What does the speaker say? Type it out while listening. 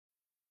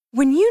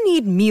When you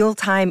need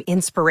mealtime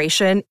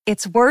inspiration,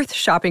 it's worth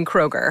shopping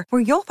Kroger,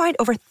 where you'll find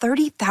over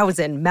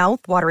 30,000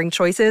 mouth-watering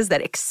choices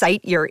that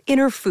excite your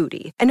inner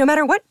foodie. And no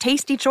matter what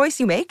tasty choice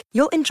you make,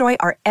 you'll enjoy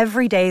our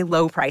everyday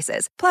low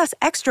prices, plus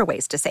extra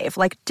ways to save,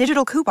 like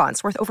digital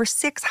coupons worth over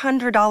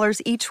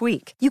 $600 each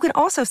week. You can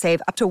also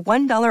save up to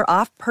 $1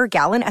 off per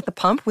gallon at the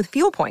pump with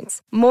fuel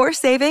points. More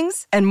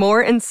savings and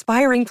more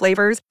inspiring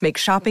flavors make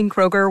shopping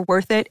Kroger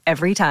worth it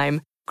every time.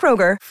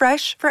 Kroger,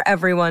 fresh for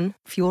everyone.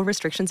 Fuel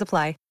restrictions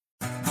apply.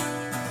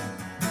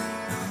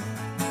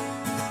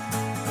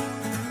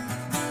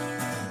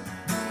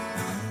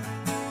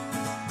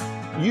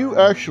 You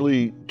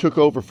actually took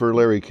over for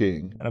Larry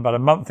King. And about a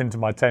month into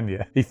my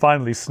tenure, he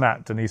finally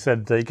snapped and he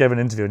said, he gave an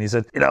interview and he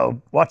said,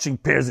 watching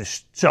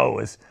Piers' show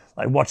is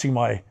like watching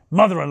my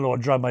mother-in-law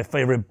drive my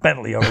favorite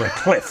Bentley over a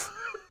cliff.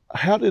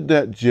 How did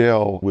that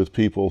gel with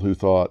people who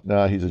thought,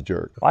 nah, he's a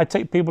jerk? I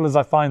take people as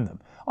I find them.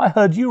 I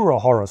heard you were a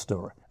horror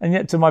story, and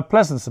yet to my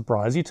pleasant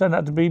surprise, you turned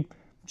out to be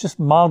just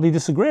mildly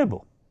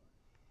disagreeable.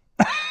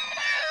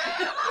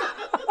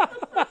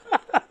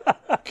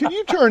 Can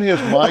you turn his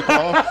mic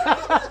off?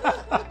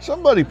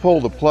 Somebody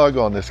pull the plug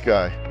on this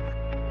guy.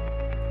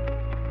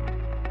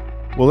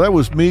 Well, that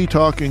was me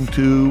talking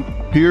to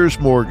Piers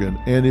Morgan.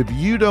 And if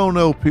you don't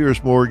know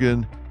Piers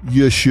Morgan,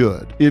 you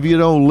should. If you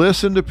don't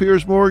listen to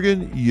Piers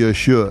Morgan, you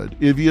should.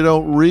 If you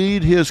don't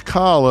read his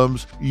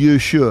columns, you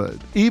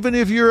should. Even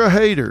if you're a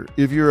hater.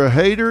 If you're a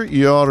hater,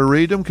 you ought to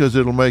read them because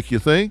it'll make you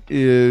think.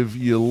 If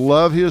you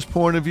love his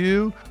point of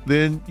view,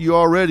 then you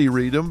already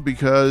read them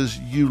because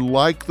you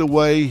like the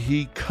way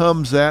he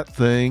comes at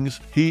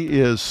things. He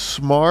is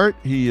smart,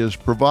 he is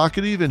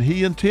provocative, and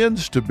he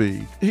intends to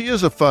be. He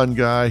is a fun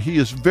guy. He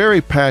is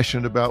very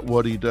passionate about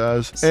what he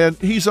does, and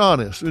he's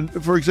honest. And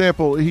for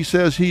example, he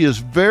says he is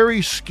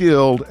very skilled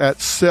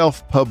at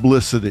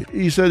self-publicity.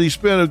 He said he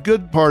spent a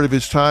good part of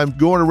his time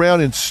going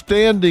around and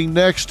standing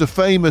next to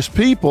famous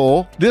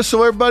people just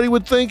so everybody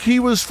would think he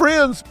was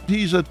friends.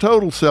 He's a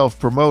total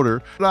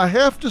self-promoter. But I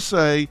have to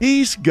say,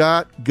 he's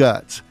got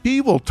guts.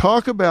 He will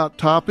talk about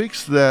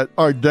topics that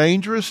are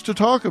dangerous to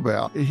talk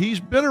about.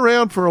 He's been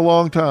around for a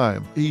long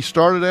time. He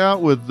started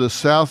out with the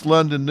South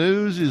London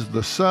News, is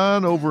the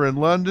Sun over in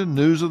London,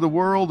 News of the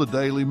World, the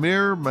Daily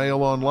Mirror,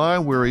 Mail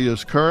Online, where he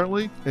is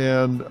currently.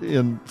 And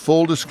in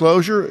full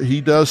disclosure,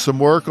 he does some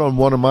work on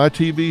one of my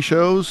TV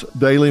shows,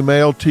 Daily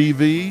Mail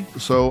TV.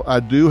 So I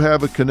do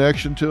have a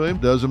connection to him.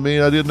 Doesn't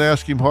mean I didn't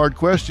ask him hard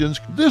questions.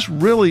 This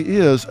really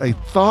is a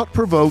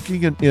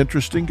thought-provoking and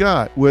interesting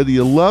guy. Whether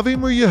you love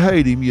him or you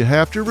hate him, you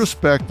have to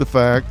respect the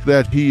fact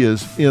that he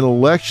is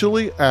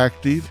intellectually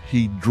active,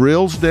 he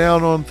drills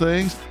down on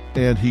things,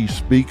 and he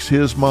speaks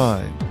his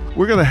mind.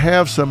 We're going to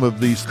have some of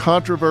these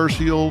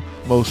controversial,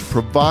 most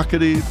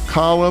provocative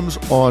columns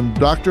on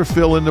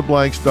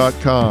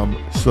drphillintheblanks.com.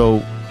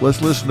 So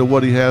let's listen to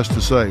what he has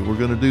to say. We're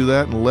going to do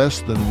that in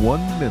less than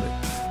 1 minute.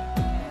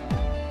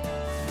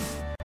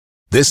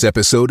 This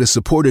episode is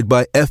supported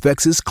by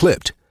FX's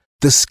Clipped,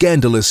 the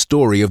scandalous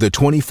story of the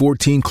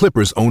 2014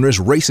 Clippers owner's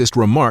racist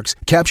remarks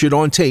captured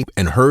on tape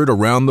and heard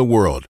around the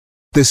world.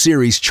 The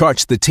series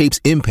charts the tape's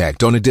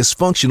impact on a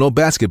dysfunctional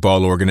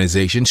basketball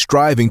organization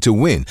striving to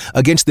win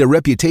against their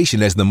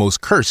reputation as the most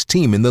cursed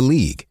team in the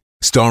league.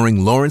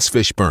 Starring Lawrence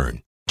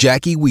Fishburne,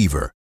 Jackie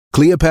Weaver,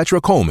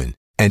 Cleopatra Coleman,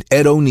 and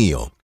Ed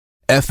O'Neill.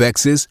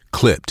 FX's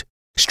Clipped,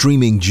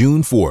 streaming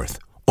June 4th,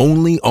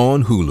 only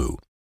on Hulu.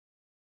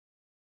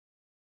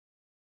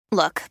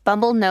 Look,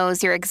 Bumble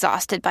knows you're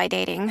exhausted by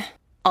dating.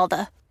 All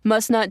the,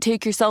 must not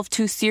take yourself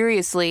too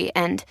seriously,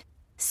 and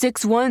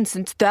 6'1"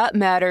 since that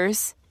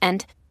matters,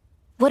 and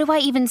what do I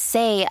even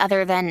say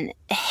other than,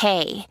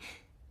 hey?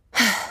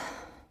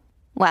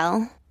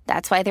 Well,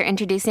 that's why they're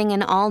introducing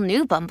an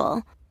all-new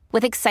Bumble,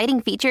 with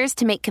exciting features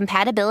to make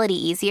compatibility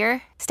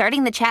easier,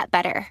 starting the chat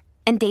better,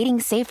 and dating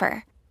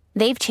safer.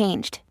 They've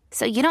changed,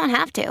 so you don't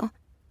have to.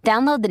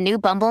 Download the new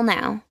Bumble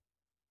now.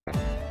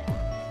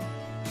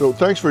 So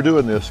thanks for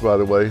doing this, by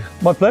the way.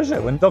 My pleasure.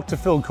 When Dr.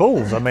 Phil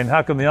calls, I mean,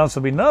 how can the answer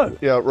be no?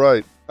 Yeah,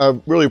 right. I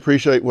really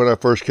appreciate when I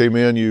first came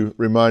in, you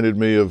reminded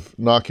me of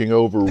knocking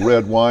over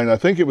red wine. I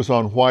think it was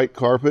on white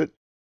carpet.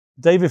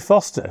 David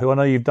Foster, who I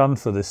know you've done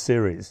for this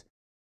series,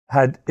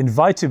 had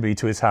invited me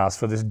to his house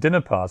for this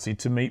dinner party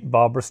to meet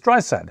Barbara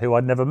Streisand, who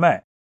I'd never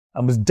met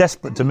and was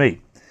desperate to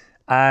meet.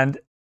 And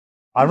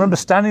I remember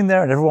standing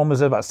there and everyone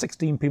was there, about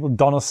 16 people.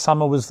 Donna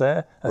Summer was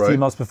there a few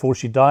months before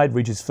she died,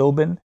 Regis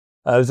Philbin.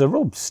 It was a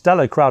real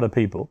stellar crowd of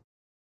people.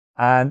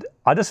 And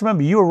I just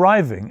remember you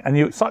arriving and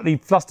you were slightly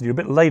flustered. You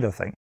were a bit late, I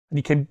think. And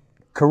you came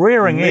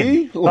careering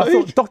in. And I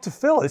thought, Dr.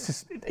 Phil,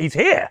 he's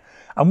here.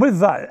 And with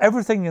that,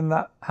 everything in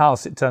that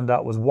house, it turned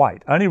out, was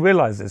white. I only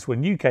realized this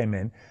when you came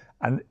in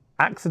and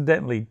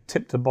accidentally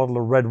tipped a bottle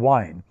of red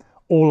wine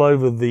all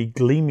over the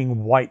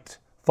gleaming white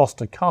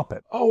Foster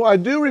carpet. Oh, I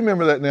do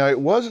remember that now.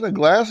 It wasn't a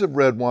glass of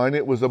red wine.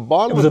 It was a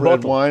bottle of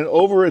red wine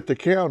over at the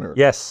counter.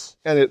 Yes.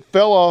 And it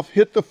fell off,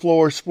 hit the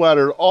floor,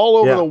 splattered all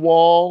over the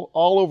wall,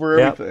 all over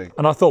everything.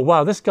 And I thought,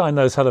 wow, this guy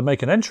knows how to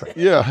make an entry.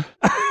 Yeah.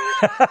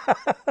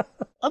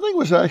 I think it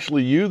was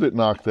actually you that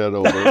knocked that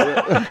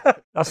over.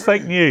 That's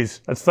fake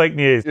news. That's fake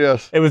news.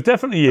 Yes. It was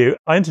definitely you.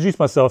 I introduced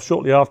myself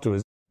shortly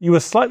afterwards. You were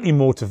slightly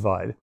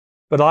mortified,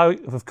 but I,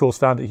 of course,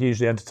 found it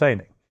hugely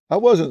entertaining. I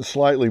wasn't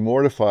slightly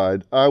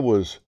mortified. I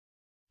was,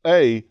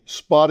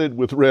 spotted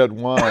with red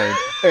wine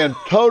and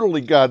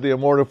totally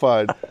goddamn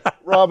mortified.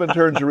 Robin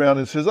turns around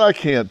and says, I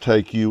can't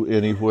take you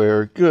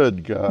anywhere.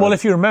 Good God. Well,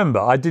 if you remember,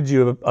 I did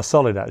you a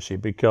solid, actually,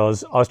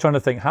 because I was trying to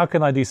think, how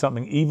can I do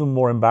something even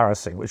more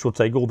embarrassing, which will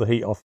take all the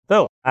heat off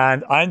Phil?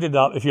 And I ended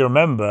up, if you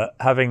remember,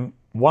 having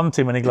one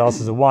too many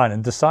glasses of wine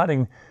and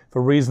deciding,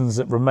 for reasons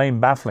that remain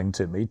baffling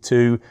to me,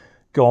 to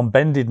go on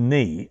bended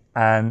knee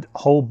and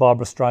hold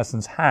Barbra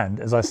Streisand's hand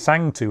as I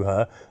sang to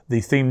her the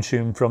theme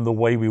tune from The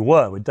Way We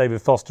Were with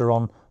David Foster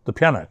on the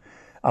piano.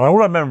 And all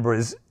I remember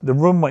is the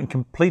room went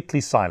completely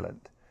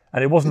silent.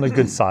 And it wasn't a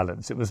good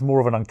silence. It was more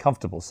of an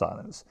uncomfortable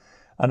silence.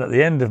 And at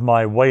the end of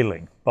my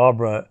wailing,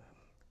 Barbara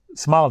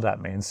smiled at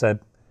me and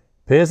said,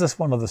 Piers, that's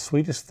one of the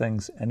sweetest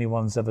things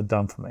anyone's ever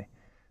done for me.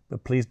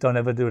 But please don't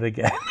ever do it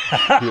again.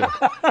 Yeah.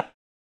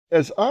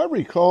 As I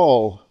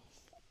recall,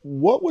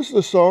 what was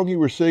the song you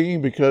were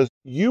singing? Because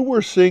you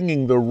were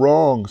singing the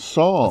wrong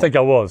song. I think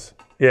I was,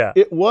 yeah.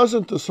 It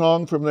wasn't the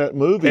song from that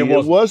movie.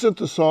 It wasn't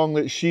the song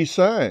that she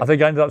sang. I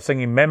think I ended up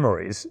singing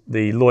Memories,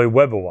 the Lloyd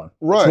Webber one,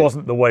 right. Which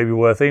wasn't The Way We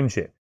Were theme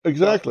tune.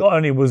 Exactly. Not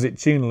only was it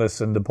tuneless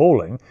and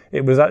appalling,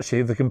 it was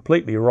actually the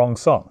completely wrong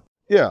song.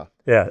 Yeah.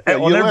 Yeah,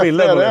 on every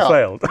level it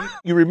failed.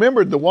 You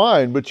remembered the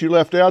wine, but you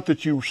left out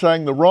that you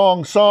sang the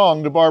wrong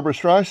song to Barbra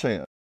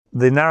Streisand.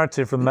 The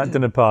narrative from that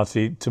dinner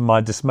party, to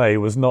my dismay,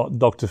 was not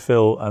Dr.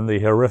 Phil and the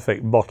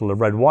horrific bottle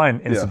of red wine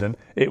incident.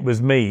 Yeah. It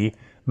was me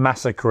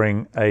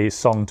massacring a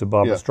song to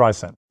Barbra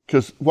Streisand.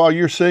 Because while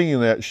you're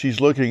singing that, she's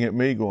looking at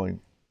me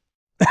going,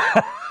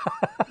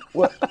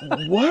 What?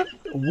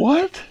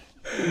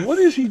 What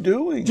is he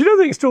doing? Do you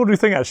know the extraordinary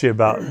thing, actually,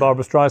 about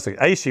Barbra Streisand?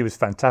 A, she was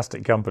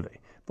fantastic company.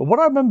 But what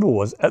I remember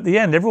was, at the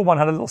end, everyone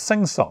had a little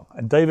sing-song.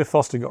 And David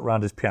Foster got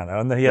round his piano.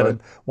 And then he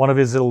had one of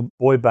his little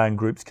boy band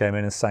groups came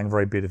in and sang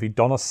very beautifully.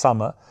 Donna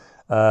Summer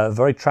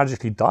very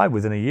tragically died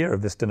within a year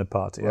of this dinner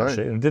party,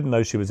 actually. And didn't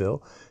know she was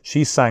ill.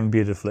 She sang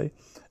beautifully.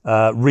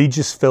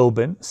 Regis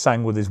Philbin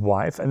sang with his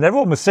wife. And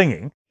everyone was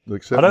singing.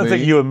 Except I don't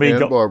think you and me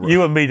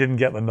didn't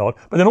get the nod.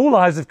 But then all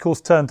eyes, of course,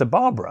 turned to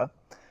Barbara.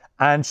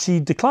 And she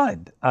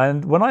declined.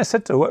 And when I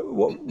said to her,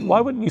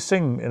 why wouldn't you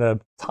sing in a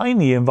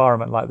tiny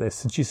environment like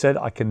this? And she said,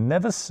 I can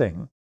never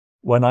sing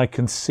when I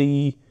can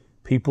see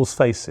people's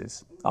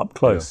faces up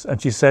close. Yeah.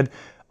 And she said,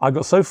 I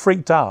got so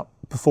freaked out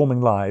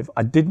performing live,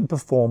 I didn't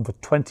perform for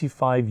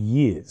 25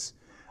 years.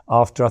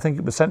 After, I think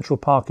it was Central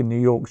Park in New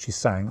York, she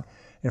sang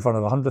in front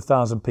of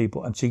 100,000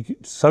 people. And she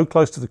so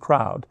close to the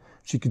crowd,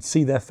 she could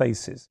see their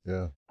faces.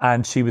 Yeah.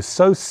 And she was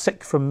so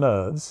sick from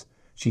nerves,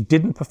 she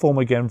didn't perform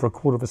again for a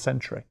quarter of a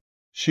century.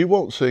 She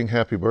won't sing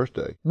Happy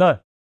Birthday. No.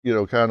 You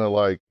know, kind of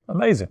like...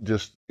 Amazing.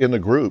 Just in the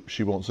group,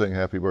 she won't sing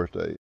Happy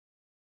Birthday.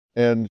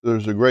 And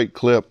there's a great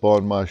clip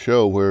on my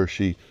show where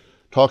she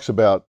talks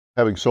about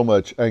having so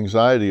much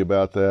anxiety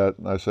about that.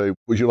 And I say,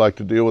 would you like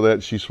to deal with that?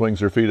 And she swings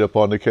her feet up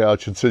on the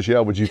couch and says, yeah,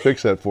 would you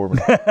fix that for me?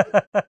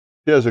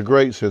 She has a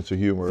great sense of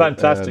humor.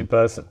 Fantastic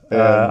person.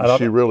 And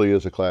she really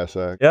is a class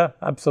act. Yeah,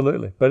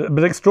 absolutely.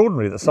 But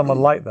extraordinary that someone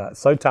like that,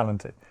 so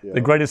talented,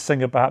 the greatest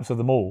singer perhaps of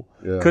them all,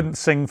 couldn't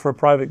sing for a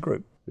private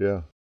group.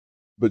 Yeah.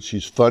 But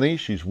she's funny,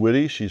 she's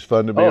witty, she's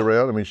fun to be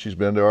around. I mean, she's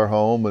been to our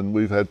home and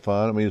we've had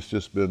fun. I mean, it's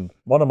just been...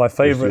 One of my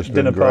favorite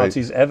dinner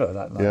parties ever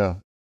that night. Yeah.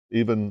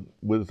 Even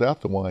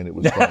without the wine, it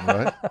was fun,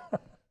 right?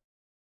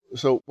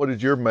 So what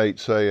did your mate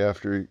say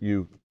after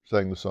you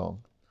sang the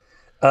song?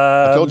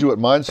 I told you what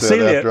mine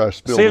said after I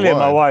spilled the wine. Celia,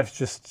 my wife,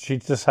 she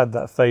just had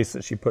that face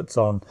that she puts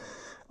on,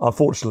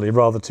 unfortunately,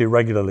 rather too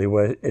regularly,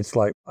 where it's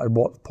like, at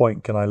what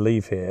point can I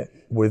leave here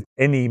with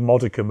any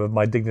modicum of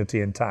my dignity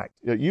intact?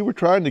 Yeah, you were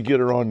trying to get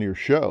her on your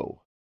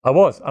show. I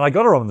was, and I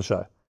got her on the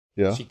show.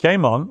 Yeah. She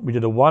came on, we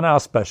did a 1-hour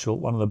special,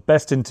 one of the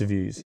best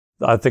interviews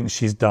that I think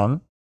she's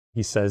done,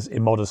 he says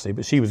immodestly,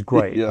 but she was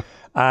great. Yeah.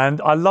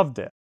 And I loved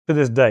it. To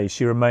this day,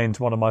 she remains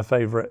one of my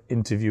favorite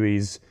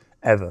interviewees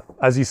ever.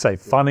 As you say,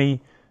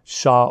 funny,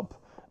 sharp,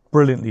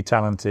 brilliantly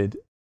talented,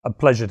 a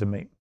pleasure to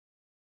meet.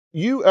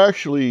 You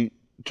actually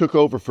took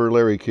over for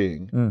Larry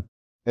King,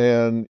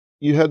 and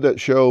you had that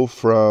show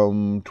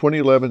from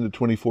 2011 to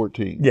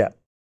 2014. Yeah.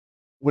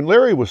 When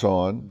Larry was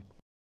on,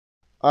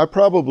 I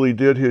probably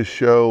did his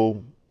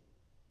show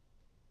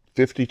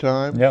 50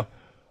 times. Yeah.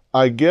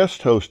 I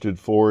guest hosted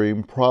for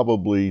him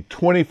probably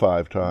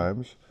 25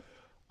 times.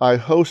 I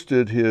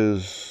hosted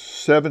his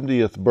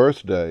 70th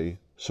birthday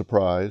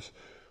surprise,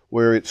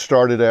 where it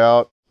started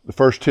out, the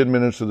first 10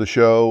 minutes of the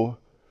show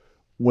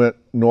went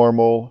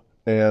normal,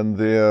 and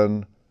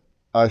then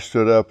I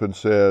stood up and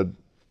said,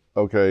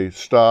 okay,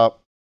 stop.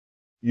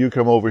 You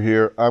come over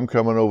here. I'm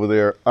coming over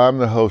there. I'm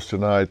the host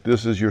tonight.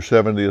 This is your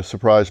 70th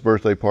surprise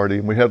birthday party.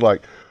 And we had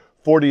like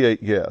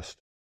 48 guests.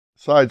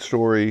 Side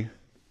story,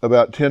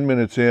 about 10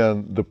 minutes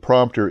in, the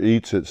prompter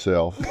eats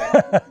itself.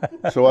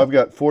 So I've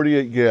got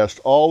 48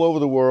 guests all over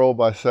the world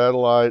by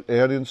satellite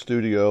and in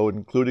studio,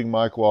 including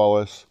Mike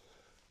Wallace.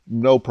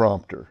 no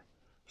prompter.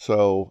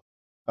 So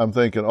I'm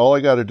thinking all I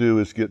got to do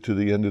is get to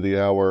the end of the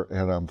hour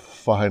and I'm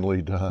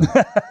finally done.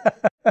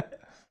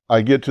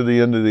 I get to the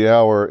end of the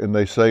hour and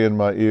they say in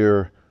my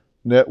ear,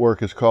 network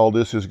has called,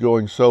 this is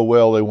going so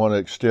well they want to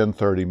extend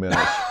 30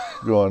 minutes.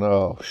 Going,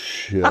 oh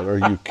shit, are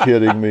you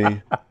kidding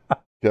me?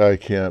 I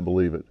can't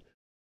believe it.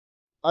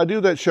 I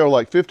do that show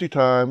like 50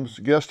 times,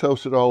 guest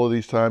hosted all of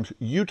these times.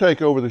 You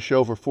take over the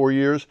show for 4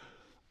 years.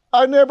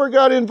 I never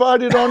got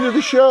invited onto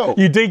the show.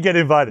 You did get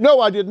invited?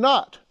 No, I did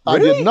not.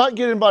 Really? I did not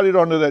get invited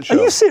onto that show.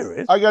 Are you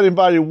serious? I got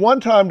invited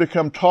one time to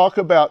come talk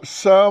about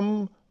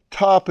some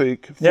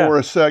topic for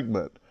a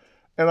segment.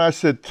 And I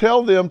said,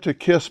 tell them to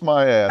kiss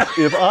my ass.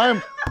 If I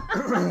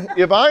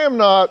am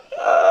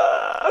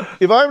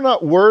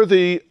not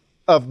worthy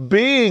of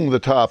being the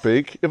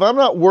topic, if I'm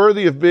not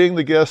worthy of being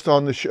the guest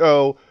on the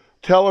show,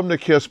 tell them to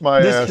kiss my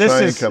ass.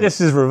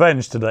 This is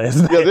revenge today,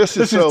 isn't it? Yeah, this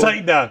is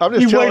takedown.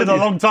 You waited a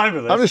long time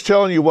for this. I'm just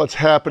telling you what's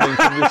happening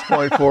from this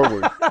point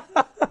forward.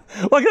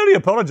 Well, I can only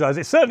apologize.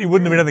 It certainly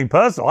wouldn't have been anything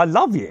personal. I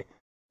love you.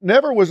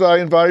 Never was I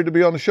invited to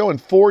be on the show in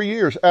 4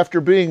 years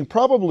after being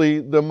probably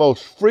the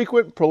most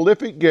frequent,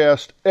 prolific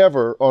guest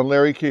ever on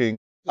Larry King.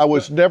 I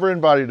was never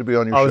invited to be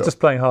on your show. I was just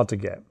playing hard to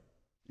get.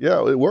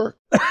 Yeah, it worked.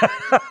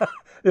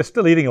 You're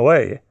still eating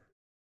away.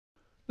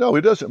 No,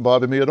 it doesn't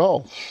bother me at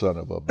all, son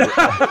of a bitch.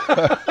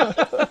 I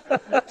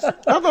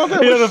thought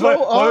that was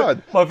so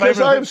odd,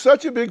 because I am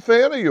such a big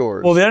fan of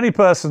yours. Well, the only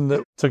person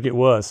that took it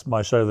worse,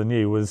 my show, than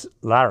you, was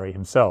Larry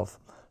himself,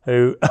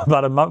 who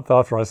about a month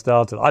after I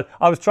started,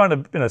 I was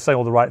trying to say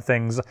all the right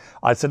things.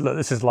 I said, look,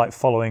 this is like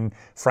following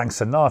Frank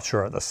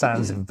Sinatra at the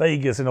Sands in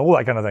Vegas and all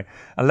that kind of thing.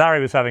 And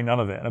Larry was having none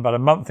of it. And about a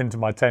month into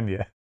my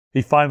tenure,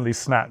 he finally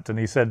snapped and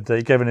he said,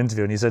 he gave an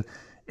interview and he said,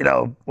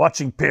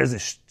 watching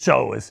Piers'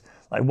 show is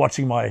like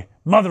watching my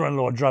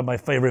mother-in-law drive my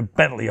favorite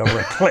Bentley over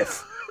a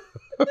cliff.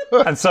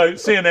 And so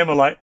CNN were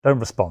like, don't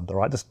respond, all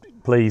right? Just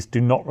please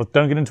don't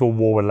get into a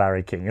war with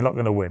Larry King. You're not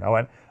going to win. I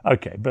went,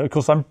 okay, but of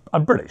course I'm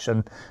British,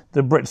 and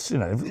the Brits,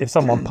 if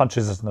someone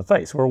punches us in the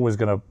face, we're always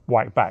going to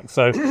whack back.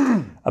 So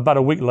about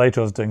a week later,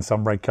 I was doing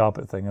some red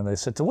carpet thing, and they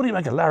said, so what do you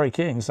make of Larry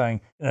King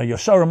saying, your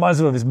show reminds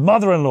him of his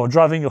mother-in-law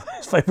driving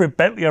his favorite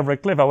Bentley over a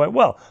cliff? I went,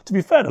 well, to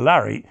be fair to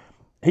Larry,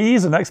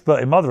 he's an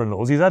expert in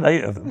mother-in-laws. He's had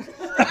 8 of them.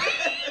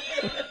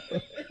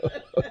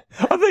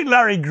 I think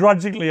Larry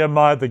grudgingly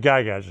admired the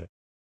gag, actually.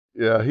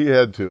 Yeah, he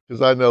had to,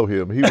 because I know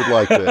him. He would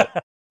like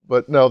that.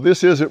 But no,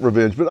 this isn't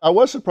revenge. But I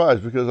was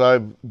surprised because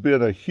I've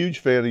been a huge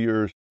fan of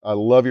yours. I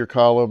love your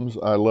columns.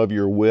 I love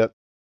your wit.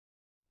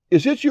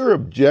 Is it your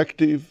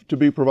objective to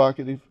be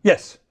provocative?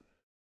 Yes.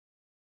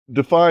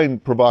 Define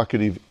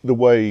provocative the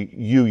way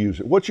you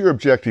use it. What's your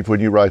objective when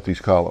you write these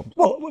columns?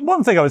 Well,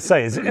 one thing I would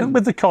say is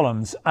with the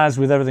columns, as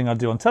with everything I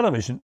do on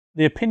television,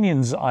 the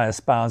opinions I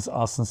espouse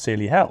are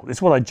sincerely held. It's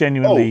what I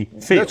genuinely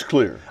feel. That's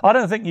clear. I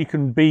don't think you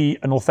can be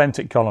an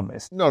authentic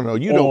columnist. No,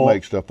 you don't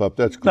make stuff up.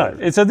 That's clear.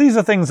 No, so these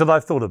are things that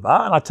I've thought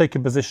about, and I take a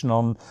position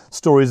on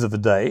stories of the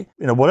day,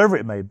 whatever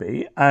it may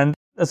be, and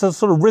there's a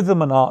sort of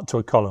rhythm and art to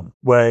a column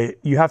where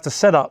you have to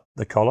set up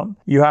the column,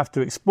 you have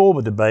to explore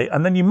the debate,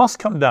 and then you must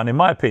come down, in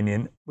my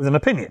opinion, with an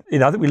opinion.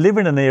 I think we live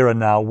in an era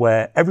now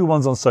where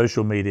everyone's on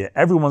social media,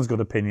 everyone's got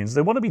opinions.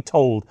 They want to be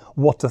told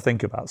what to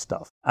think about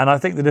stuff. And I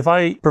think that if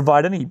I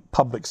provide any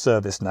public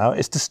service now,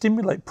 it's to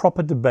stimulate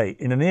proper debate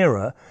in an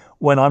era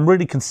when I'm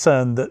really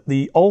concerned that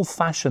the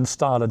old-fashioned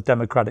style of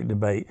democratic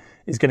debate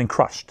is getting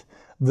crushed.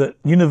 That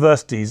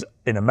universities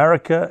in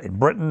America, in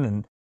Britain,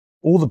 and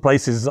all the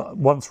places that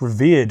once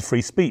revered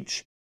free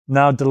speech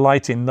now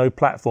delight in no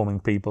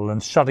platforming people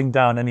and shutting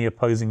down any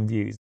opposing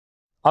views.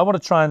 I want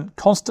to try and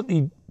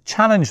constantly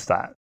challenge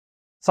that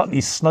slightly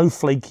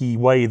snowflakey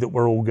way that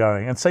we're all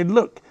going and say,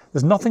 look,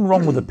 there's nothing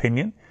wrong with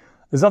opinion.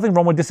 There's nothing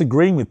wrong with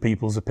disagreeing with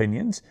people's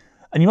opinions.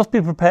 And you must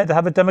be prepared to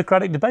have a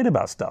democratic debate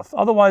about stuff.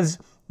 Otherwise,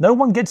 no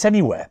one gets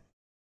anywhere.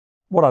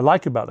 What I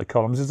like about the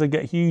columns is they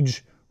get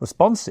huge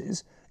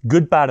responses,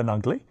 good, bad, and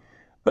ugly,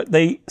 but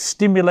they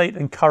stimulate,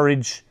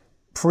 encourage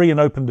free and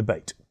open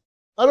debate.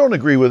 I don't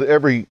agree with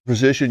every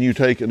position you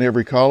take in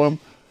every column,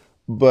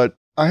 but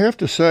I have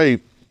to say,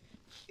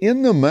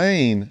 in the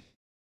main,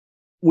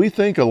 we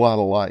think a lot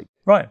alike.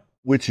 Right.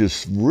 Which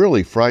is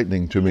really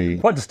frightening to me.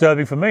 Quite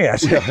disturbing for me,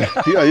 actually.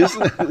 Yeah,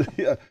 isn't it?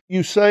 Yeah.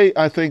 You say,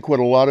 I think, what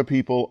a lot of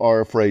people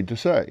are afraid to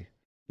say.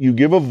 You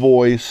give a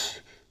voice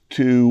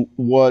to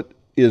what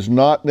is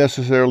not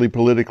necessarily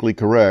politically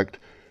correct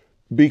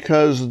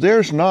because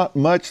there's not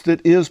much that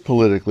is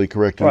politically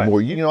correct anymore.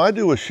 Right. I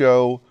do a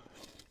show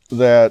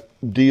that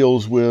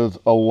deals with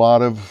a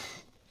lot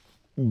of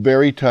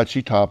very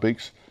touchy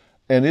topics,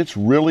 and it's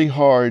really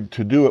hard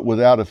to do it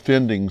without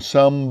offending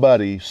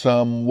somebody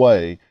some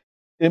way.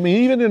 I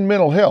mean, even in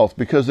mental health,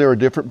 because there are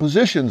different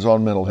positions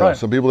on mental health. Right.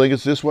 Some people think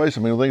it's this way,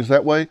 some people think it's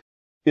that way.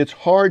 It's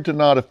hard to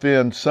not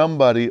offend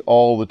somebody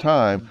all the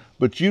time,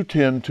 but you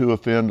tend to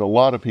offend a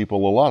lot of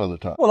people a lot of the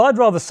time. Well, I'd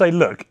rather say,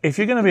 look, if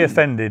you're going to be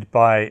offended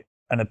by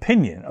an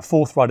opinion, a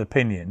forthright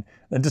opinion,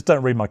 then just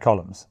don't read my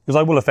columns, because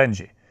I will offend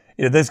you.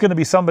 There's going to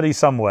be somebody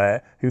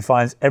somewhere who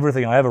finds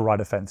everything I ever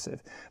write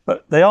offensive.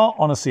 But they are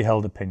honestly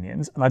held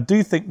opinions. And I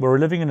do think we're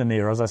living in an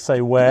era, as I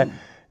say, where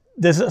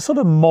there's a sort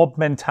of mob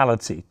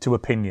mentality to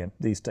opinion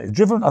these days,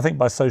 driven, I think,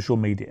 by social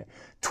media.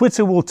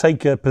 Twitter will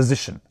take a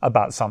position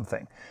about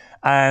something.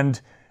 And,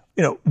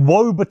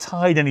 woe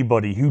betide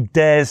anybody who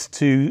dares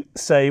to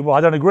say, well,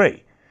 I don't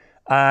agree.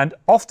 And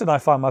often I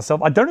find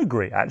myself, I don't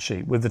agree,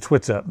 actually, with the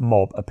Twitter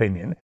mob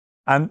opinion.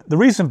 And the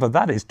reason for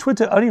that is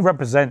Twitter only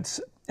represents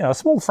a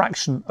small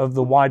fraction of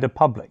the wider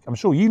public. I'm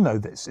sure you know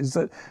this, is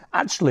that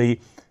actually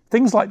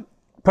things like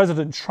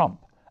President Trump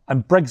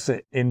and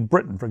Brexit in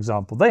Britain, for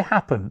example, they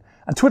happen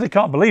and Twitter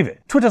can't believe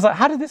it. Twitter's like,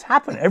 how did this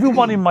happen?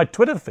 Everyone in my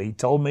Twitter feed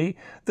told me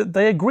that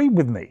they agreed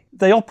with me.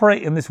 They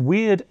operate in this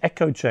weird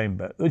echo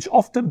chamber, which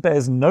often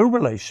bears no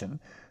relation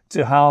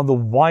to how the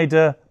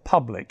wider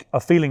public are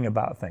feeling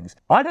about things.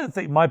 I don't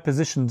think my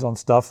positions on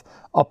stuff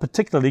are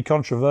particularly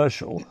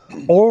controversial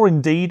or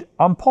indeed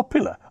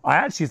unpopular. I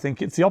actually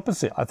think it's the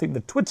opposite. I think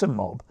the Twitter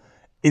mob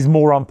is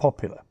more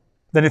unpopular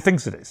than it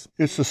thinks it is.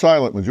 It's the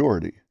silent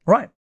majority.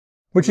 Right,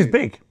 which is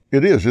big.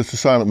 It is. It's the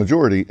silent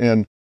majority.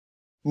 And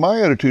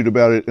my attitude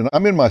about it, and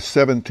I'm in my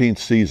 17th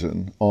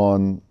season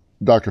on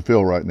Dr.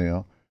 Phil right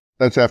now.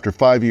 That's after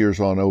 5 years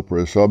on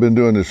Oprah. So I've been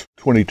doing this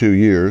 22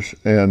 years.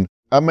 And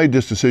I made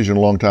this decision a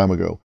long time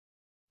ago.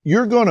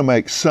 You're going to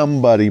make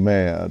somebody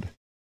mad,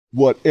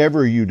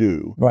 whatever you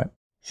do. Right.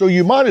 So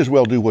you might as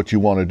well do what you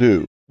want to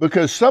do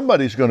because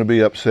somebody's going to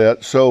be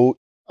upset. So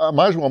I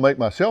might as well make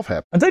myself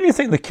happy. And don't you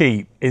think the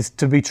key is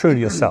to be true to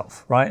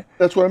yourself, right?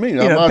 That's what I mean.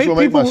 I might as well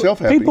make myself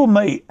happy. People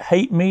may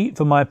hate me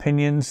for my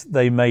opinions.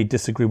 They may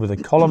disagree with a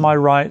column I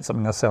write,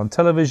 something I say on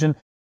television.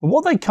 But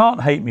what they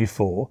can't hate me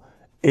for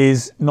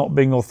is not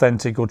being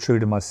authentic or true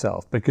to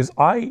myself, because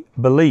I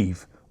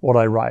believe what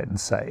I write and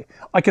say.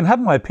 I can have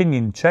my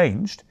opinion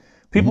changed.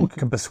 People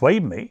can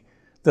persuade me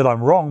that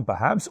I'm wrong,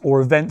 perhaps,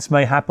 or events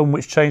may happen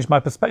which change my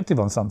perspective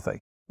on something.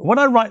 But when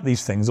I write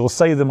these things or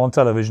say them on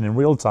television in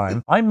real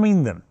time, I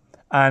mean them.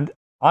 And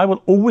I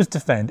will always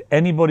defend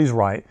anybody's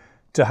right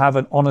to have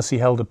an honestly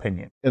held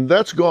opinion. And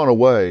that's gone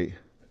away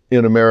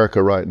in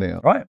America right now.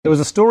 Right. There was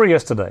a story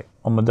yesterday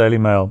on the Daily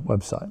Mail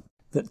website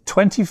that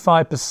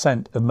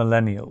 25% of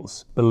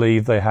millennials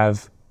believe they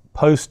have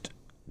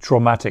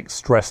post-traumatic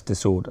stress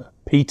disorder,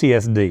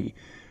 PTSD,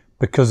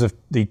 because of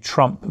the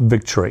Trump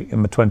victory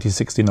in the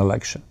 2016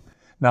 election.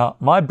 Now,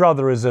 my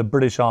brother is a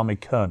British Army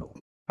colonel,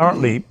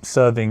 currently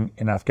serving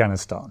in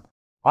Afghanistan.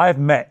 I have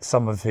met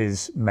some of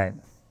his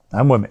men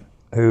and women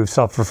who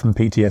suffer from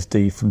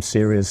PTSD from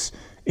serious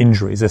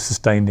injuries they're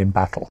sustained in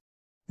battle.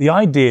 The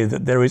idea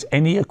that there is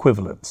any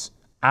equivalence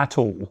at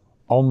all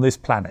on this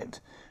planet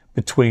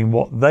between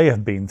what they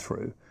have been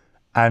through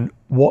and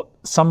what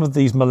some of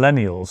these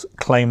millennials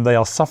claim they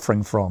are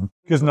suffering from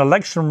because an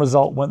election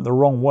result went the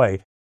wrong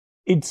way,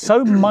 it's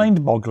so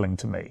mind-boggling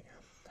to me.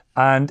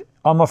 And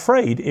I'm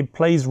afraid it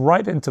plays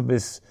right into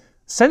this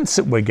sense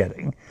that we're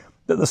getting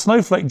that the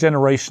snowflake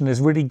generation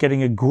is really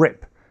getting a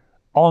grip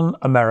on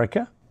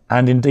America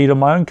and indeed on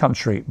my own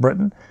country,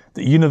 Britain,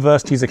 that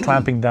universities are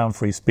clamping down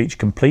free speech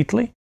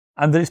completely,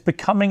 and that it's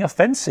becoming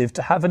offensive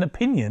to have an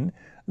opinion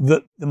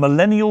that the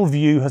millennial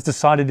view has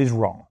decided is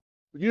wrong.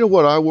 You know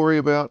what I worry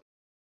about?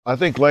 I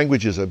think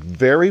language is a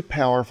very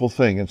powerful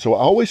thing. And so I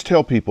always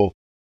tell people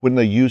when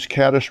they use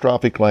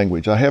catastrophic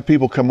language, I have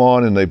people come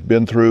on and they've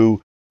been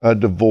through a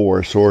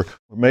divorce, or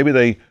maybe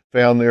they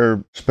found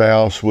their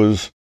spouse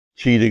was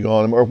cheating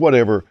on them or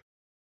whatever.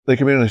 They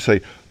come in and they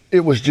say, it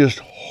was just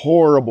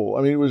horrible.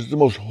 I mean, it was the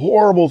most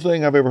horrible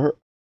thing I've ever heard.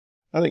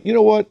 I think, you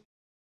know what?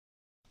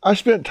 I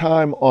spent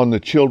time on the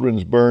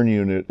children's burn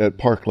unit at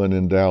Parkland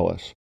in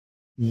Dallas.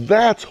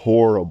 That's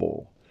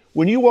horrible.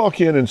 When you walk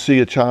in and see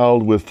a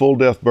child with full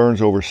depth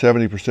burns over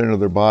 70% of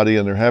their body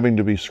and they're having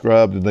to be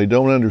scrubbed and they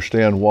don't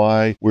understand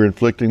why we're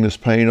inflicting this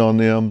pain on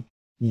them,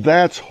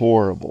 that's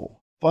horrible.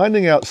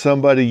 Finding out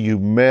somebody you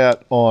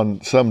met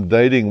on some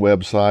dating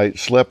website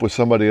slept with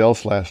somebody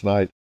else last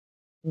night,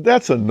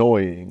 that's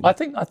annoying. I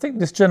think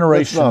this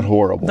generation... That's not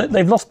horrible.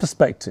 They've lost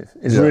perspective,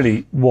 is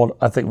really what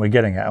I think we're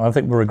getting at. And I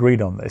think we're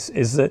agreed on this,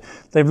 is that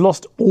they've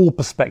lost all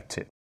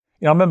perspective.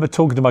 I remember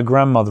talking to my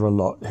grandmother a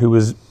lot, who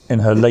was in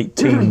her late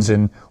teens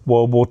in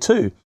World War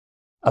II,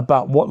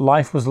 about what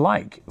life was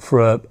like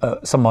for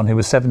someone who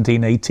was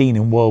 17, 18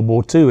 in World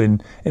War II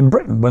in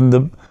Britain, when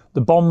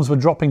the bombs were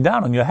dropping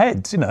down on your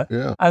heads,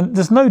 Yeah. And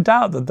there's no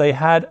doubt that they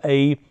had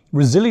a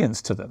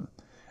resilience to them,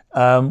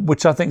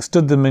 which I think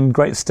stood them in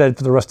great stead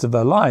for the rest of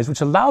their lives, which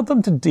allowed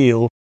them to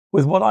deal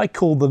with what I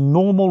call the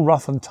normal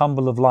rough and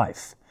tumble of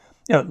life.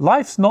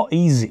 Life's not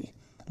easy.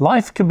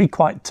 Life can be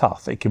quite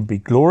tough. It can be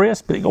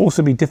glorious, but it can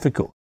also be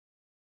difficult.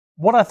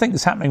 What I think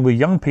is happening with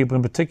young people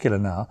in particular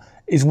now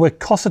is we're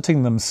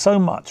cosseting them so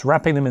much,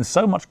 wrapping them in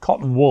so much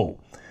cotton wool.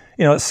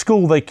 At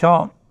school they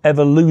can't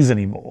ever lose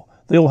anymore.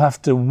 They all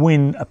have to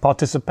win a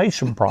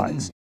participation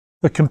prize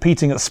for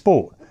competing at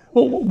sport.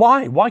 Well,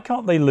 why? Why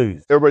can't they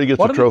lose? Everybody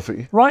gets a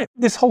trophy. Right.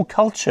 This whole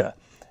culture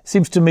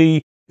seems to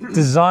me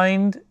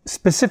designed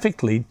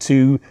specifically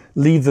to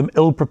leave them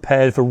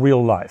ill-prepared for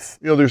real life.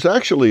 There's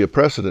actually a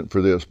precedent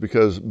for this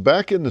because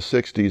back in the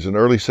 60s and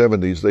early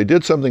 70s, they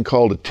did something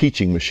called a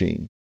teaching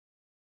machine.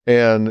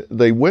 And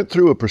they went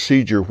through a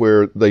procedure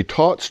where they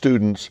taught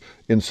students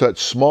in such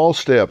small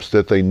steps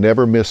that they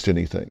never missed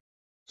anything.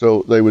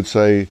 So they would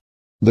say,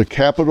 the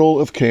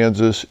capital of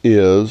Kansas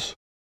is,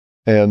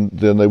 and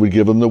then they would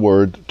give them the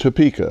word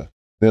Topeka.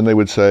 Then they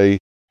would say,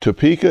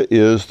 Topeka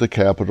is the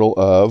capital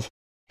of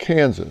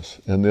Kansas.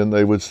 And then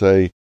they would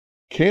say,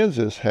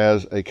 Kansas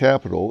has a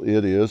capital,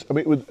 it is.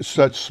 With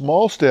such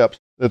small steps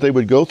that they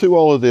would go through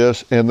all of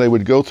this and they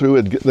would go through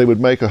it, they would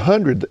make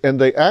 100. And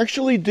they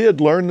actually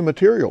did learn the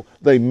material.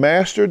 They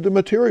mastered the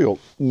material,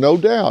 no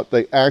doubt.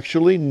 They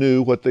actually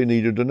knew what they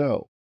needed to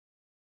know.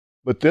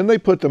 But then they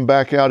put them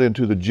back out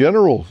into the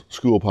general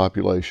school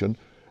population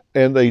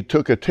and they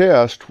took a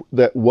test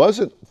that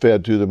wasn't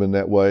fed to them in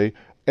that way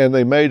and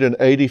they made an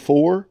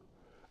 84.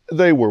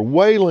 They were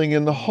wailing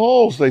in the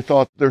halls. They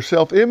thought their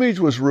self-image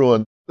was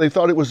ruined. They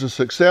thought it was a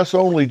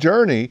success-only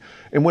journey.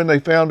 And when they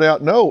found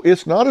out, no,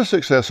 it's not a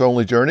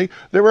success-only journey,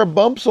 there are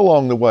bumps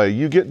along the way.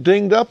 You get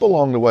dinged up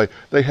along the way.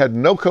 They had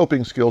no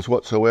coping skills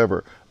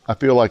whatsoever. I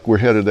feel like we're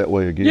headed that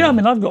way again. Yeah,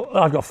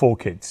 I've got 4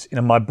 kids.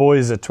 My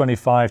boys are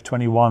 25,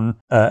 21,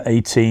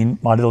 18.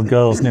 My little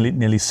girl's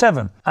nearly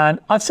 7. And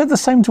I've said the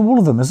same to all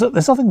of them.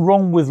 There's nothing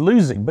wrong with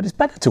losing, but it's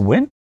better to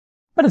win.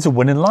 Better to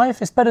win in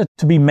life. It's better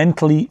to be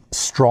mentally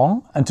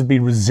strong and to be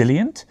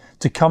resilient,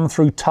 to come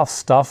through tough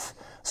stuff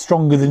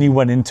stronger than you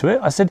went into it.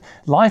 I said,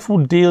 life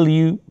will deal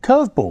you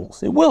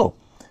curveballs. It will.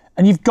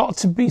 And you've got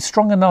to be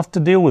strong enough to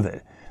deal with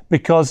it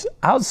because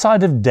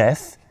outside of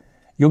death,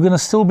 you're going to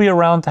still be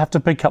around to have to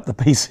pick up the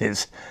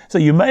pieces. So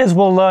you may as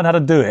well learn how to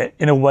do it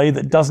in a way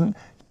that doesn't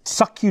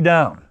suck you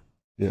down.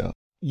 Yeah.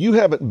 You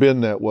haven't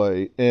been that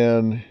way,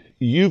 and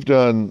you've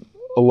done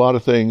a lot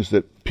of things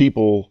that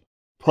people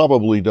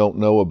probably don't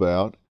know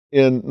about.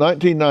 In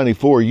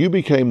 1994, you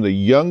became the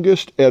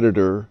youngest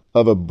editor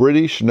of a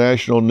British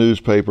national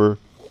newspaper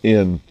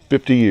in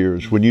 50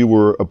 years when you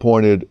were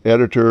appointed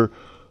editor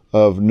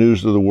of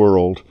News of the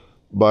World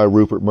by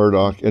Rupert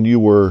Murdoch, and you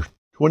were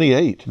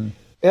 28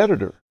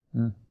 editor.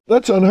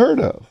 That's unheard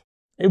of.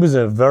 It was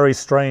a very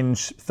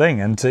strange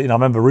thing. And I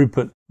remember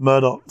Rupert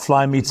Murdoch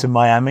flying me to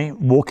Miami,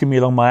 walking me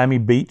along Miami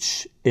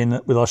Beach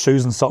with our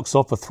shoes and socks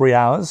off for 3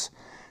 hours,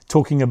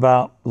 talking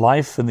about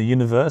life and the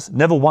universe,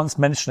 never once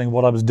mentioning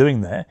what I was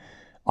doing there.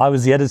 I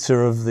was the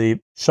editor of the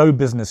show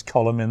business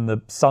column in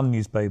the Sun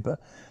newspaper,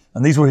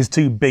 and these were his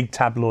 2 big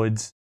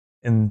tabloids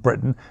in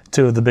Britain,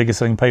 2 of the biggest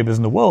selling papers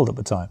in the world at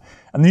the time.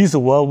 And the News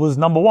of the World was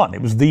number 1.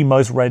 It was the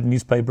most read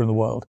newspaper in the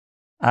world.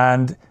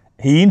 And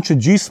he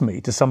introduced me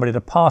to somebody at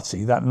a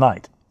party that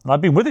night. And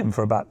I'd been with him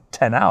for about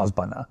 10 hours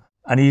by now.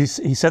 And he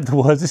said the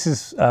words, this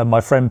is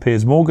my friend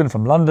Piers Morgan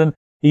from London.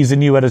 He's the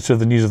new editor of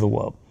the News of the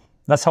World.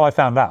 That's how I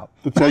found out.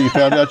 That's how you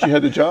found out you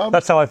had the job?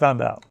 That's how I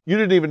found out. You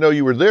didn't even know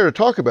you were there to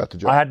talk about the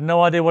job. I had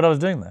no idea what I was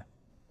doing there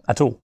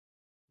at all.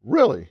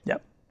 Really?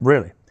 Yep,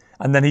 really.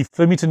 And then he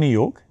flew me to New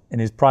York in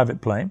his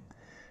private plane,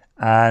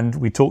 and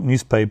we talked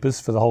newspapers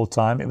for the whole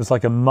time. It was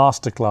like a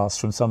masterclass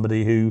from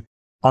somebody who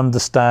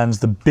understands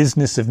the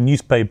business of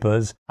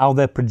newspapers, how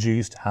they're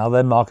produced, how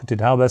they're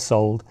marketed, how they're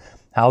sold,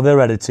 how they're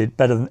edited,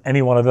 better than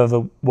anyone I've ever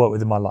worked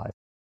with in my life.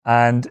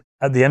 And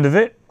at the end of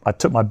it, I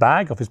took my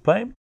bag off his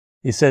plane.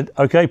 He said,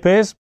 okay,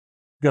 Piers,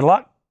 good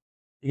luck.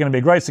 You're going to be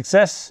a great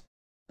success.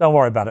 Don't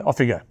worry about it. Off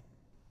you go.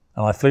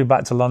 And I flew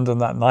back to London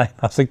that night.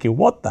 I was thinking,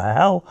 what the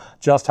hell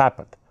just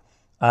happened?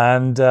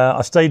 And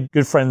I stayed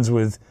good friends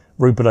with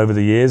Rupert over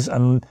the years.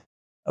 And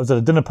I was at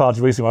a dinner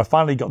party recently where I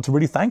finally got to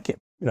really thank him.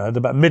 At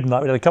about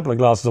midnight, we had a couple of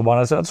glasses of wine.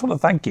 I said, I just want to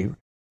thank you,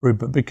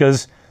 Rupert,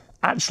 because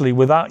actually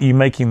without you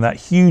making that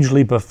huge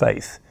leap of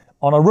faith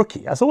on a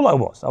rookie, that's all I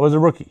was. I was a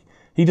rookie.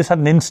 He just had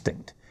an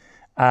instinct.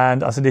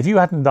 And I said, if you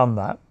hadn't done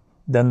that,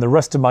 then the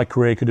rest of my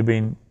career could have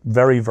been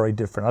very, very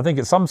different. I think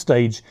at some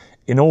stage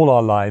in all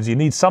our lives, you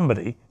need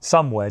somebody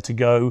somewhere to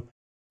go,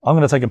 I'm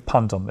going to take a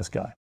punt on this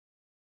guy.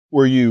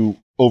 Were you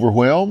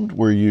overwhelmed?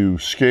 Were you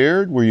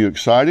scared? Were you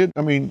excited?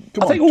 I mean,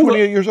 come on,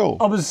 28 years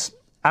old. I was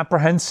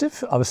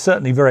apprehensive. I was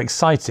certainly very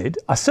excited.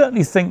 I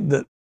certainly think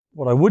that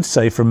what I would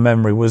say from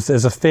memory was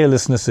there's a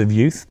fearlessness of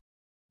youth,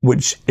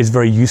 which is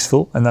very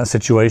useful in that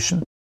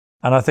situation.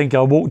 And I think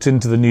I walked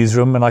into the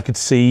newsroom and I could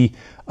see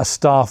a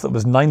staff that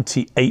was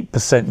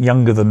 98%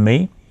 younger than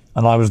me,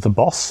 and I was the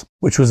boss,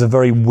 which was a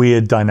very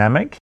weird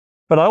dynamic.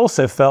 But I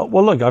also felt,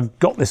 well, look, I've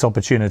got this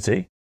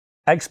opportunity.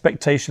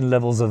 Expectation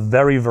levels are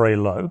very, very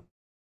low.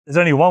 There's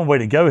only one way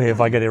to go here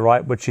if I get it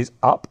right, which is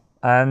up.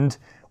 And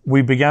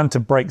we began to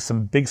break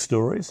some big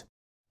stories.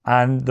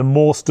 And the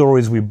more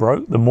stories we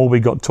broke, the more we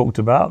got talked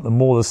about, the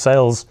more the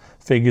sales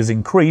figures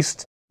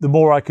increased, the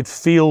more I could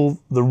feel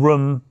the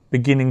room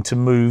beginning to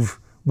move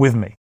with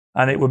me.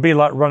 And it would be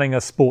like running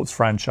a sports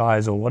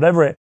franchise or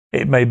whatever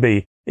it may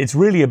be. It's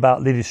really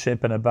about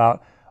leadership and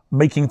about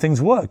making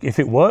things work. If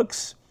it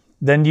works,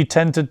 then you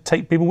tend to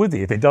take people with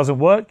you. If it doesn't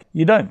work,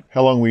 you don't.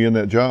 How long were you in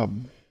that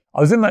job? I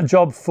was in that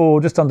job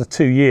for just under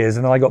 2 years,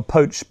 and then I got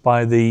poached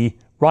by the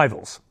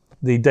rivals.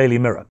 the Daily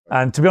Mirror.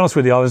 And to be honest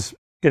with you, I was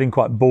getting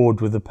quite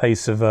bored with the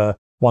pace of a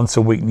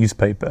once-a-week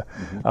newspaper.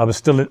 I was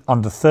still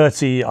under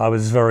 30. I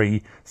was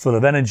very full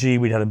of energy.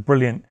 We'd had a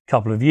brilliant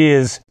couple of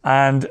years.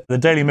 And the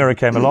Daily Mirror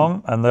came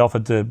along and they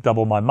offered to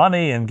double my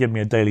money and give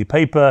me a daily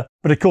paper.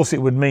 But of course,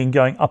 it would mean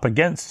going up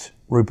against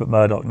Rupert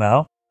Murdoch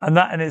now. And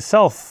that in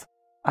itself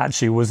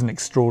actually was an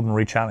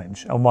extraordinary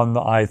challenge and one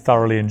that I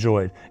thoroughly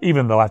enjoyed,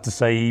 even though I have to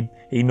say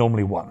he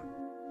normally won.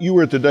 You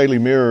were at the Daily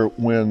Mirror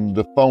when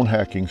the phone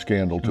hacking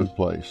scandal took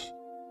place.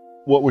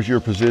 What was your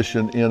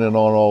position in and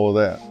on all of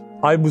that?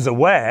 I was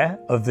aware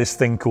of this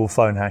thing called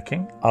phone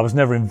hacking. I was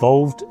never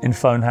involved in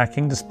phone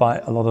hacking,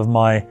 despite a lot of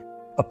my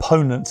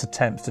opponents'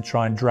 attempts to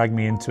try and drag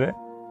me into it.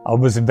 I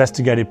was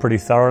investigated pretty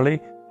thoroughly.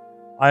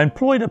 I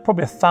employed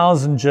probably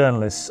 1,000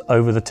 journalists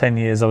over the 10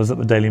 years I was at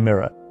the Daily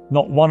Mirror.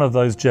 Not one of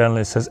those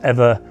journalists has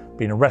ever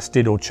been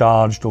arrested or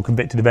charged or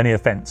convicted of any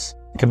offence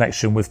in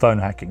connection with phone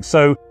hacking.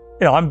 So,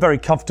 I'm very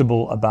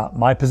comfortable about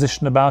my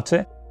position about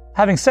it.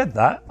 Having said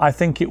that, I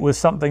think it was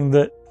something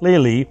that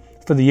clearly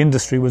for the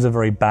industry was a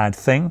very bad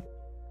thing.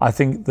 I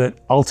think that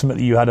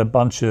ultimately you had a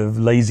bunch of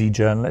lazy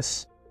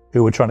journalists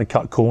who were trying to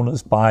cut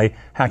corners by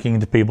hacking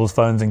into people's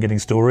phones and getting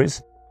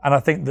stories. And I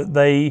think that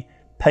they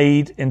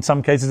paid, in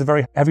some cases, a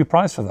very heavy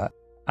price for that.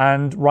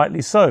 And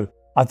rightly so.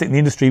 I think the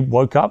industry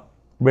woke up,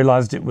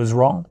 realized it was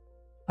wrong.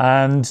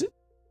 And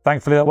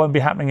thankfully that won't be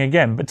happening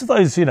again. But to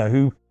those,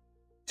 who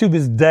to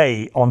this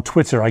day on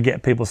Twitter, I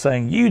get people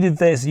saying, you did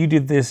this, you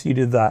did this, you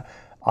did that.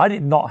 I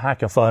did not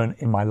hack a phone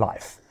in my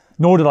life.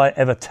 Nor did I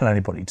ever tell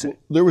anybody to.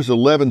 There was a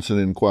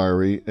Levinson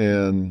inquiry,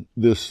 and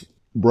this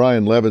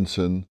Brian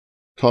Levinson,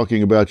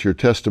 talking about your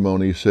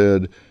testimony,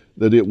 said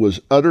that it was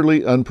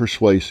utterly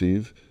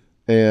unpersuasive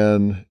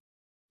and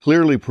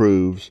clearly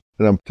proves,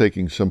 and I'm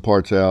taking some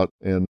parts out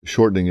and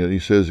shortening it, he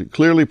says it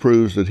clearly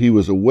proves that he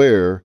was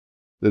aware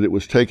that it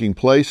was taking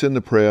place in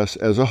the press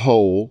as a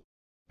whole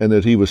and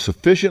that he was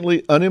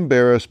sufficiently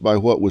unembarrassed by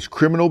what was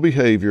criminal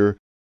behavior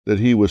that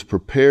he was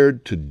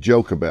prepared to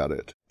joke about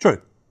it.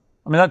 True.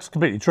 I mean, that's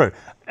completely true.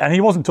 And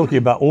he wasn't talking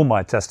about all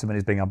my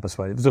testimonies being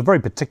unpersuasive. It was a very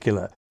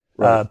particular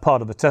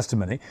part of the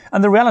testimony.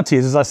 And the reality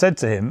is, as I said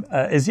to him,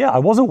 I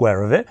was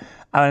aware of it.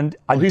 And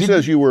he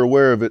says you were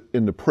aware of it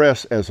in the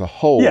press as a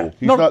whole. Yeah,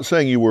 He's not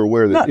saying you were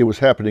aware that it was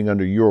happening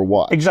under your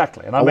watch.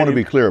 Exactly. And I want to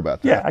be clear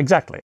about that. Yeah,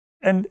 exactly.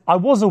 And I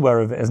was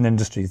aware of it as an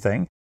industry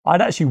thing.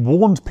 I'd actually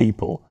warned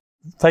people,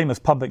 famous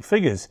public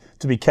figures,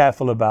 to be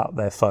careful about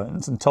their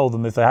phones and told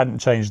them if they hadn't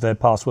changed their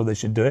password, they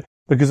should do it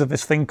because of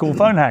this thing called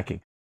phone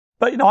hacking.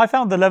 But, I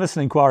found the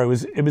Levinson inquiry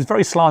was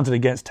very slanted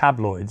against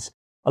tabloids.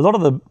 A lot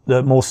of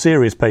the more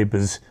serious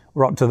papers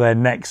were up to their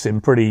necks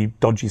in pretty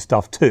dodgy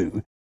stuff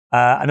too.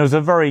 And there was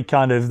a very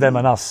kind of them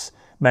and us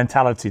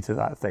mentality to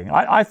that thing.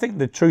 I think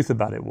the truth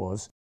about it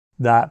was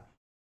that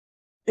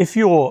if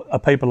you're a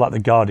paper like The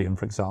Guardian,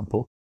 for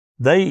example,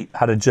 they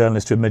had a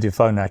journalist who admitted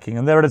phone hacking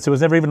and their editor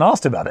was never even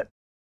asked about it.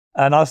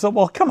 And I thought,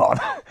 well, come on,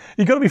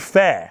 you've got to be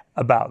fair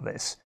about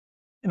this.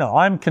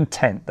 I'm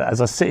content that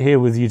as I sit here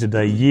with you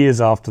today, years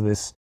after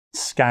this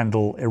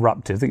scandal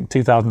erupted, I think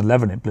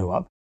 2011 it blew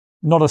up,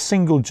 not a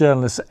single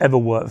journalist that ever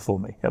worked for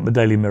me at the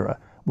Daily Mirror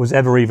was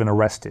ever even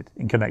arrested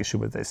in connection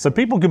with this. So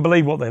people can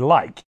believe what they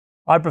like.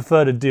 I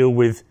prefer to deal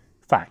with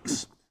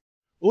facts.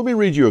 Let me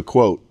read you a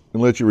quote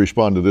and let you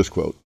respond to this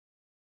quote.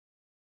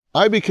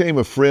 I became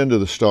a friend of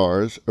the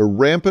stars, a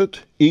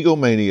rampant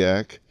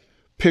egomaniac,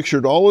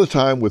 pictured all the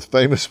time with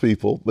famous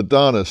people,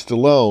 Madonna,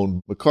 Stallone,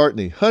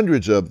 McCartney,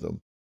 hundreds of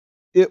them.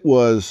 It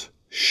was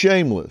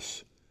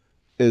shameless,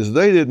 as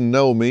they didn't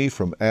know me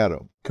from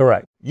Adam.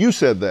 Correct. You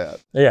said that.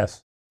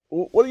 Yes.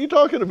 What are you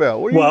talking about?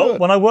 What are you doing?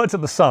 When I worked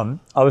at The Sun,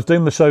 I was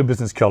doing the show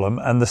business column,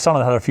 and The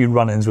Sun had a few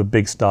run-ins with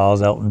big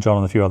stars, Elton John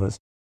and a few others.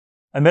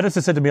 And the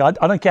editor said to me, I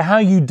don't care how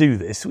you do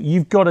this,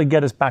 you've got to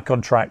get us back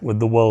on track with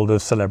the world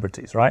of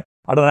celebrities, right?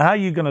 I don't know how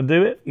you're going to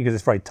do it, because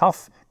it's very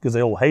tough, because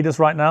they all hate us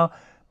right now,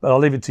 but I'll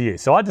leave it to you.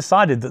 So I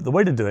decided that the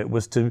way to do it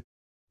was to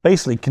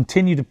basically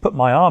continue to put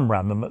my arm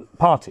around them at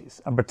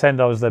parties and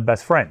pretend I was their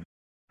best friend.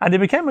 And it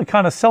became a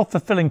kind of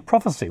self-fulfilling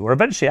prophecy where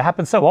eventually it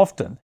happened so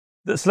often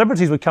that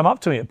celebrities would come up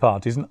to me at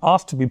parties and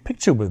ask to be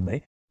pictured with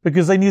me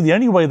because they knew the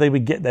only way they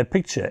would get their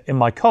picture in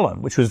my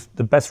column, which was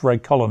the best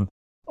read column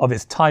of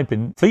its type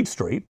in Fleet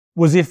Street,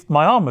 was if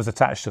my arm was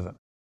attached to them.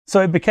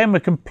 So it became a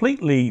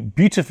completely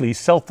beautifully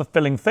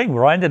self-fulfilling thing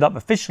where I ended up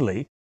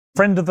officially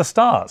friend of the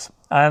stars.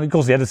 And of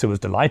course the editor was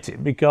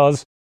delighted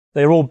because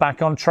they were all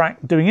back on track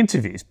doing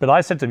interviews. But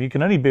I said to them, you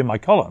can only be in my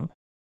column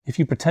if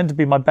you pretend to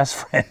be my best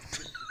friend.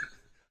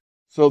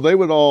 So they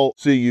would all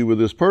see you with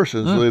this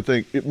person, so they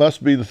think it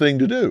must be the thing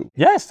to do.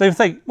 Yes, they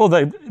think, well,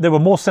 they were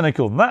more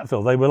cynical than that,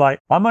 Phil. They were like,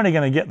 I'm only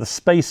going to get the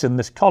space in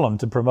this column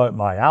to promote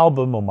my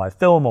album or my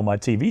film or my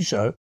TV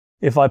show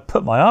if I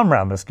put my arm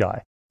around this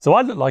guy. So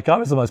I looked like I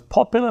was the most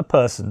popular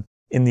person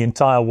in the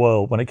entire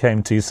world when it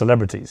came to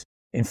celebrities.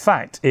 In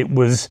fact, it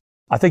was,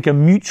 I think, a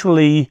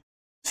mutually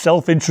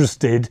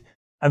self-interested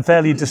and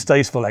fairly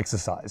distasteful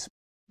exercise.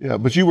 Yeah,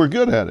 but you were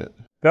good at it.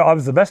 I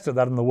was the best at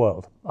that in the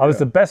world. I was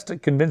the best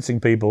at convincing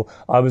people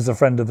I was a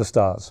friend of the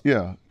stars.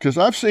 Yeah, because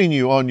I've seen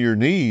you on your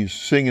knees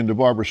singing to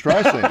Barbra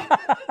Streisand.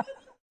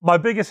 My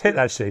biggest hit,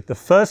 actually, the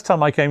first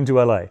time I came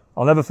to LA,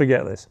 I'll never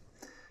forget this,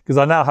 because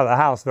I now have a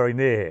house very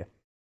near here,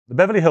 the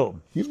Beverly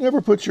Hilton. You've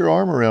never put your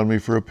arm around me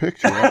for a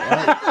picture.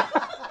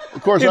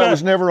 Of course, I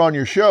was never on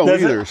your show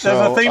either,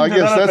 so I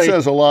guess that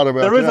says a lot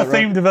about that. There is a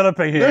theme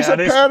developing here. There's a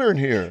pattern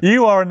here.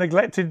 You are a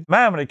neglected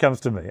man when it comes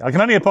to me. I can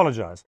only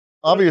apologize.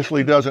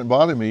 Obviously doesn't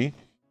bother me.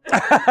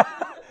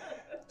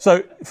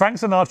 So, Frank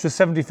Sinatra's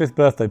 75th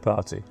birthday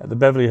party at the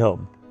Beverly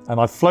Hilton, and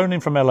I've flown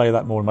in from LA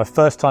that morning, my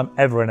first time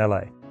ever in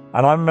LA.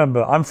 And I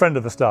remember, I'm friend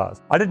of the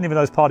stars. I didn't even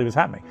know this party was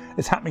happening.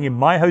 It's happening in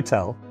my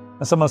hotel,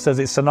 and someone says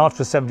it's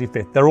Sinatra's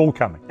 75th. They're all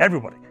coming,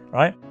 everybody,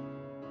 right?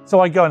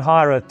 So I go and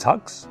hire a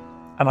tux,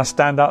 and I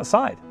stand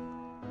outside.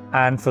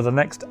 And for the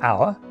next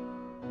hour,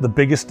 the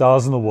biggest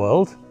stars in the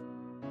world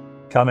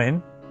come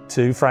in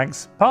to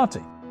Frank's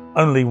party.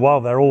 Only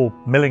while they're all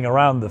milling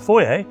around the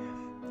foyer,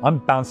 I'm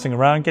bouncing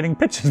around getting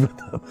pictures with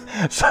them.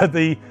 So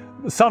the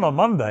Sun on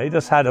Monday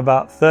just had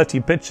about 30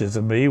 pictures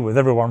of me with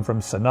everyone from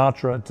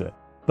Sinatra to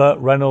Burt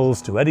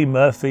Reynolds to Eddie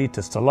Murphy to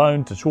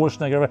Stallone to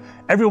Schwarzenegger,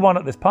 everyone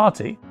at this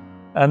party.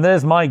 And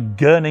there's my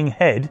gurning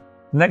head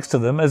next to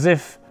them as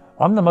if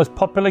I'm the most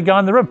popular guy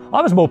in the room.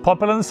 I was more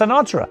popular than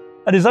Sinatra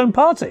at his own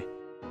party.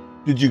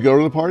 Did you go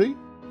to the party?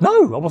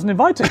 No, I wasn't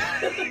invited.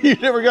 You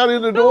never got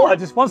in the door?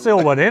 No, once they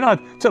all went in, I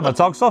took my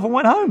tux off and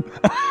went home.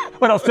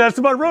 Went upstairs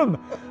to my room.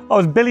 I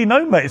was Billy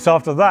No Mates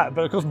after that,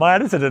 but of course my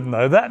editor didn't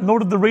know that, nor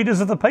did the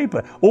readers of the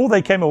paper. All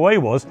they came away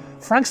was,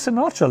 Frank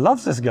Sinatra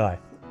loves this guy.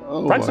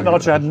 Frank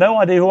Sinatra had no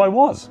idea who I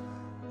was.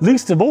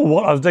 Least of all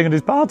what I was doing at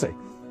his party.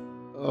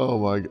 Oh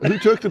my God. Who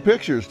took the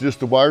pictures? Just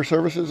the wire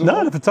services?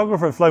 No, the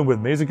photographer had flown with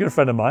me. He's a good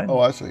friend of mine. Oh,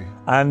 I see.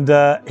 And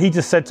he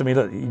just said to me,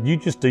 look, you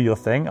just do your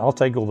thing. I'll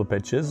take all the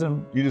pictures.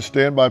 And you just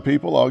stand by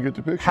people, I'll get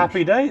the pictures.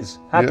 Happy days.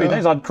 Happy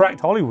days. I'd cracked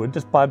Hollywood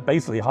just by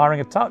basically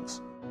hiring a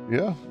tux.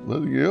 Yeah,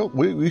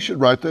 we should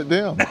write that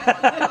down.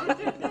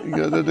 You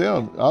got that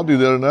down. I'll do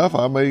that enough.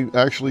 I may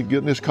actually get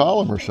in his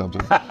column or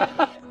something.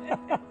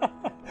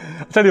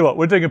 Tell you what,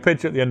 we're doing a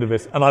picture at the end of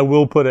this, and I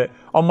will put it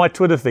on my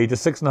Twitter feed to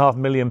 6.5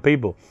 million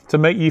people to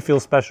make you feel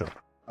special.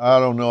 I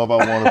don't know if I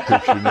want a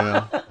picture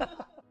now.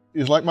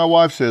 It's like my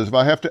wife says, if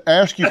I have to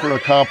ask you for a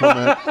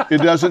compliment, it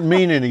doesn't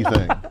mean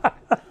anything.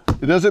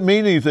 It doesn't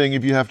mean anything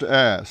if you have to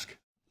ask.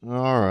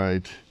 All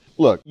right.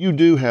 Look, you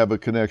do have a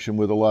connection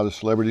with a lot of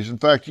celebrities. In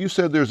fact, you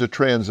said there's a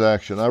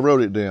transaction. I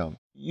wrote it down.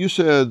 You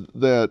said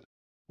that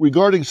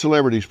regarding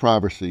celebrities'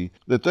 privacy,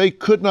 that they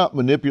could not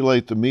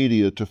manipulate the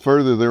media to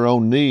further their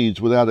own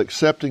needs without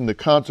accepting the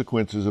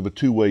consequences of a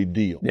two-way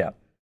deal. Yeah.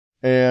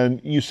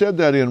 And you said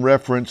that in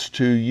reference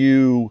to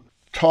you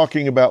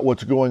talking about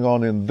what's going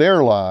on in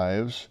their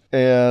lives,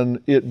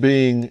 and it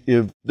being,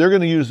 if they're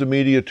going to use the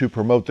media to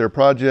promote their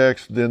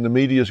projects, then the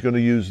media is going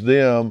to use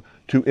them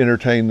to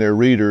entertain their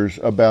readers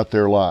about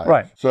their lives.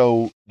 Right.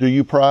 So, do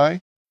you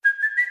pry?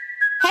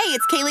 Hey,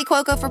 it's Kaylee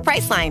Cuoco for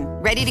Priceline.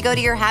 Ready to go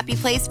to your happy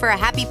place for a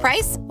happy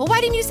price? Well,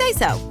 why didn't you say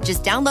so?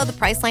 Just download the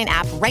Priceline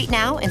app right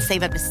now and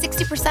save up to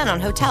 60%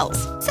 on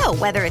hotels. So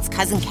whether it's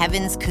Cousin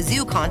Kevin's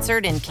Kazoo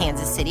Concert in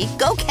Kansas City,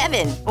 go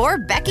Kevin, or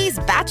Becky's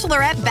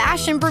Bachelorette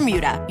Bash in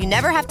Bermuda, you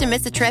never have to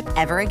miss a trip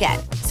ever again.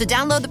 So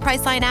download the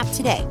Priceline app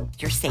today.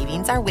 Your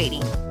savings are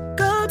waiting.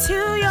 Go to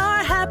your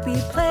happy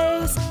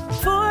place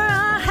for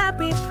a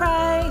happy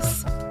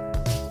price.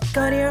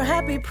 Go to your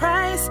happy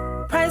price,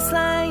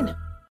 Priceline.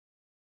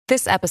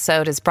 This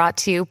episode is brought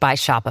to you by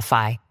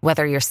Shopify.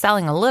 Whether you're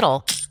selling a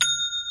little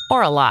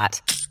or a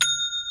lot,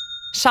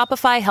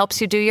 Shopify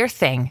helps you do your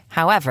thing,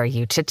 however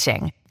you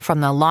cha-ching.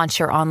 From the launch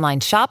your online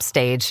shop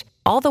stage,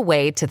 all the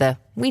way to the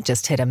we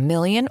just hit 1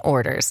 million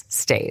orders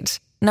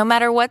stage. No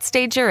matter what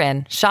stage you're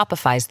in,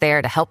 Shopify's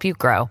there to help you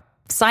grow.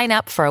 Sign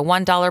up for a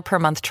 $1 per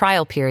month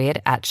trial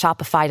period at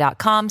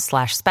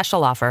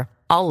shopify.com/special offer,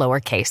 all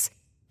lowercase.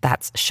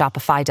 That's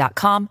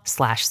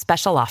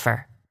shopify.com/special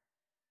offer.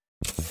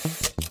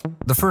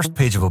 The first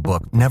page of a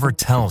book never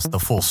tells the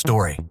full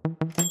story.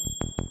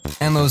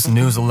 And those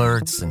news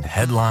alerts and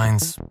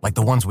headlines, like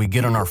the ones we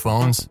get on our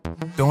phones,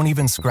 don't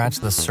even scratch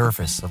the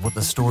surface of what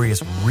the story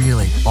is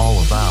really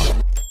all about.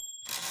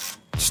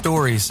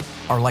 Stories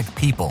are like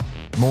people,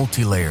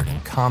 multi-layered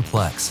and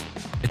complex.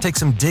 It takes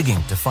some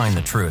digging to find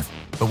the truth,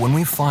 but when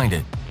we find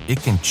it,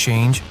 it can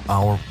change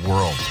our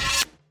world.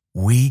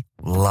 We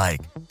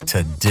like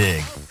to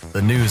dig.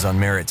 The news on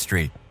Merritt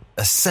Street.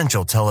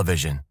 Essential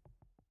television.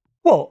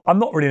 Well, I'm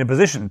not really in a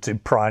position to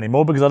pry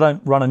anymore because I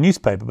don't run a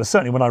newspaper, but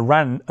certainly when I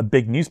ran a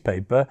big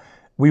newspaper,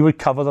 we would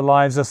cover the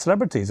lives of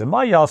celebrities. And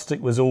my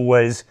yardstick was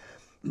always,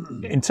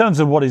 in terms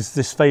of what is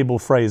this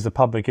fabled phrase, the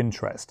public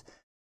interest.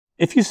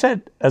 If you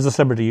said, as a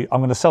celebrity, I'm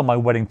going to sell my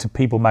wedding to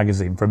People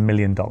magazine for $1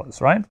 million,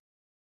 right?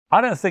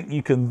 I don't think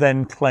you can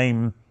then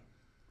claim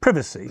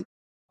privacy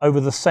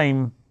over the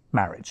same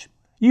marriage.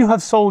 You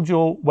have sold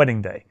your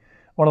wedding day,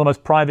 one of the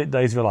most private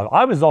days of your life.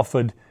 I was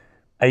offered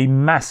a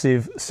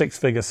massive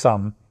 6-figure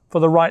sum for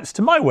the rights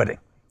to my wedding,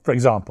 for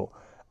example.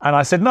 And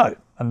I said no.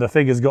 And the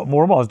figures got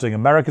more and more. I was doing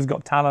America's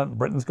Got Talent,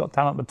 Britain's Got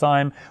Talent at the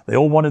time. They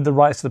all wanted the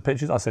rights to the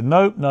pictures. I said,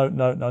 no.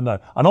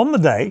 And on the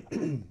day,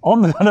 I'll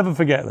never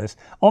forget this,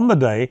 on the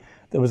day,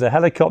 there was a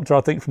helicopter,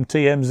 I think, from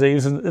TMZ. It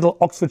was in little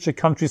Oxfordshire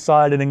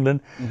countryside in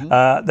England.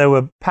 There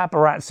were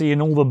paparazzi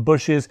in all the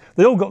bushes.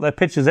 They all got their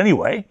pictures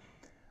anyway.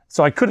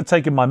 So I could have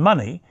taken my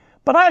money.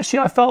 But actually,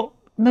 I felt,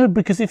 no,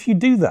 because if you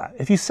do that,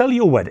 if you sell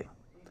your wedding,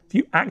 if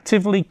you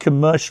actively,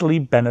 commercially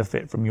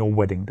benefit from your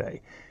wedding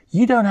day,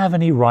 you don't have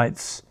any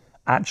rights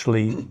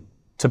actually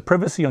to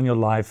privacy on your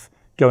life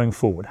going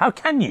forward. How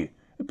can you?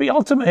 It'd be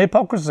ultimate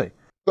hypocrisy.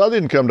 I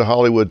didn't come to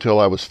Hollywood till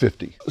I was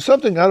 50.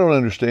 Something I don't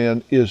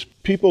understand is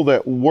people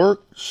that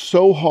work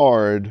so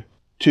hard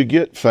to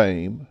get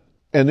fame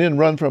and then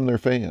run from their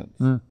fans.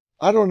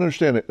 I don't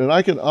understand it. And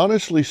I can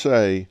honestly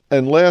say,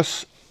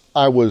 unless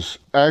I was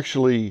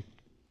actually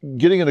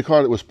getting in a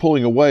car that was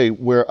pulling away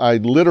where I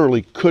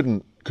literally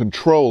couldn't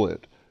control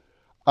it,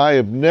 I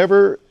have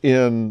never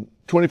in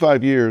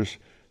 25 years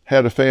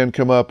had a fan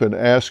come up and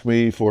ask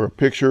me for a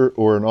picture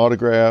or an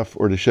autograph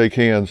or to shake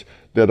hands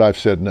that I've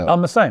said no.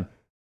 I'm the same.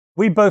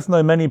 We both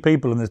know many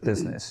people in this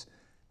business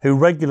who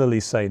regularly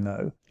say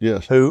no,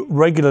 yes, who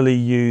regularly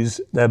use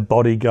their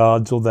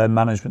bodyguards or their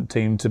management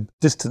team to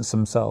distance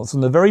themselves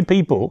from the very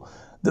people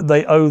that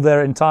they owe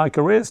their entire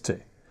careers to.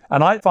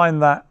 And I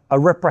find that a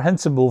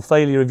reprehensible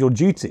failure of your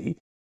duty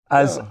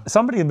as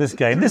somebody in this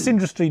game. This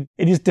industry,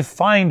 it is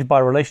defined by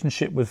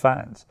relationship with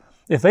fans.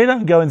 If they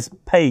don't go and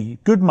pay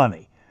good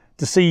money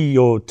to see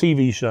your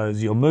TV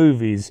shows, your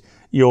movies,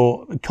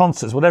 your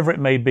concerts, whatever it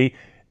may be,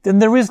 then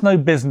there is no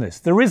business,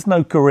 there is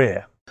no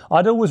career.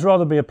 I'd always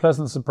rather be a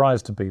pleasant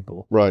surprise to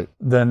people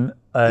than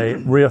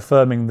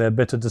reaffirming their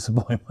bitter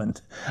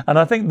disappointment. And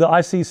I think that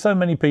I see so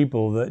many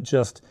people that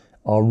just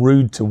are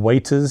rude to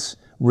waiters,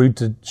 rude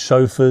to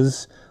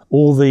chauffeurs,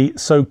 all the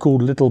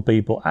so-called little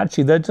people.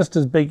 Actually, they're just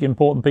as big,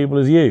 important people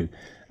as you.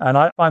 And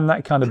I find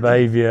that kind of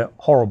behavior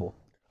horrible.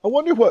 I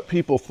wonder what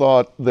people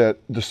thought that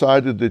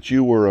decided that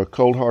you were a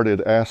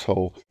cold-hearted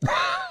asshole,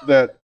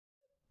 that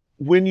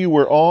when you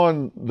were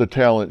on the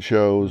talent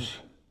shows,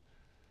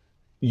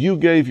 you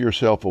gave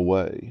yourself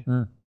away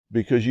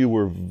because you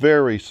were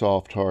very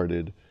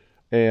soft-hearted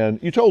and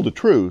you told the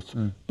truth,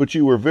 but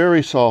you were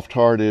very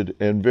soft-hearted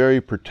and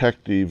very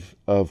protective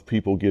of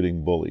people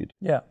getting bullied.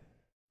 Yeah.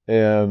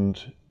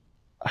 And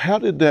how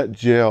did that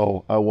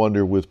gel, I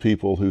wonder, with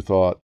people who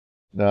thought,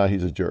 nah,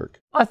 he's a jerk?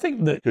 I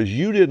think that... Because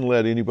you didn't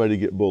let anybody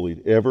get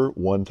bullied ever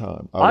one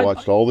time. I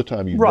watched all the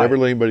time. You never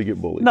let anybody get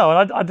bullied. No,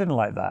 and I didn't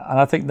like that. And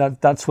I think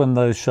that's when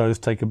those shows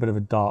take a bit of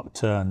a dark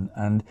turn.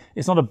 And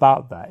it's not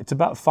about that. It's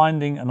about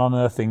finding and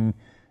unearthing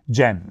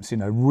gems,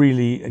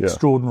 really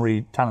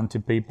extraordinary,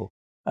 talented people.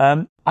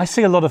 I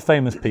see a lot of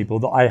famous people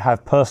that I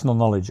have personal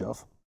knowledge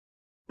of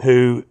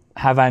who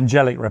have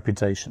angelic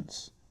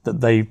reputations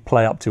that they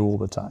play up to all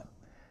the time.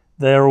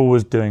 They're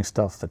always doing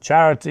stuff for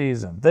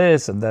charities and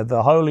this, and they're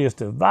the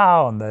holiest of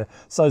thou, and they're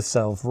so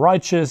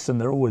self-righteous,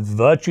 and they're always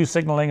virtue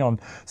signaling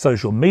on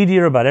social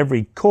media about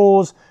every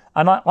cause.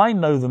 And I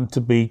know them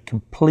to be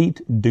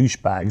complete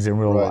douchebags in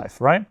real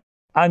life, right?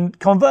 And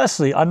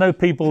conversely, I know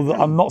people that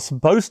I'm not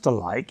supposed to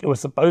like, who are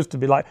supposed to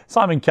be like,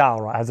 Simon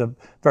Cowell, right, has a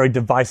very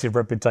divisive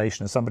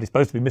reputation as somebody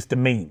supposed to be Mr.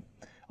 Mean.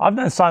 I've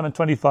known Simon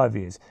 25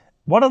 years.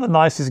 One of the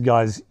nicest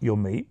guys you'll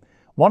meet,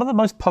 one of the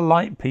most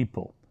polite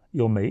people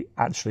you'll meet,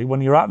 actually,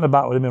 when you're out and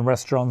about with him in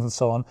restaurants and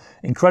so on.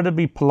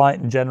 Incredibly polite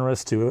and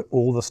generous to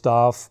all the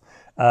staff.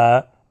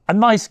 A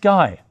nice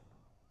guy.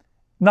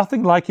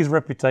 Nothing like his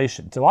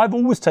reputation. So I've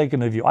always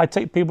taken a view. I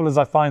take people as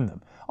I find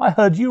them. I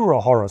heard you were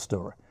a horror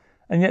story.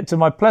 And yet, to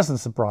my pleasant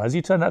surprise,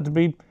 you turned out to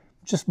be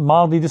just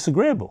mildly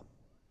disagreeable.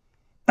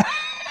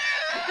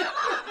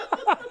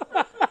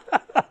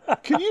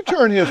 Can you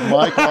turn his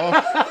mic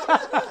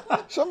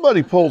off?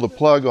 Somebody pull the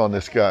plug on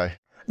this guy.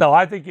 No,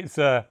 I think it's...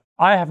 I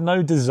have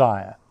no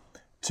desire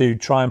to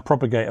try and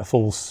propagate a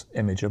false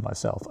image of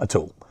myself at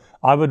all.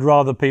 I would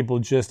rather people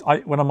just...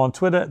 when I'm on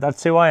Twitter,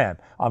 that's who I am.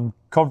 I'm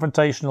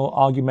confrontational,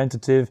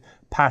 argumentative,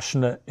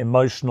 passionate,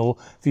 emotional.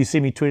 If you see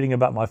me tweeting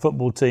about my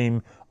football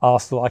team,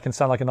 Arsenal, I can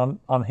sound like an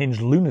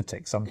unhinged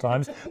lunatic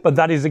sometimes, but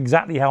that is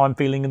exactly how I'm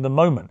feeling in the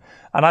moment.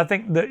 And I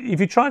think that if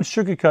you try and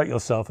sugarcoat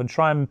yourself and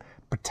try and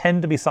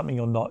pretend to be something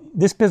you're not,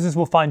 this business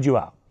will find you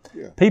out.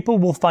 Yeah. People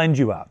will find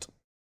you out.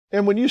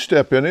 And when you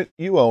step in it,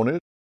 you own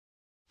it.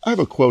 I have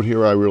a quote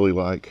here I really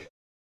like.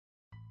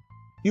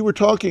 You were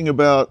talking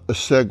about a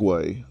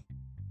Segway,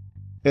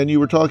 and you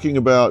were talking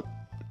about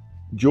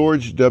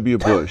George W.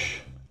 Bush,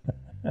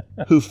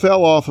 who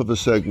fell off of a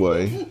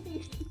Segway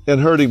and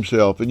hurt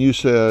himself, and you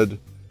said,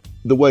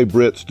 the way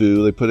Brits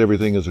do, they put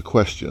everything as a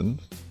question.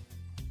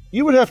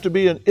 You would have to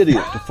be an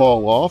idiot to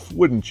fall off,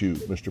 wouldn't you,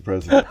 Mr.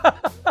 President?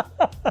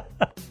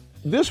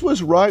 This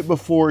was right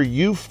before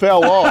you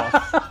fell off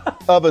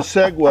of a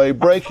Segway,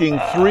 breaking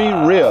 3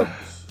 ribs.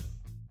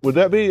 Would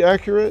that be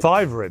accurate?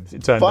 5 ribs,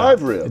 it turned out.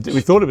 5 ribs.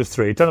 We thought it was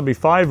 3. It turned out to be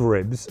 5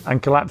 ribs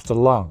and collapsed a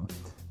lung.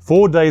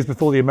 4 days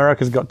before the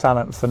America's Got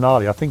Talent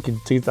finale, I think in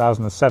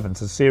 2007,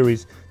 so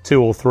series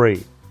 2 or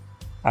 3.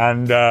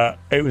 And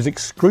it was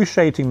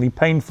excruciatingly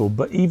painful,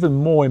 but even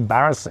more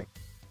embarrassing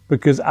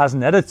because as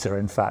an editor,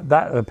 in fact,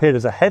 that appeared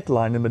as a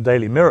headline in the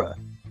Daily Mirror,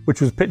 which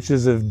was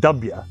pictures of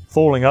W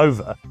falling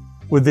over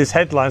with this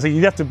headline. So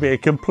you'd have to be a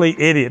complete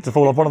idiot to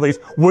fall off one of these,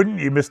 wouldn't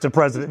you, Mr.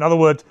 President? In other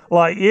words,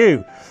 like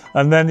you.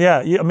 And then,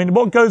 I mean,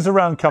 what goes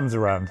around comes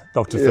around,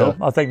 Dr. Phil.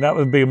 I think that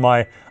would be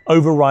my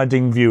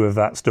overriding view of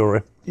that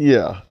story.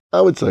 Yeah,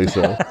 I would say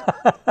so.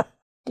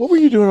 What were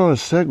you doing on a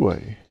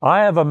Segway?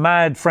 I have a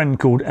mad friend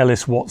called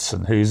Ellis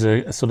Watson, who's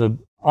a sort of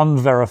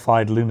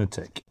unverified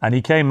lunatic. And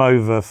he came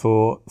over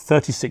for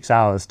 36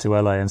 hours to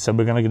LA and said,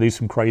 we're going to do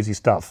some crazy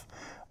stuff.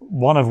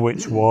 One of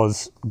which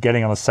was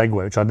getting on a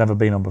Segway, which I'd never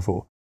been on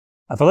before.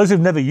 And for those who've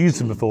never used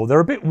them before, they're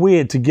a bit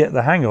weird to get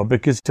the hang of,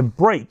 because to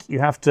brake, you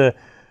have to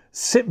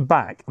sit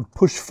back and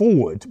push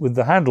forward with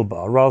the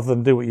handlebar rather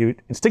than do what you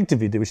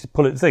instinctively do, which is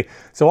pull it through.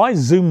 So I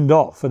zoomed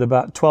off at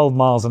about 12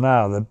 miles an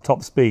hour, the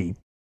top speed,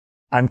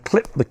 and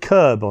clipped the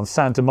curb on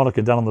Santa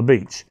Monica down on the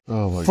beach.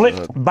 Oh my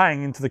flipped, God.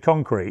 Bang, into the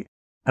concrete.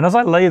 And as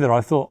I lay there,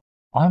 I thought,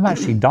 I'm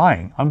actually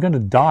dying. I'm going to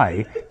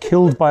die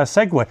killed by a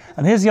Segway.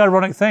 And here's the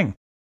ironic thing.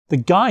 The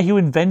guy who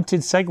invented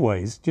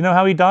Segways, do you know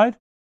how he died?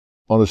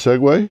 On a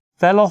Segway?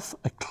 Fell off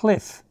a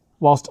cliff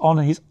whilst on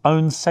his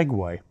own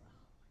Segway.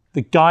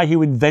 The guy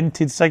who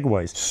invented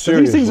Segways. So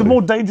these things are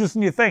more dangerous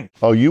than you think.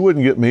 Oh, you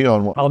wouldn't get me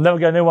on one. I'll never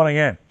go near one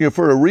again. You know,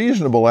 for a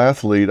reasonable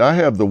athlete, I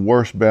have the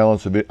worst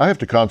balance of it. I have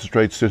to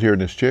concentrate to sit here in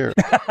this chair.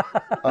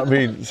 I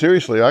mean,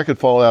 seriously, I could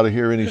fall out of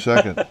here any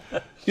second.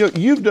 You know,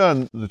 you've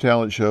done the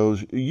talent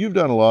shows. You've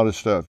done a lot of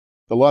stuff,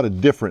 a lot of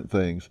different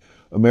things.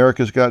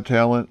 America's Got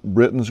Talent,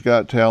 Britain's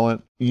Got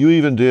Talent. You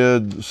even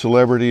did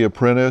Celebrity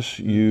Apprentice.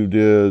 You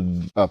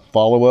did a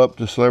follow-up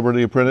to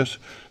Celebrity Apprentice.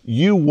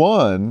 You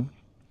won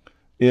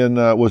in,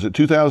 was it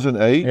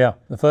 2008? Yeah,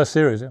 the first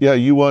series. Yeah,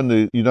 you won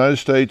the United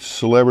States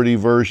celebrity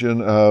version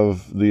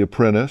of The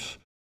Apprentice.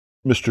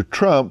 Mr.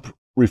 Trump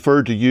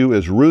referred to you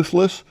as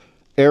ruthless,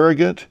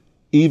 arrogant,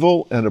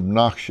 evil, and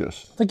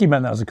obnoxious. I think he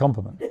meant that as a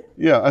compliment.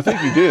 Yeah, I think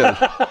he did.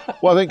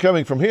 Well, I think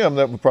coming from him,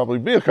 that would probably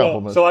be a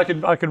compliment. Well, so I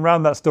can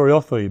round that story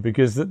off for you,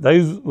 because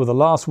those were the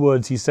last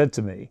words he said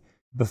to me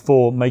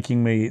before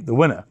making me the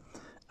winner.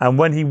 And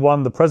when he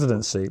won the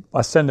presidency,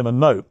 I sent him a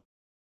note,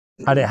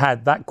 and it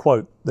had that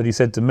quote that he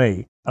said to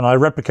me, and I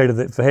replicated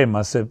it for him.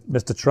 I said,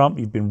 Mr. Trump,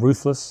 you've been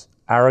ruthless,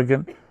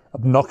 arrogant,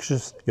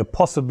 obnoxious, you're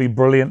possibly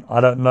brilliant,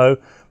 I don't know,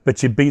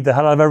 but you beat the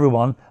hell out of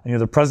everyone, and you're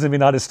the President of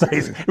the United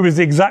States. It was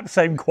the exact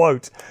same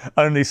quote,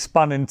 only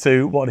spun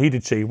into what he'd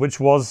achieved,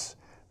 which was,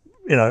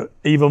 you know,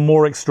 even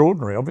more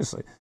extraordinary,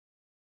 obviously.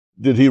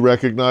 Did he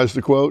recognize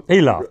the quote? He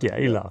laughed, yeah,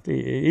 he laughed.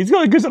 He's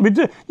got a good, I mean,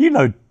 you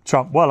know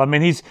Trump well. I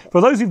mean, for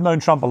those who've known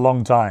Trump a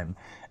long time,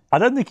 I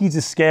don't think he's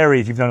as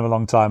scary if you've known him a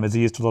long time as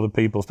he is to a lot of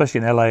people,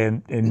 especially in LA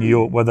and in New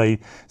York, where they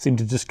seem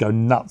to just go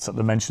nuts at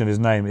the mention of his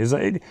name.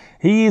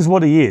 He is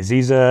what he is.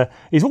 He's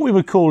what we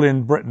would call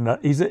in Britain,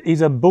 he's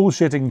a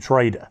bullshitting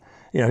trader.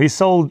 You know, he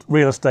sold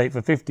real estate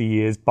for 50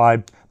 years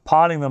by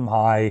piling them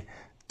high,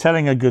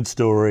 telling a good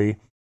story,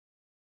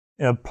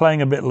 you know,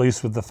 playing a bit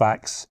loose with the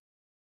facts.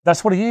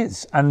 That's what he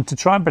is. And to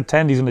try and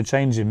pretend he's going to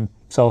change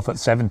himself at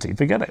 70,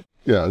 forget it.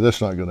 Yeah, that's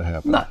not going to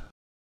happen. No.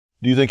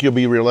 Do you think he'll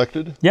be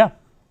reelected? Yeah.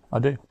 I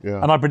do.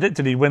 Yeah. And I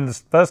predicted he'd win the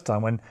first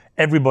time when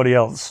everybody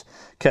else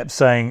kept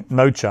saying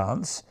no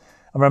chance.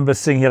 I remember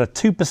seeing he had a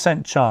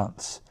 2%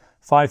 chance,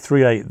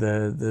 538,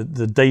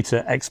 the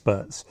data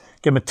experts,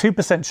 gave him a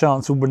 2%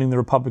 chance of winning the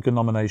Republican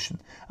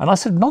nomination. And I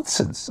said,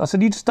 nonsense. I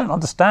said, you just don't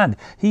understand.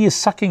 He is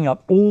sucking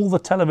up all the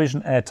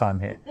television airtime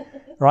here,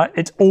 right?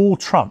 It's all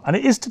Trump. And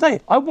it is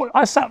today.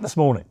 I sat this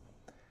morning,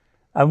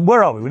 and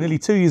where are we? We're nearly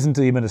 2 years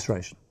into the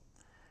administration.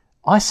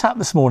 I sat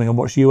this morning and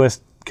watched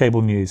US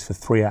cable news for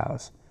 3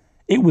 hours.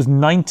 It was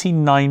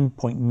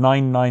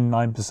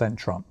 99.999%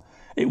 Trump.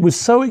 It was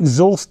so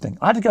exhausting.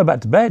 I had to go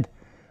back to bed.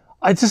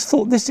 I just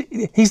thought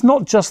he's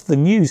not just the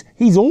news,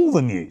 he's all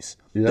the news.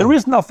 Yeah. There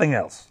is nothing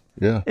else.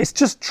 Yeah. It's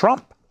just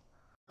Trump.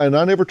 And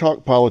I never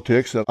talk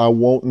politics, and I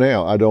won't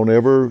now. I don't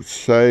ever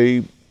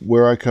say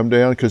where I come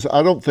down, because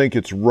I don't think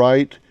it's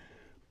right,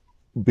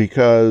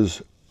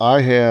 because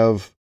I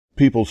have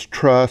people's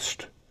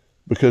trust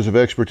because of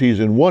expertise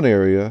in one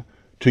area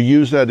to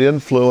use that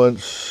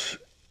influence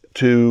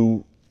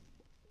to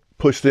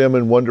push them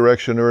in one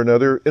direction or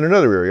another in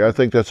another area. I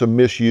think that's a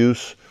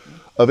misuse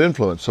of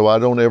influence. So I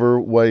don't ever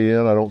weigh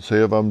in. I don't say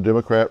if I'm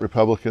Democrat,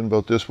 Republican,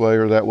 vote this way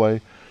or that way.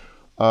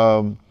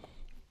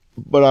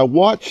 But I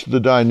watch the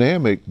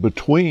dynamic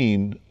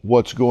between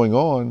what's going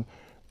on,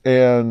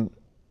 and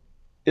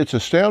it's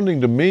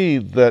astounding to me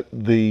that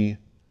the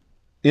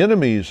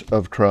enemies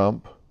of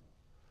Trump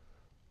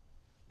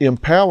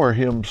empower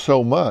him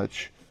so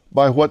much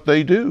by what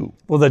they do.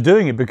 Well, they're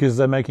doing it because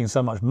they're making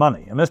so much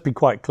money. And let's be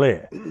quite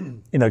clear.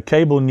 You know,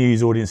 cable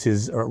news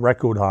audiences are at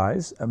record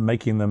highs and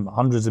making them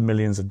hundreds of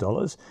millions of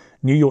dollars.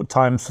 New York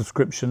Times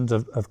subscriptions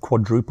have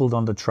quadrupled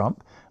under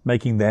Trump,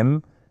 making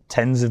them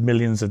tens of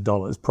millions of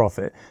dollars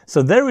profit.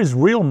 So there is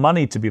real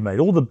money to be made.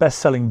 All the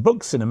best-selling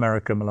books in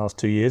America in the last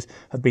 2 years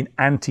have been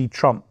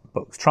anti-Trump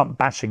books,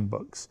 Trump-bashing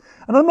books.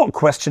 And I'm not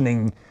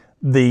questioning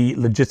the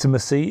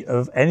legitimacy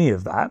of any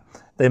of that.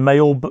 They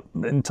may all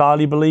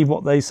entirely believe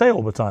what they say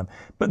all the time.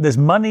 But there's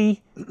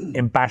money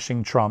in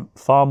bashing Trump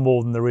far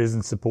more than there is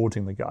in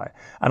supporting the guy.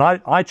 And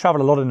I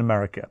travel a lot in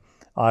America.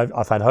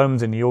 I've had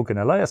homes in New York and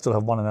LA. I still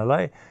have one in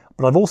LA.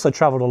 But I've also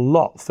traveled a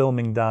lot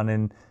filming down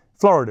in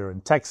Florida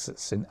and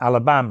Texas, in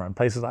Alabama and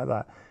places like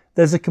that.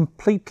 There's a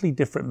completely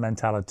different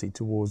mentality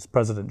towards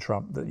President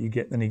Trump than you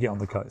get on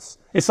the coast.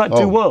 It's like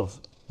two worlds.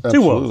 Absolutely,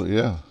 two worlds.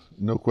 Yeah.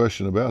 No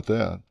question about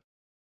that.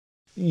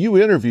 You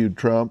interviewed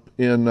Trump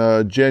in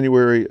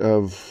January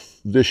of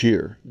this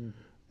year,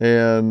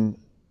 and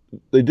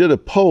they did a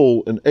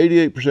poll, and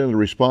 88% of the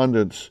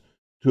respondents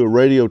to a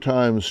Radio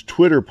Times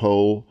Twitter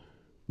poll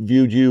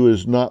viewed you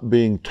as not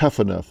being tough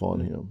enough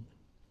on him.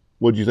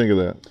 What do you think of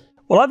that?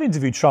 Well, I've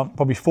interviewed Trump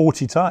probably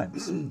 40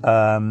 times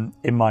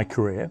in my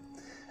career,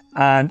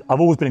 and I've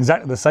always been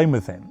exactly the same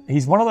with him.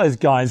 He's one of those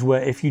guys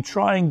where if you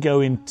try and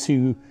go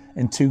into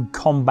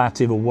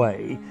combative a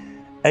way,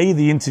 A,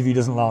 the interview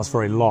doesn't last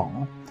very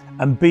long,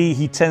 and B,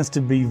 he tends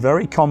to be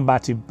very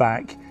combative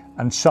back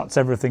and shuts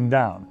everything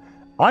down.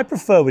 I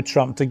prefer with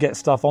Trump to get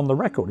stuff on the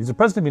record. He's the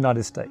President of the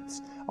United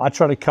States. I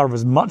try to cover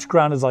as much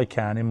ground as I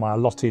can in my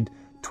allotted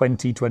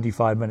 20,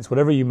 25 minutes,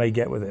 whatever you may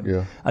get with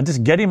him, and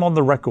just get him on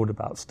the record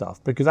about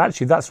stuff, because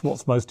actually that's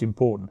what's most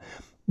important.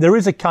 There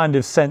is a kind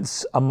of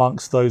sense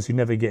amongst those who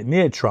never get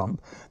near Trump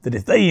that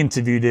if they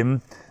interviewed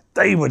him,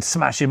 they would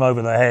smash him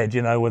over the head,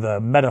 with a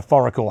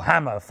metaphorical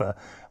hammer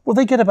well,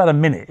 they get about a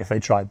minute if they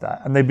tried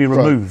that, and they'd be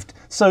removed.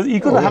 Right. So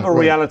you've got to have a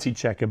reality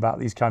check about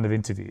these kind of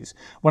interviews.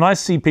 When I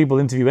see people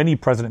interview any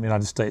president of the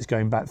United States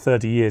going back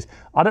 30 years,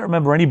 I don't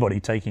remember anybody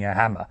taking a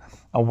hammer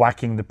and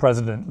whacking the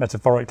president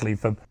metaphorically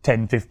for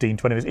 10, 15,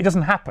 20 minutes. It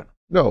doesn't happen.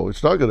 No,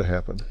 it's not going to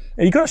happen.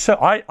 You've got to show.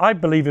 I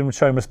believe in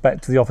showing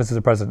respect to the office of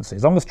the presidency.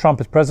 As long as Trump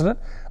is president,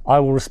 I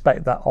will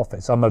respect that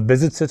office. I'm a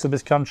visitor to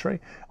this country.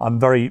 I'm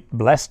very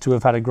blessed to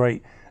have had a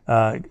great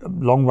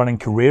long-running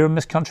career in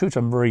this country, which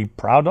I'm very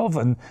proud of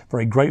and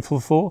very grateful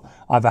for.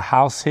 I have a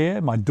house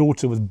here. My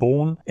daughter was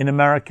born in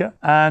America.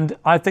 And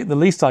I think the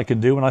least I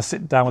can do when I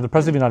sit down with the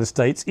President of the United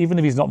States, even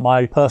if he's not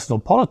my personal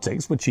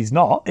politics, which he's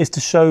not, is to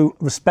show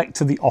respect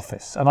to the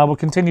office. And I will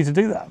continue to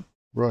do that.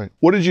 Right.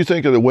 What did you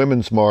think of the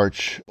Women's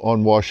March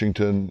on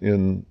Washington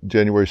in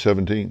January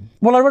 17?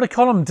 Well, I wrote a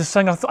column just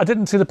saying I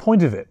didn't see the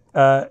point of it.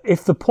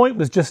 If the point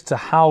was just to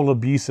howl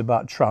abuse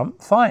about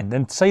Trump, fine,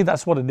 then say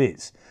that's what it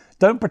is.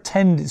 Don't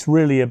pretend it's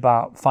really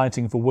about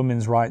fighting for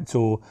women's rights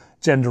or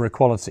gender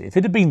equality. If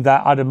it had been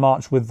that, I'd have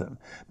marched with them.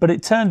 But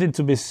it turned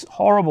into this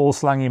horrible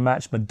slangy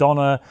match.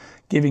 Madonna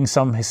giving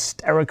some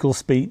hysterical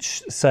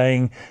speech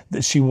saying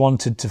that she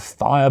wanted to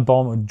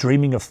firebomb or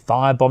dreaming of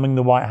firebombing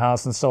the White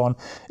House and so on.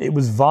 It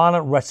was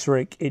violent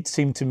rhetoric. It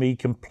seemed to me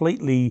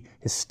completely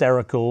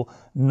hysterical,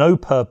 no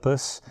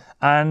purpose,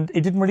 and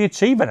it didn't really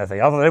achieve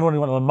anything other than everyone who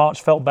went on the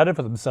march felt better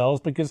for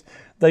themselves because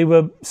they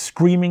were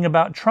screaming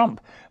about Trump.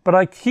 But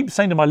I keep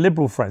saying to my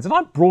liberal friends, and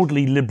I'm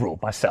broadly liberal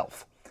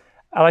myself,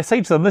 and I say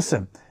to them,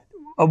 listen,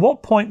 at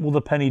what point will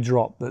the penny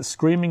drop that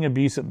screaming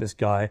abuse at this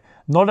guy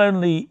not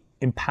only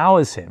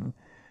empowers him,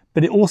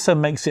 but it also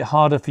makes it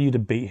harder for you to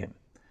beat him?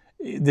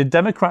 The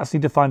Democrats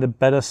need to find a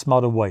better,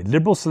 smarter way.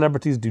 Liberal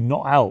celebrities do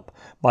not help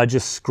by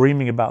just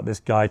screaming about this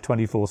guy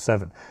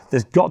 24/7.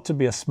 There's got to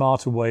be a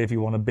smarter way if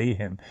you want to beat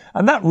him.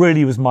 And that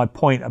really was my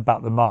point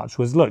about the march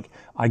was, look,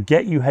 I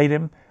get you hate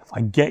him.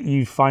 I get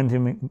you find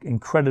him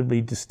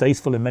incredibly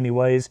distasteful in many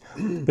ways.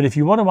 But if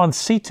you want to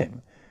unseat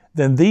him,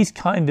 then these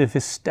kind of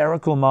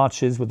hysterical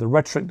marches with the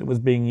rhetoric that was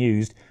being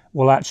used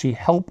will actually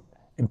help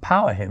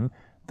empower him.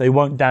 They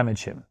won't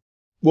damage him.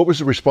 What was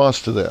the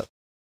response to that?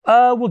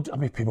 Well, I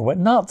mean, people went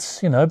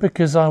nuts,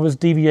 because I was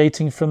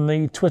deviating from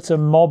the Twitter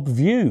mob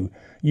view.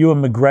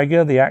 Ewan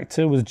McGregor, the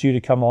actor, was due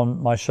to come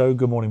on my show,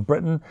 Good Morning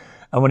Britain.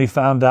 And when he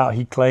found out,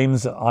 he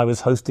claims that I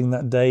was hosting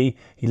that day,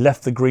 he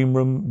left the green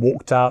room,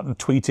 walked out and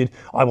tweeted,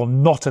 I will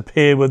not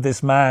appear with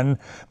this man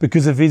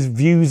because of his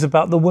views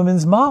about the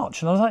Women's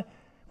March. And I was like,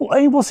 well,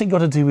 A, what's it got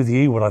to do with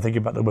you, what I think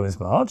about the Women's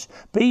March?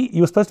 B,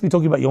 you were supposed to be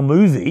talking about your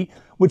movie,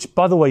 which,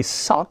 by the way,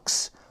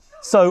 sucks.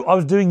 So I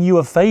was doing you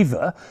a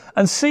favour.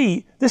 And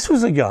C, this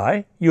was a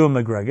guy, Ewan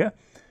McGregor,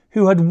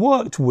 who had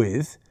worked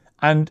with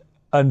and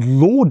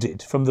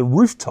lauded from the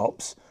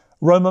rooftops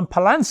Roman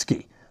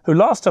Polanski, who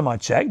last time I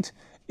checked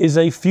is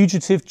a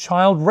fugitive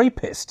child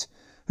rapist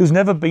who's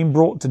never been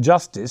brought to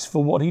justice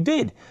for what he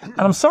did.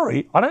 And I'm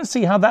sorry, I don't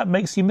see how that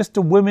makes you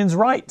Mr. Women's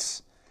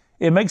Rights.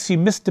 It makes you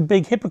Mr.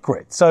 Big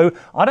Hypocrite. So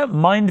I don't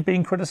mind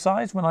being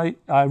criticised when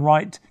I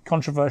write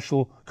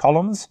controversial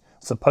columns,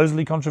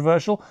 supposedly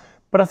controversial,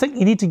 but I think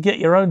you need to get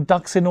your own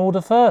ducks in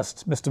order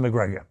first, Mr.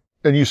 McGregor.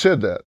 And you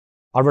said that?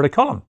 I wrote a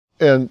column.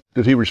 And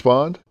did he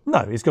respond?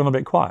 No, he's gone a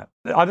bit quiet.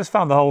 I just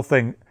found the whole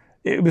thing,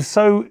 it was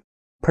so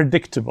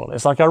predictable.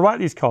 It's like I write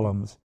these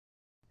columns,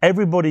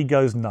 everybody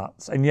goes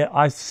nuts, and yet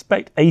I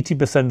suspect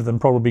 80% of them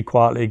probably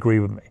quietly agree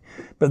with me.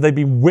 But they've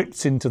been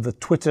whipped into the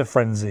Twitter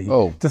frenzy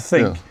to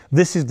think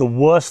this is the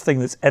worst thing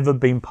that's ever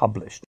been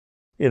published.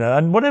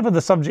 And whatever the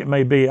subject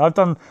may be, I've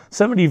done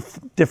so many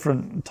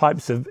different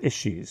types of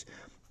issues.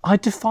 I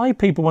defy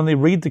people when they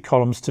read the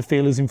columns to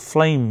feel as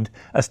inflamed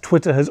as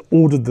Twitter has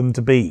ordered them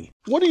to be.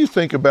 What do you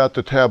think about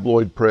the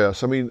tabloid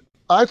press? I mean,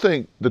 I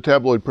think the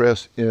tabloid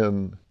press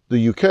in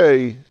the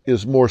UK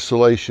is more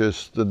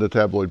salacious than the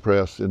tabloid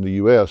press in the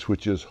US,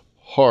 which is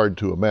hard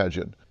to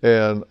imagine.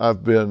 And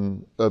I've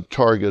been a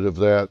target of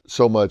that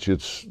so much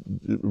it's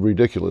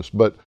ridiculous.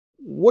 But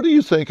what do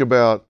you think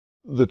about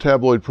the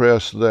tabloid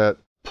press that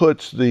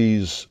puts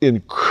these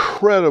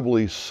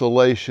incredibly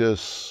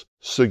salacious,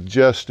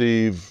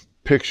 suggestive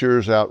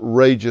pictures,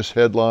 outrageous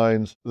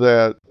headlines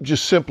that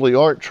just simply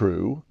aren't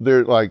true?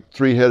 They're like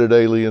three-headed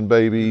alien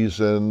babies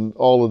and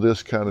all of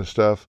this kind of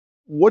stuff.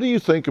 What do you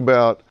think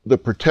about the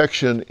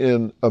protection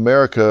in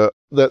America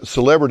that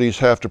celebrities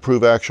have to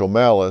prove actual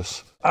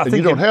malice? And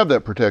you don't have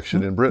that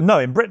protection in Britain. No,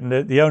 in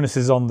Britain, the onus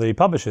is on the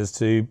publishers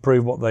to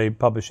prove what they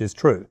publish is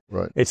true.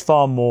 Right. It's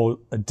far more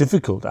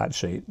difficult,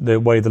 actually, the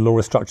way the law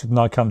is structured in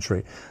our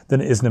country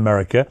than it is in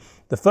America.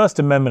 The First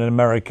Amendment in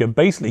America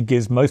basically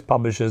gives most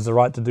publishers the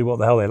right to do what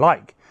the hell they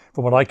like,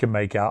 from what I can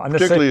make out.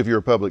 Particularly if you're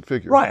a public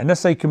figure. Right,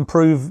 unless they can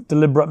prove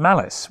deliberate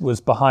malice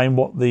was behind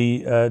what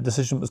the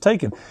decision was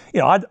taken.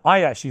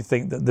 I actually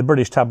think that the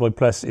British tabloid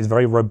press is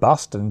very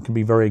robust and can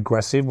be very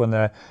aggressive when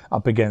they're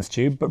up against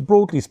you. But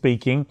broadly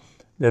speaking,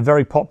 they're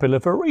very popular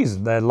for a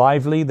reason. They're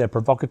lively, they're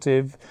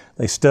provocative,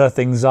 they stir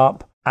things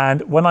up.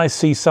 And when I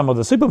see some of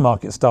the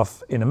supermarket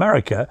stuff in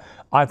America,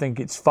 I think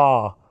it's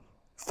far,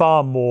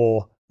 far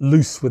more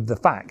loose with the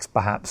facts,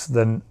 perhaps,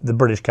 than the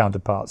British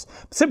counterparts,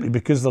 simply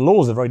because the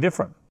laws are very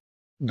different.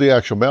 The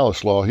actual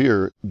malice law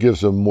here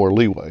gives them more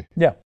leeway.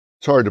 Yeah.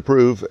 It's hard to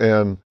prove,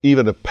 and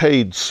even a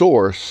paid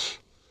source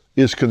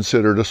is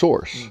considered a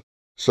source.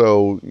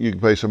 So you can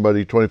pay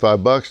somebody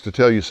 $25 to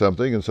tell you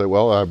something and say,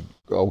 well,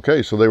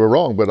 okay, so they were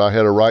wrong, but I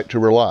had a right to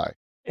rely.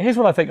 Here's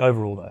what I think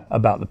overall, though,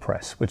 about the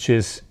press, which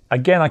is,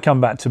 again, I come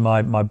back to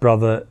my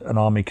brother, an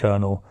army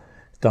colonel,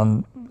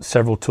 done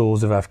several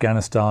tours of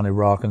Afghanistan,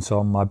 Iraq, and so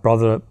on. My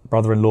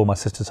brother-in-law, my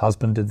sister's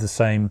husband, did the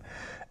same.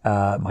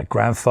 My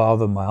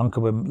grandfather, my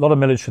uncle, a lot of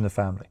military in the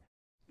family.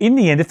 In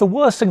the end, if the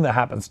worst thing that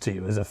happens to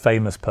you as a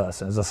famous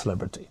person, as a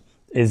celebrity,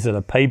 is that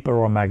a paper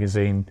or a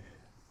magazine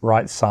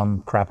writes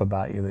some crap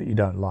about you that you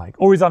don't like,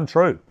 or is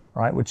untrue,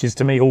 right? Which is,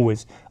 to me,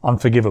 always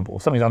unforgivable.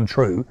 If something's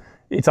untrue,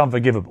 it's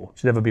unforgivable. It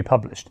should never be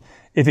published.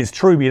 If it's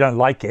true but you don't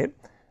like it,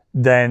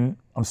 then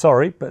I'm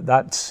sorry, but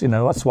that's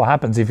what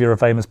happens if you're a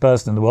famous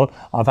person in the world.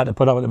 I've had to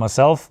put up with it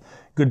myself,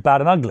 good, bad,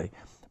 and ugly.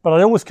 But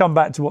I always come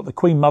back to what the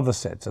Queen Mother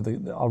said. So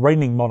our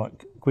reigning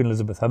monarch, Queen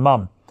Elizabeth, her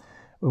mum,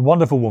 a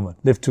wonderful woman,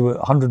 lived to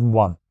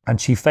 101. And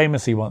she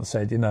famously once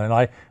said, and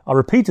I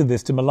repeated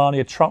this to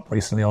Melania Trump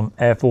recently on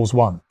Air Force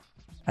One.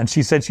 And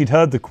she said she'd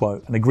heard the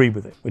quote and agreed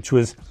with it, which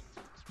was,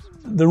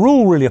 the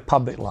rule really of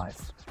public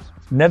life,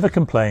 never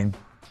complain,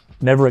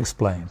 never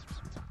explain,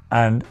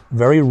 and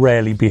very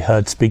rarely be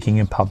heard speaking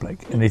in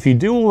public. And if you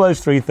do all those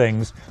three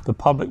things, the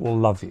public will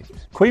love you.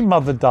 Queen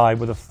Mother died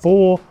with a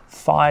 $4,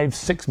 $5,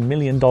 $6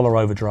 million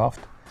overdraft,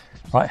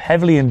 right,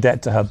 heavily in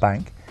debt to her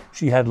bank.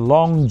 She had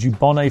long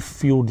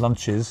Dubonnet-fueled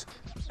lunches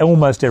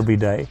almost every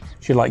day.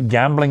 She liked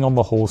gambling on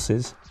the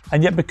horses.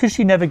 And yet, because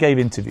she never gave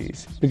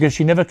interviews, because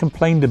she never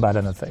complained about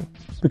anything,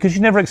 because she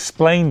never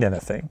explained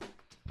anything,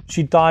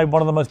 she died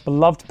one of the most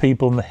beloved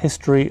people in the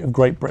history of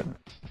Great Britain.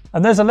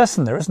 And there's a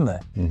lesson there, isn't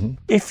there? Mm-hmm.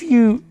 If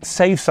you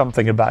say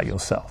something about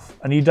yourself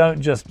and you don't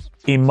just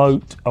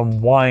emote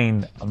and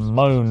whine and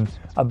moan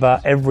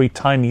about every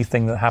tiny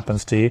thing that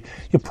happens to you,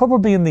 you're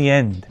probably in the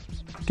end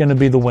going to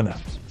be the winner.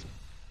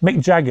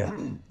 Mick Jagger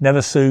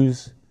never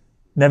sues,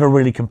 never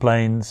really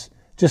complains,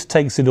 just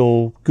takes it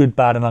all, good,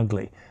 bad, and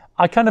ugly.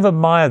 I kind of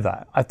admire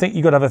that. I think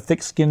you've got to have a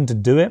thick skin to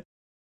do it,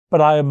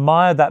 but I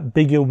admire that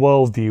bigger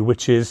worldview,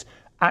 which is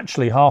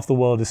actually half the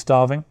world is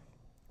starving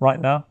right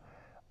now.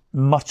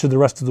 Much of the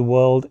rest of the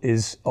world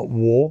is at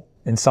war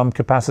in some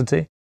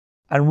capacity.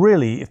 And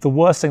really, if the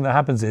worst thing that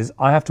happens is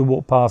I have to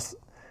walk past,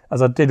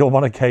 as I did on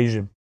one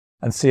occasion,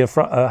 and see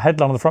a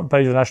headline on the front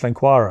page of the National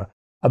Enquirer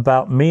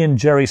about me and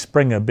Jerry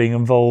Springer being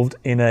involved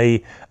in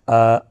a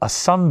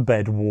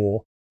sunbed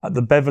war at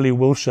the Beverly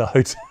Wilshire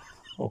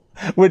Hotel,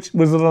 which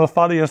was one of the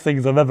funniest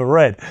things I've ever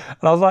read.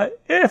 And I was like,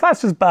 if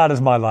that's as bad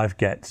as my life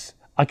gets,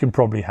 I can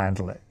probably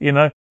handle it,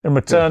 In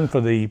return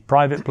for the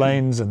private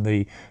planes and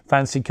the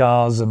fancy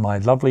cars and my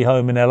lovely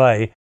home in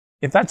LA,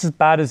 if that's as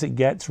bad as it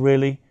gets,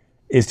 really,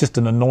 is just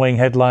an annoying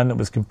headline that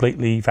was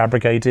completely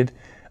fabricated,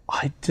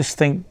 I just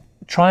think,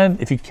 try and,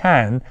 if you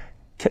can,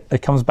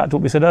 it comes back to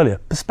what we said earlier,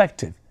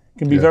 perspective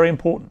can be very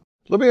important.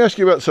 Let me ask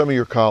you about some of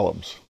your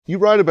columns. You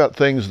write about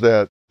things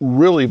that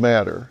really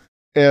matter,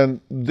 and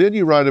then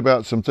you write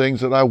about some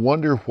things that I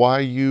wonder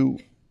why you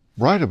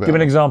write about. Give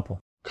an example.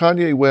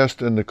 Kanye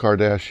West and the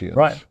Kardashians.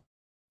 Right.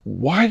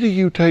 Why do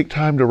you take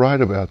time to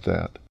write about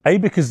that? A,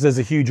 because there's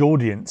a huge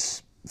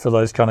audience for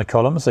those kind of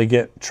columns. They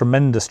get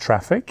tremendous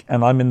traffic,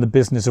 and I'm in the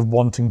business of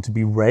wanting to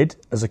be read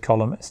as a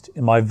columnist.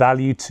 And my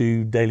value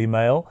to Daily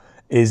Mail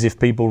is if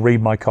people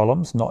read my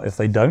columns, not if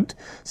they don't.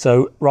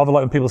 So rather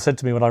like when people said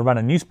to me when I ran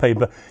a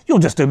newspaper, you'll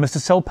just do them to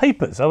sell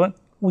papers. I went,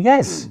 well,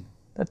 yes,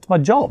 That's my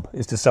job,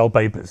 is to sell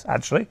papers,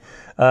 actually.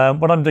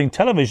 When I'm doing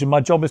television,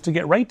 my job is to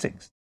get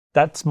ratings.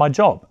 That's my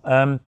job.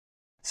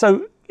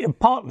 So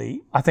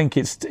partly, I think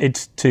it's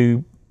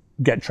to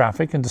get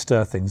traffic and to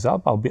stir things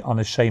up. I'll be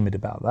unashamed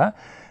about that.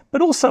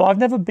 But also, I've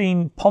never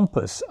been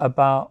pompous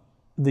about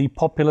the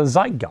popular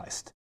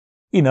zeitgeist.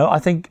 You know, I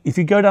think if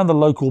you go down the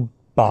local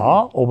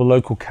bar or the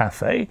local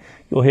cafe,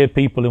 you'll hear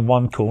people in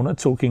one corner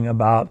talking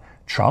about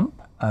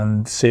Trump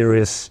and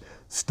serious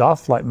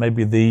stuff, like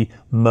maybe the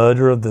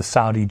murder of the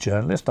Saudi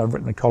journalist. I've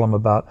written a column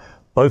about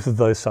both of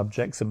those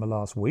subjects in the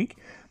last week.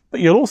 But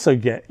you'll also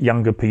get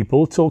younger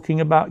people talking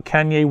about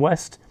Kanye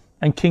West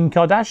and Kim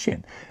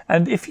Kardashian.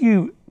 And if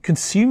you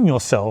consume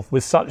yourself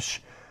with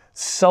such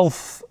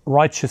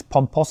self-righteous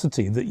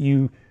pomposity that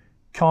you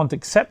can't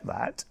accept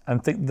that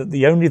and think that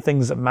the only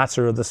things that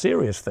matter are the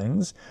serious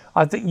things,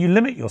 I think you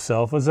limit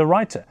yourself as a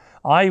writer.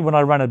 When I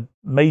ran a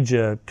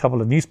major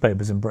couple of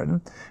newspapers in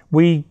Britain,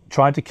 we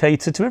tried to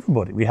cater to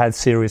everybody. We had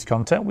serious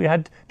content, we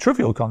had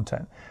trivial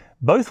content.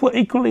 Both were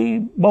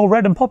equally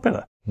well-read and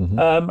popular. Mm-hmm.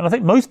 And I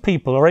think most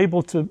people are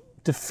able to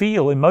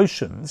feel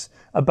emotions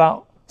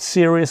about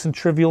serious and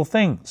trivial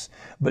things.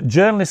 But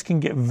journalists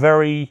can get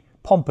very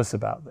pompous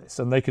about this,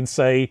 and they can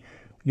say,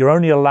 you're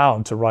only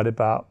allowed to write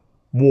about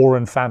war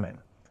and famine.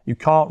 You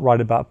can't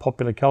write about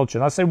popular culture.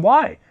 And I say,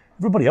 why?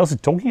 Everybody else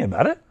is talking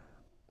about it.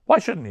 Why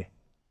shouldn't you?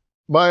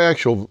 My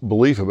actual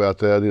belief about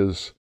that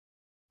is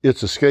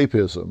it's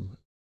escapism.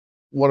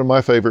 One of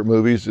my favorite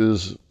movies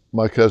is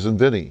My Cousin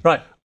Vinny.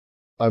 Right.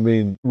 I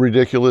mean,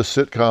 ridiculous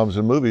sitcoms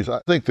and movies,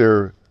 I think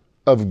they're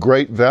of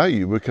great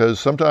value because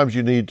sometimes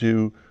you need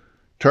to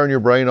turn your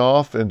brain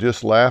off and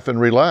just laugh and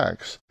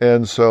relax.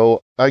 And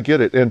so I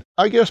get it. And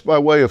I guess by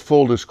way of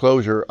full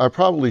disclosure, I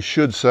probably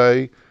should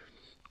say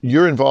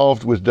you're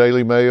involved with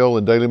Daily Mail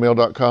and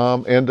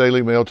dailymail.com and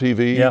Daily Mail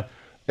TV. Yeah.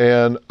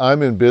 And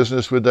I'm in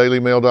business with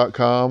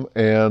dailymail.com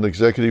and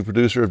executive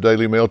producer of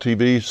Daily Mail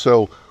TV.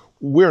 So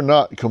we're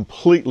not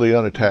completely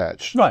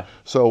unattached. Right.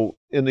 So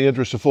in the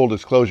interest of full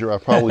disclosure, I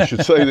probably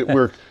should say that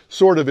we're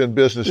sort of in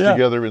business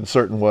together in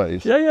certain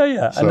ways.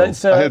 Yeah. So And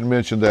I hadn't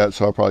mentioned that,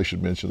 so I probably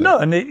should mention that. No,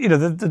 and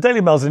the Daily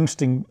Mail is an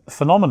interesting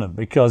phenomenon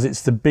because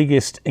it's the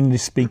biggest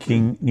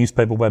English-speaking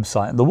newspaper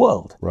website in the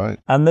world. Right.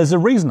 And there's a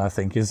reason, I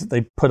think, is that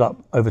they put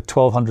up over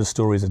 1,200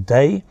 stories a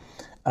day.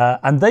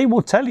 And they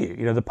will tell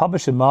you, the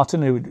publisher,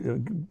 Martin, who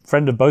a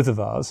friend of both of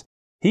ours,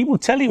 he will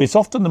tell you it's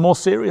often the more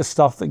serious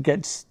stuff that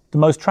gets the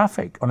most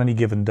traffic on any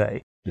given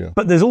day. Yeah.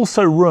 But there's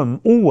also room,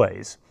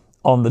 always,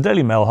 on the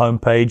Daily Mail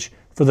homepage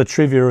for the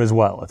trivia as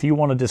well. If you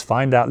want to just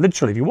find out,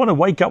 literally, if you want to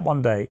wake up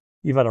one day,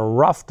 you've had a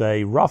rough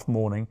day, rough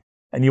morning,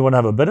 and you want to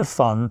have a bit of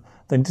fun,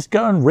 then just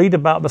go and read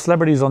about the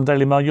celebrities on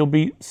Daily Mail. You'll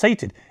be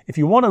sated. If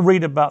you want to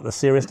read about the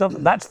serious stuff,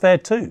 that's there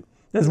too.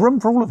 There's room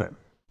for all of it.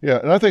 Yeah,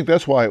 and I think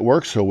that's why it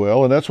works so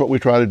well, and that's what we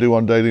try to do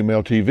on Daily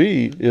Mail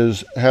TV,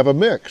 is have a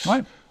mix.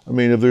 Right. I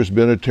mean, if there's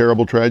been a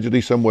terrible tragedy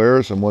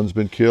somewhere, someone's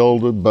been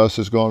killed, a bus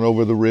has gone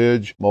over the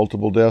ridge,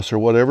 multiple deaths or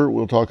whatever,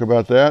 we'll talk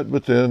about that.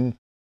 But then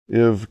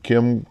if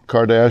Kim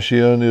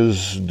Kardashian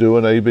is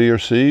doing A, B, or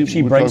C...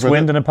 She breaks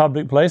wind in a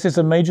public place, it's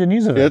a major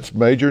news event. It's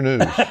major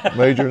news,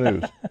 major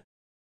news.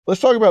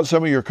 Let's talk about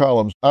some of your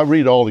columns. I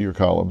read all of your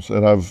columns,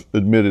 and I've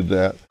admitted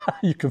that.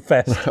 You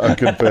confessed. I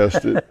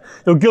confessed it.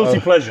 Your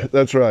guilty pleasure.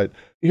 That's right.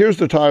 Here's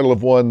the title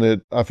of one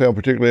that I found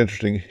particularly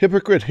interesting.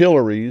 Hypocrite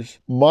Hillary's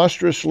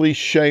monstrously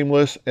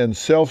shameless and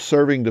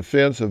self-serving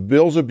defense of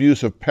Bill's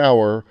abuse of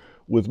power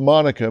with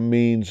Monica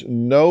means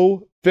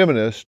no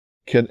feminist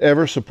can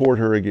ever support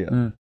her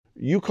again.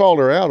 You called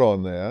her out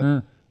on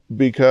that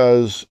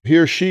because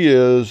here she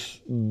is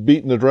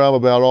beating the drum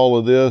about all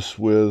of this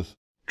with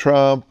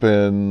Trump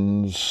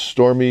and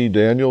Stormy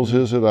Daniels,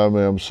 is it? I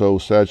mean, I'm so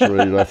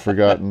saturated, I've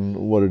forgotten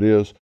what it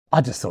is. I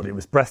just thought it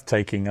was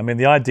breathtaking. I mean,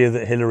 the idea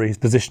that Hillary has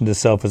positioned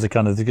herself as a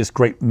kind of this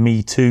great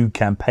Me Too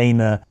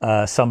campaigner,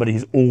 somebody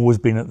who's always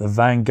been at the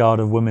vanguard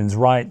of women's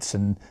rights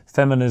and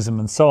feminism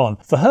and so on,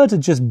 for her to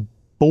just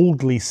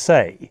boldly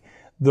say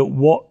that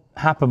what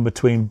happened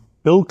between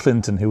Bill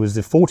Clinton, who was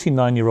the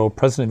 49-year-old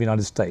president of the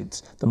United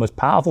States, the most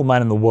powerful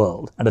man in the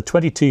world, and a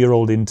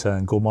 22-year-old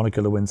intern called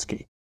Monica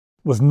Lewinsky,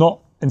 was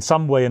not in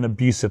some way an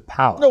abuse of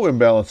power. No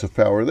imbalance of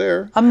power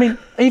there. I mean,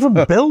 even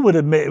Bill would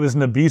admit it was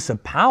an abuse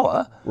of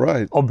power,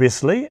 right?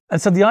 Obviously.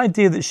 And so the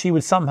idea that she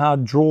would somehow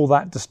draw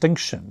that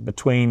distinction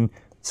between,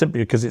 simply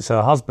because it's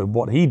her husband,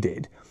 what he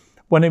did,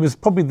 when it was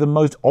probably the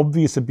most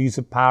obvious abuse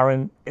of power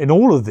in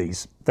all of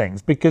these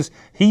things, because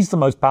he's the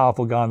most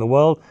powerful guy in the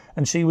world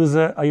and she was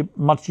a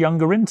much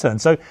younger intern.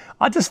 So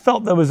I just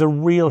felt there was a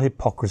real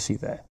hypocrisy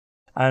there.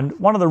 And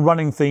one of the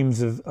running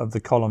themes of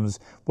the columns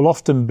will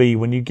often be,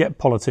 when you get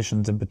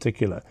politicians in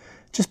particular,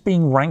 just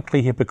being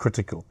rankly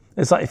hypocritical.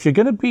 It's like, if you're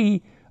going to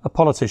be a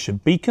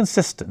politician, be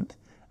consistent.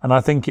 And I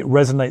think it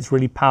resonates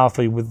really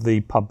powerfully with the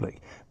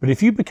public. But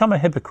if you become a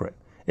hypocrite,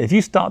 if you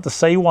start to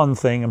say one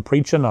thing and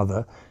preach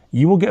another,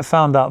 you will get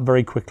found out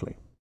very quickly.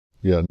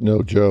 Yeah,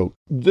 no joke.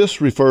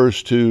 This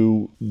refers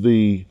to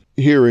the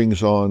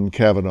hearings on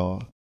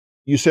Kavanaugh.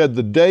 You said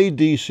the day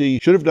D.C.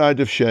 should have died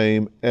of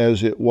shame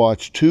as it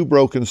watched two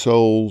broken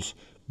souls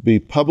be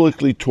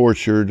publicly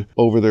tortured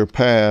over their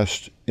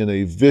past in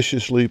a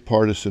viciously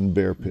partisan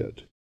bear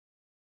pit.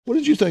 What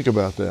did you think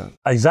about that?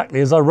 Exactly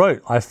as I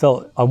wrote.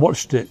 I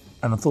watched it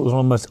and I thought it was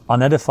one of the most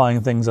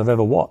unedifying things I've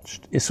ever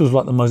watched. This was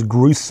like the most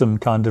gruesome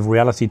kind of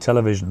reality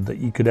television that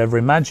you could ever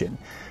imagine,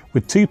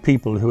 with two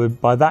people who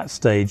had by that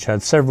stage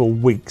had several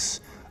weeks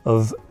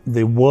of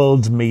the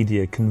world's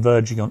media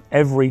converging on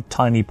every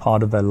tiny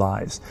part of their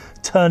lives,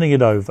 turning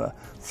it over,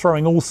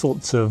 throwing all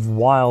sorts of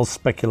wild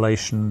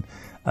speculation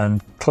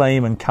and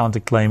claim and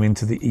counterclaim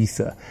into the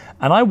ether.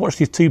 And I watched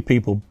these two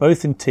people,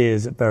 both in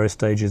tears at various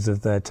stages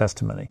of their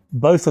testimony.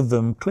 Both of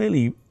them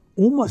clearly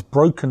almost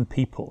broken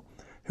people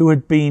who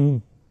had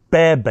been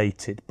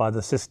bear-baited by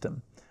the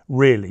system,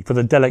 really, for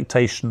the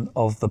delectation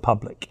of the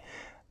public.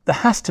 There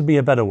has to be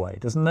a better way,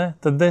 doesn't there,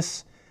 than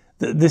this?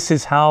 This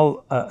is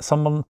how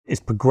someone is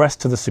progressed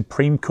to the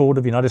Supreme Court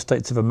of the United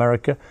States of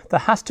America. There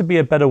has to be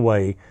a better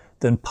way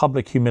than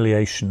public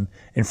humiliation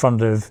in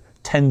front of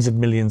tens of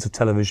millions of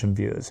television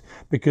viewers,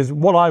 because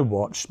what I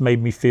watched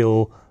made me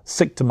feel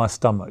sick to my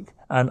stomach,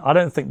 and I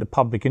don't think the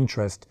public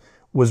interest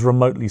was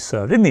remotely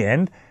served. In the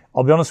end,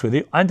 I'll be honest with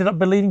you, I ended up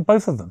believing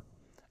both of them.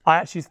 I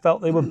actually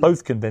felt they were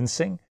both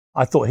convincing.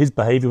 I thought his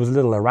behaviour was a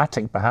little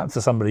erratic, perhaps,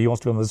 for somebody who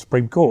wants to be on the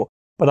Supreme Court,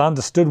 but I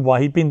understood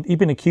why he'd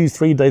been accused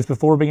 3 days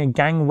before of being a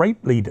gang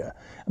rape leader.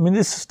 I mean,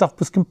 this stuff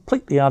was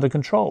completely out of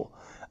control.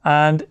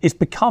 And it's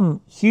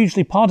become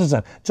hugely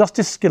partisan.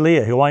 Justice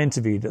Scalia, who I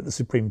interviewed at the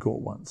Supreme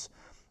Court once,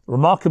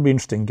 remarkably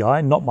interesting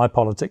guy, not my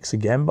politics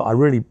again, but I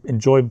really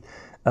enjoyed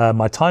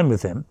my time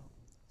with him.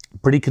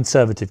 Pretty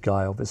conservative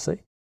guy,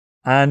 obviously.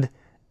 And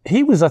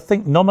he was, I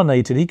think,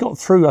 nominated. He got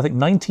through, I think,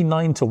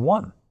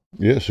 99-1.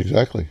 Yes,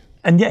 exactly.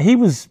 And yet he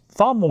was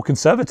far more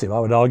conservative, I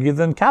would argue,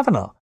 than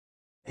Kavanaugh.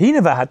 He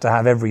never had to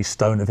have every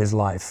stone of his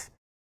life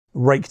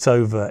raked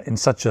over in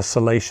such a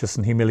salacious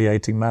and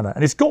humiliating manner.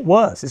 And it's got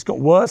worse. It's got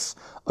worse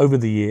over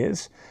the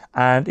years,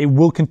 and it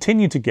will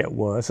continue to get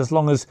worse as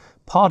long as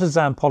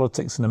partisan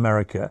politics in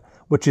America,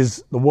 which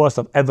is the worst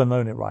I've ever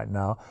known it right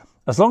now,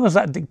 as long as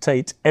that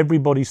dictates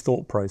everybody's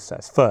thought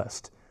process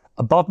first,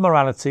 above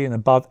morality and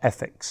above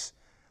ethics,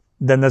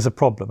 then there's a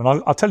problem.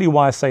 And I'll tell you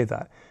why I say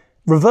that.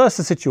 Reverse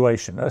the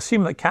situation.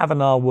 Assume that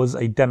Kavanaugh was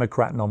a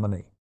Democrat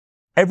nominee.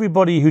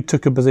 Everybody who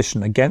took a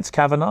position against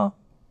Kavanaugh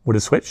would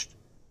have switched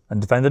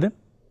and defended him.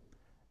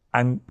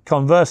 And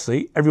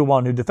conversely,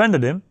 everyone who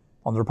defended him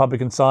on the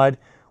Republican side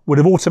would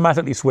have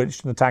automatically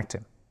switched and attacked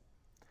him.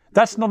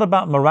 That's not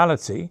about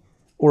morality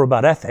or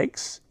about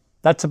ethics.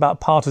 That's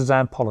about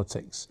partisan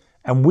politics.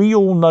 And we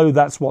all know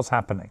that's what's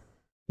happening.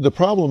 The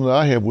problem that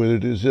I have with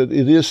it is that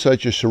it is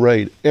such a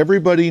charade.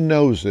 Everybody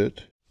knows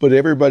it, but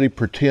everybody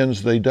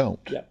pretends they don't.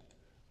 Yeah.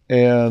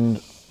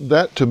 And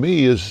that to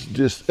me is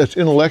just, it's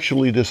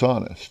intellectually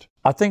dishonest.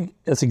 I think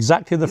that's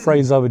exactly the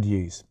phrase I would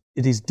use.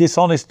 It is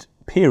dishonest,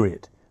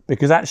 period.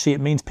 Because actually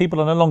it means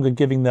people are no longer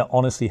giving their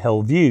honestly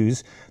held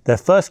views. Their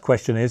first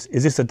question is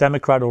this a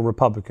Democrat or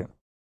Republican?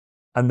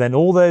 And then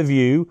all their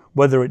view,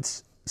 whether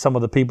it's some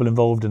of the people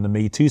involved in the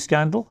Me Too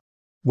scandal,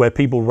 where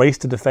people race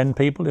to defend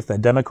people if they're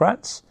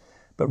Democrats,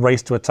 but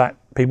race to attack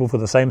people for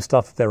the same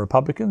stuff if they're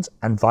Republicans,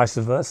 and vice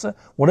versa,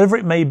 whatever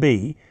it may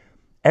be,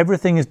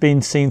 everything is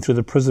being seen through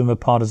the prism of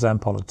partisan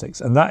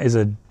politics, and that is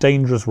a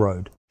dangerous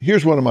road.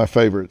 Here's one of my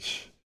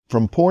favorites.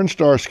 From porn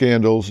star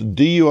scandals,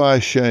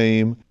 DUI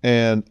shame,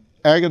 and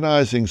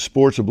agonizing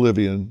sports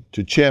oblivion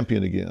to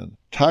champion again,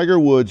 Tiger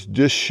Woods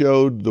just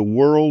showed the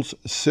world's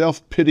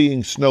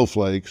self-pitying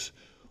snowflakes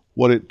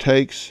what it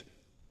takes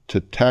to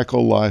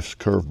tackle life's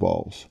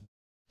curveballs.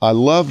 I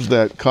loved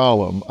that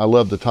column. I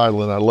love the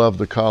title, and I love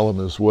the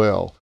column as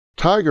well.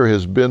 Tiger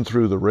has been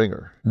through the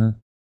ringer,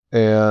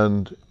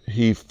 and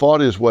he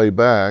fought his way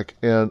back,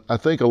 and I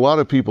think a lot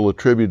of people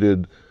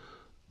attributed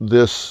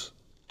this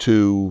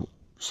to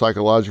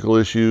psychological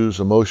issues,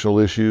 emotional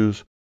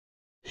issues.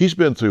 He's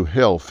been through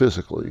hell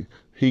physically.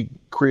 He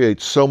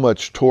creates so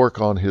much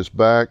torque on his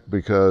back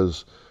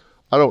because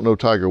I don't know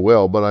Tiger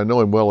well, but I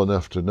know him well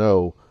enough to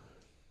know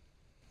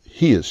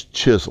he is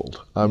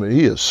chiseled. I mean,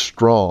 he is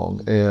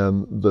strong,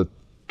 and the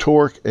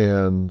torque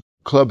and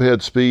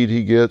clubhead speed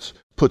he gets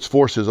puts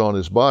forces on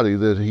his body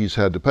that he's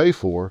had to pay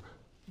for,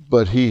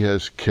 but he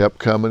has kept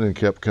coming and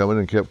kept coming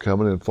and kept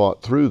coming and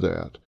fought through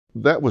that.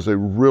 That was a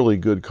really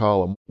good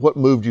column. What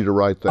moved you to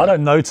write that? I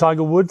don't know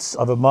Tiger Woods.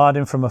 I've admired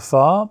him from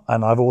afar,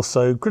 and I've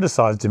also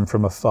criticized him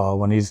from afar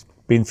when he's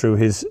been through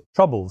his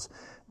troubles.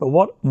 But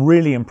what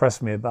really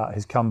impressed me about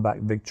his comeback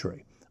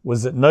victory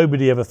was that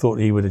nobody ever thought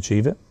he would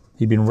achieve it.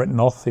 He'd been written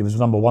off. He was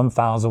number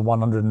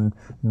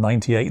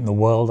 1,198 in the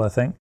world, I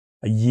think,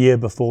 a year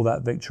before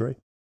that victory.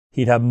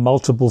 He'd had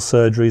multiple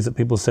surgeries that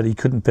people said he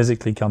couldn't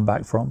physically come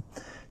back from.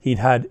 He'd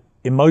had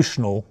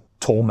emotional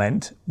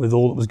torment with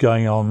all that was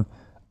going on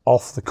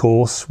off the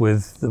course,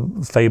 with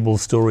the fabled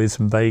stories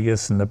from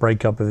Vegas and the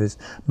breakup of his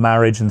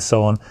marriage and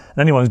so on. And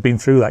anyone who's been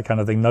through that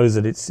kind of thing knows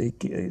that it's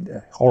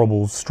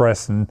horrible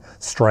stress and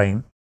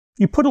strain.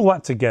 You put all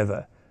that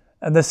together,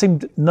 and there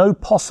seemed no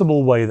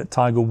possible way that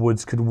Tiger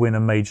Woods could win a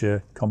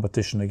major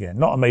competition again.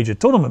 Not a major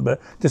tournament, but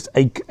just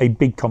a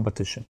big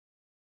competition.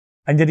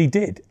 And yet he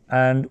did.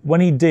 And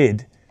when he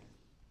did,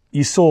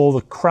 you saw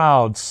the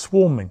crowd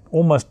swarming,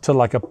 almost to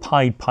like a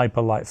Pied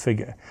Piper-like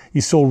figure.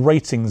 You saw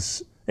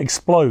ratings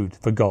explode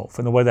for golf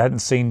in a way they hadn't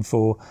seen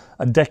for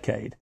a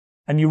decade.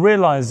 And you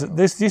realize that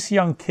this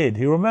young kid,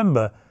 who,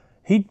 remember,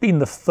 he'd been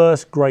the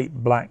first great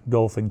black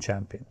golfing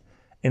champion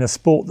in a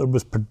sport that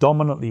was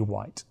predominantly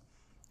white.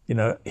 You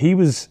know, he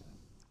was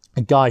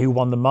a guy who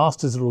won the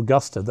Masters at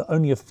Augusta that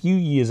only a few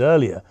years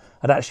earlier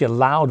had actually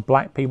allowed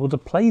black people to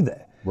play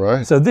there.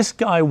 Right. So this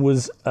guy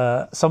was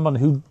someone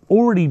who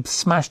already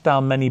smashed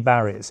down many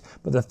barriers.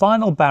 But the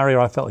final barrier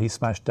I felt he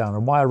smashed down,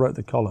 and why I wrote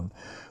the column,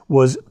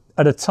 was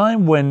at a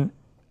time when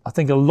I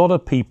think a lot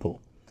of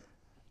people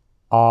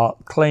are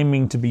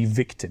claiming to be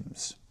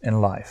victims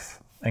in life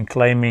and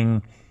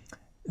claiming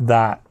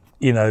that,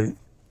 you know,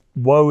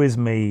 woe is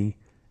me,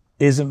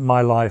 isn't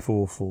my life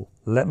awful?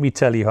 Let me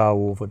tell you how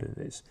awful it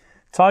is.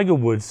 Tiger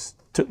Woods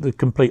took the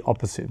complete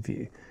opposite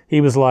view.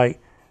 He was like,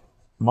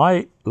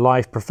 my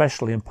life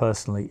professionally and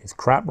personally is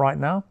crap right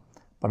now,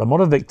 but I'm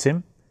not a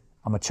victim,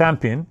 I'm a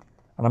champion,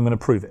 and I'm going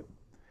to prove it.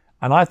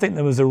 And I think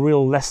there was a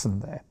real lesson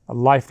there, a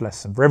life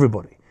lesson for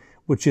everybody,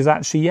 which is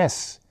actually,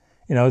 yes,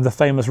 you know, the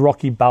famous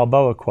Rocky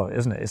Balboa quote,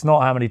 isn't it? It's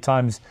not how many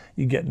times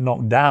you get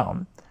knocked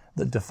down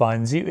that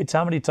defines you, it's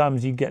how many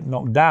times you get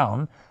knocked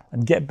down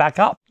and get back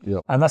up.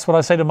 Yep. And that's what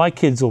I say to my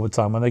kids all the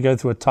time when they go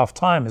through a tough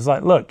time. It's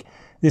like, look,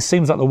 this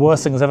seems like the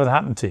worst thing that's ever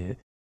happened to you.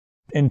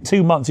 In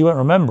 2 months, you won't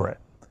remember it.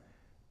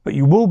 But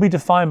you will be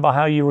defined by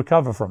how you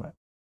recover from it.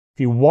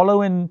 If you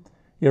wallow in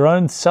your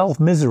own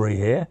self-misery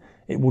here,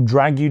 it will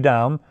drag you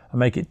down and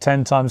make it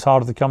 10 times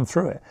harder to come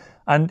through it.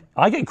 And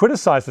I get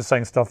criticized for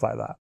saying stuff like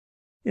that.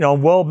 You know,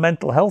 on World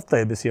Mental Health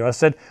Day this year, I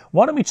said,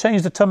 why don't we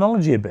change the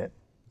terminology a bit?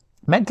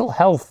 Mental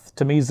health,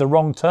 to me, is the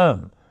wrong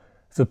term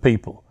for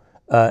people.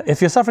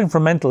 If you're suffering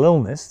from mental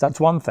illness, that's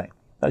one thing.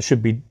 That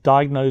should be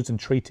diagnosed and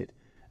treated.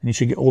 And you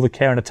should get all the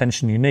care and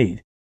attention you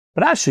need.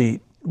 But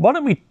actually, why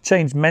don't we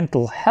change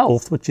mental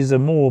health, which is a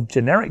more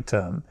generic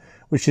term,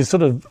 which is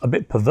sort of a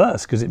bit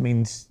perverse because it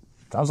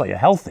sounds like you're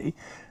healthy.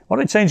 Why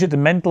don't we change it to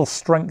mental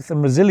strength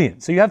and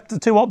resilience? So you have the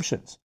two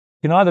options.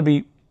 You can either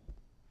be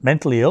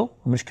mentally ill,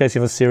 in which case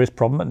you have a serious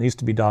problem that needs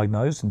to be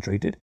diagnosed and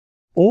treated,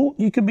 or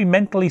you can be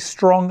mentally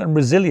strong and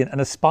resilient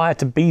and aspire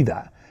to be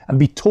that and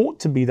be taught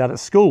to be that at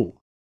school.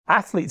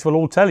 Athletes will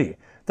all tell you.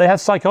 They have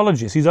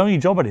psychologists whose only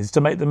job it is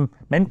to make them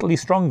mentally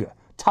stronger,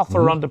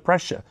 tougher under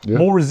pressure,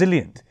 more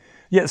resilient.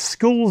 Yet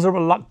schools are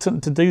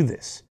reluctant to do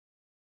this.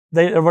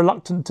 They are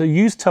reluctant to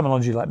use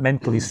terminology like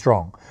mentally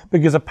strong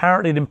because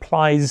apparently it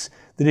implies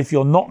that if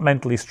you're not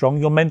mentally strong,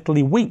 you're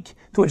mentally weak.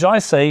 To which I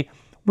say,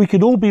 we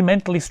could all be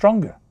mentally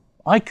stronger.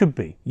 I could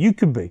be, you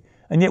could be.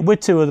 And yet we're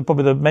two of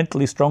probably the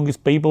mentally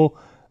strongest people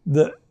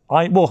that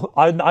I know.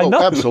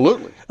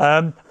 Absolutely.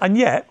 And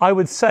yet I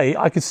would say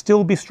I could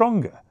still be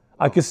stronger.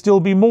 I could still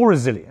be more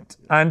resilient.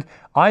 And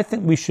I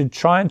think we should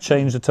try and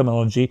change the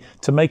terminology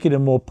to make it a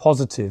more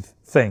positive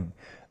thing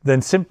than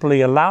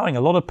simply allowing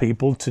a lot of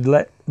people to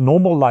let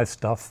normal life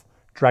stuff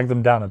drag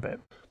them down a bit.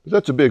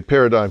 That's a big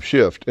paradigm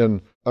shift.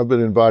 And I've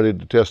been invited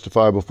to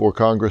testify before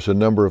Congress a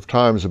number of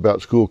times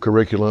about school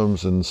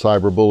curriculums and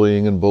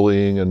cyberbullying and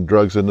bullying and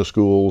drugs in the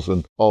schools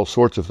and all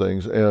sorts of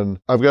things. And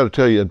I've got to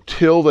tell you,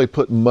 until they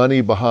put money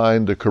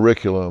behind the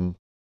curriculum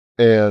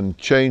and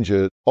change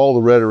it, all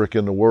the rhetoric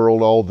in the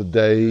world, all the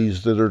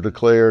days that are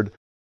declared,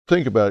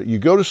 think about it. You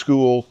go to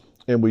school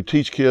and we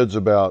teach kids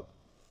about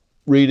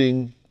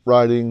reading,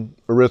 writing,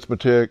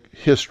 arithmetic,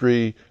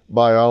 history,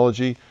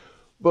 biology,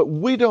 but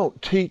we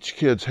don't teach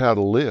kids how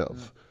to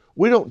live.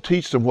 We don't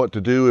teach them what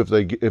to do if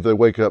they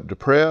wake up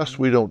depressed.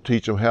 We don't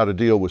teach them how to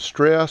deal with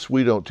stress.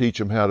 We don't teach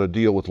them how to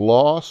deal with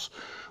loss.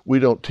 We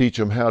don't teach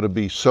them how to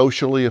be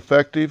socially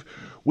effective.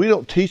 We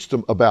don't teach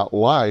them about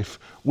life.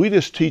 We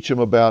just teach them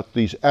about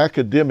these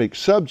academic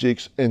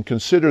subjects and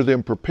consider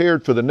them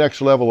prepared for the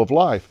next level of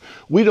life.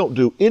 We don't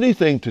do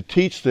anything to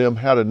teach them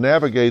how to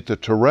navigate the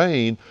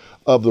terrain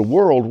of the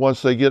world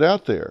once they get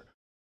out there.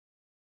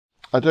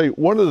 I tell you,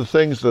 one of the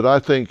things that I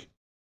think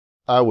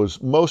I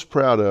was most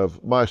proud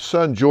of, my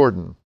son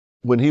Jordan,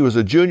 when he was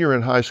a junior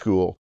in high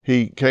school,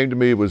 he came to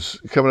me, it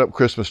was coming up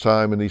Christmas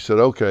time, and he said,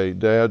 okay,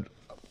 Dad,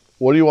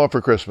 what do you want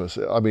for Christmas?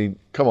 I mean,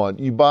 come on,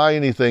 you buy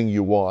anything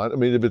you want. I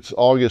mean, if it's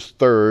August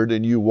 3rd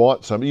and you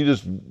want something, you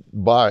just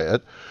buy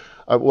it.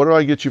 What do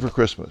I get you for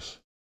Christmas?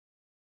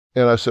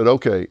 And I said,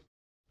 okay,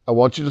 I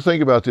want you to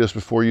think about this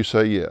before you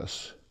say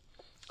yes.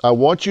 I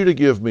want you to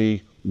give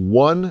me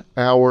 1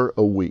 hour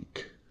a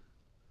week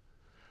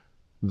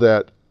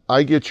that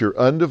I get your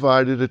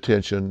undivided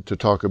attention to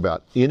talk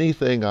about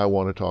anything I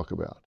want to talk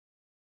about.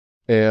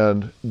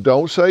 And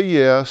don't say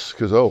yes,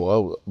 because,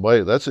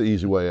 wait, that's an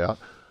easy way out.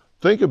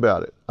 Think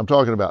about it. I'm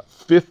talking about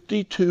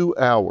 52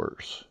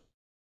 hours.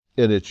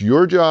 And it's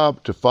your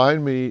job to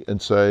find me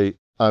and say,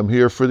 I'm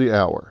here for the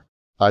hour.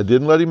 I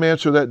didn't let him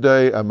answer that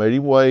day. I made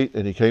him wait.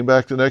 And he came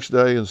back the next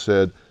day and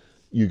said,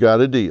 you got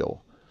a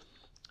deal.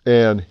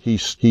 And he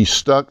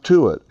stuck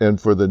to it. And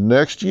for the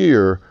next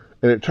year,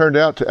 and it turned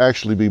out to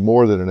actually be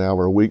more than an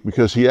hour a week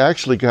because he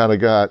actually kind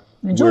of got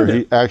where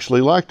he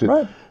actually liked it.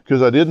 Right.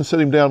 because I didn't sit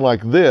him down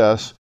like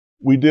this.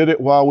 We did it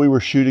while we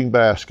were shooting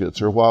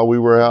baskets or while we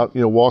were out,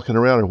 walking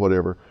around or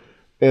whatever.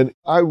 And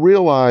I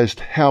realized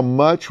how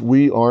much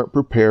we aren't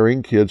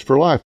preparing kids for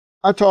life.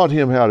 I taught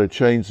him how to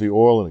change the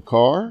oil in a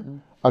car.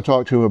 I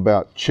talked to him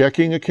about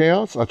checking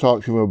accounts. I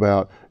talked to him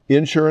about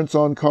insurance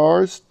on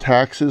cars,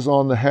 taxes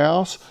on the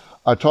house.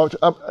 I talked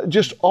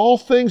just all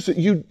things that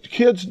you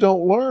kids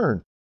don't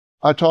learn.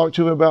 I talked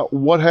to him about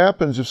what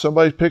happens if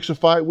somebody picks a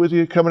fight with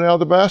you coming out of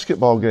the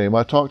basketball game.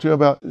 I talked to him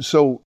about,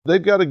 so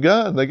they've got a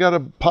gun, they got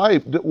a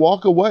pipe,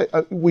 walk away.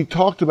 We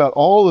talked about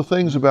all the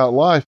things about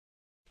life.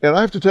 And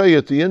I have to tell you,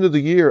 at the end of the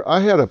year,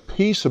 I had a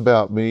piece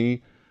about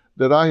me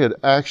that I had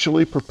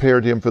actually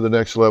prepared him for the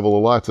next level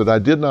of life that I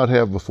did not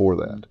have before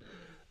that.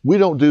 We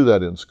don't do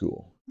that in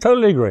school.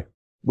 Totally agree.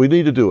 We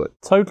need to do it.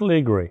 Totally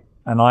agree.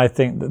 And I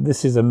think that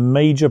this is a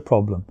major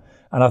problem.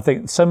 And I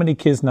think so many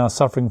kids now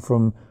suffering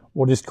from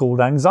what is called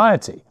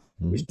anxiety,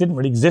 which didn't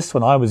really exist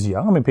when I was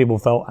young. I mean, people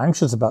felt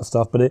anxious about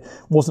stuff, but it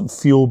wasn't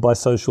fueled by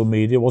social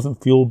media, it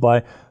wasn't fueled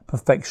by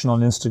perfection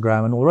on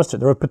Instagram and all the rest of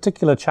it. There are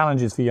particular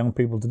challenges for young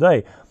people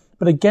today.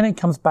 But again, it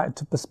comes back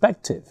to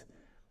perspective.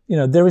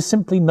 There is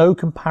simply no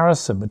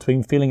comparison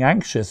between feeling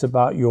anxious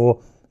about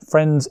your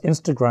friend's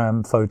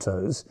Instagram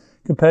photos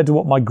compared to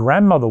what my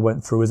grandmother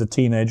went through as a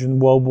teenager in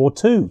World War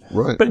II.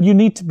 Right. But you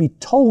need to be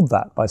told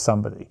that by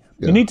somebody.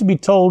 Yeah. You need to be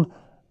told,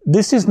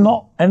 this is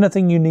not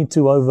anything you need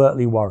to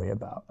overtly worry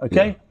about,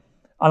 okay? Yeah.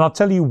 And I'll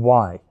tell you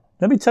why.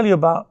 Let me tell you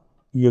about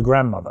your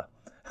grandmother.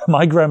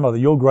 My grandmother,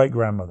 your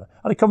great-grandmother.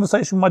 I had a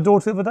conversation with my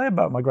daughter the other day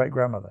about my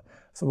great-grandmother.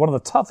 So one of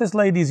the toughest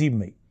ladies you'd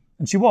meet.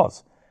 And she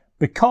was,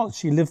 because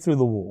she lived through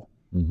the war,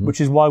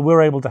 which is why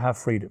we're able to have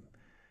freedom.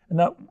 And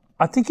now,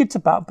 I think it's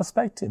about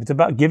perspective. It's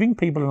about giving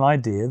people an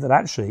idea that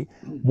actually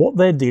what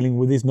they're dealing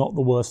with is not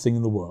the worst thing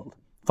in the world.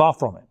 Far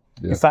from it.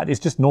 Yeah. In fact,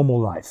 it's just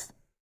normal life.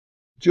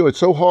 Joe, it's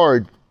so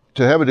hard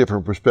to have a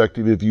different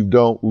perspective if you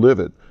don't live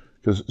it.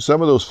 Because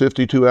some of those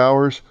 52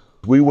 hours,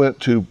 we went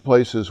to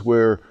places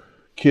where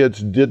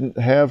kids didn't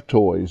have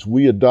toys.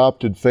 We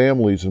adopted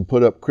families and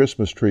put up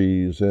Christmas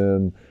trees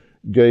and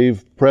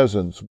gave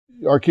presents.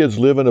 Our kids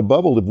live in a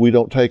bubble if we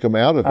don't take them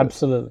out of it.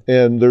 Absolutely.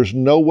 And there's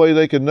no way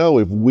they can know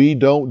if we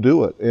don't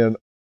do it. And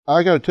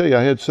I got to tell you,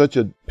 I had such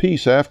a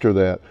peace after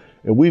that.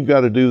 And we've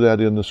got to do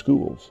that in the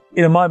schools.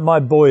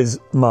 My boy's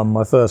mum,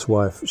 my first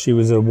wife, she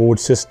was a ward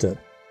sister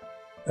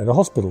at a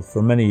hospital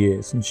for many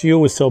years. And she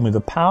always told me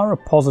the power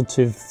of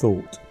positive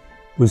thought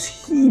was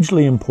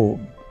hugely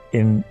important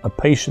in a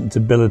patient's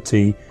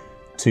ability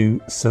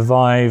to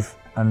survive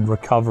and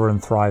recover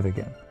and thrive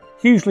again.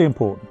 Hugely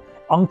important.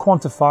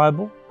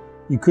 Unquantifiable.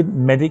 You couldn't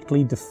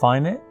medically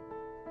define it.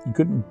 You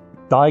couldn't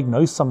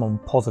diagnose someone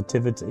with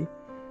positivity.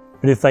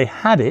 But if they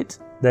had it,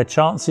 their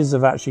chances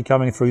of actually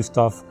coming through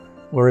stuff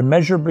were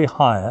immeasurably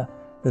higher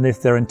than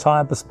if their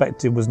entire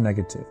perspective was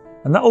negative.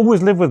 And that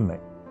always lived with me.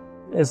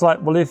 It's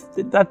like, well, if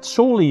that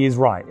surely is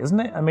right, isn't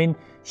it? I mean,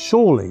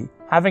 surely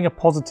having a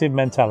positive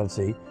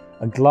mentality,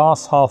 a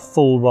glass half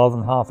full rather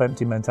than half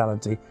empty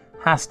mentality,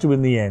 has to,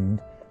 in the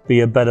end, be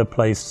a better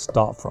place to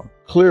start from.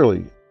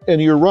 Clearly.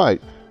 And you're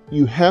right.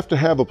 You have to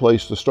have a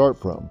place to start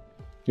from.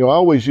 I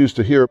always used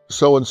to hear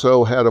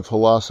so-and-so had a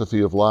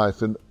philosophy of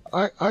life. And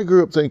I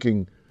grew up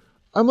thinking,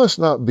 I must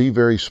not be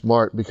very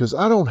smart because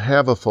I don't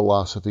have a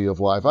philosophy of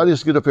life. I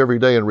just get up every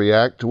day and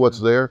react to what's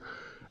there.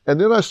 And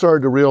then I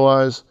started to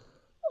realize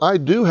I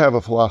do have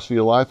a philosophy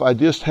of life. I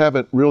just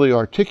haven't really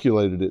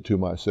articulated it to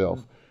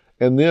myself.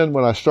 And then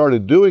when I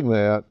started doing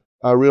that,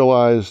 I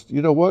realized,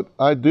 you know what?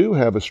 I do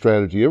have a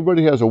strategy.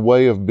 Everybody has a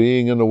way of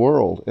being in the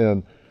world.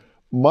 And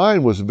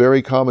mine was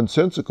very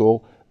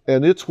commonsensical,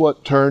 and it's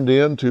what turned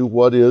into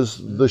what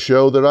is the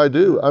show that I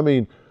do. I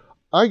mean,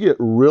 I get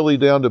really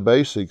down to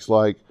basics.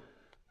 Like,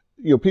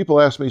 people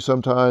ask me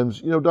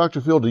sometimes, Dr.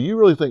 Phil, do you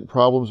really think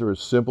problems are as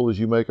simple as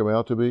you make them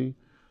out to be?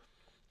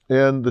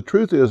 And the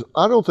truth is,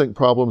 I don't think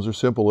problems are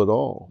simple at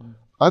all.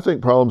 I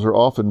think problems are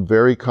often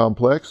very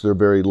complex, they're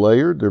very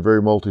layered, they're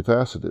very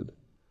multifaceted.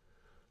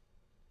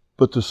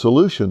 But the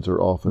solutions are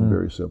often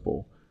very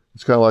simple.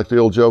 It's kind of like the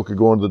old joke of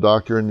going to the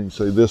doctor and you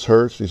say, this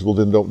hurts. He says, well,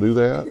 then don't do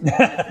that.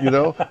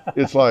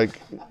 It's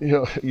like,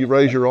 you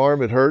raise your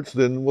arm, it hurts,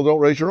 then, well, don't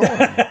raise your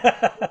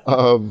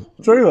arm.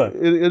 True.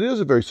 It is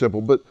a very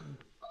simple, but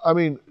I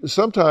mean,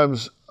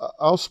 sometimes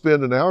I'll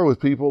spend an hour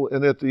with people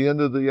and at the end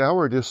of the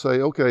hour just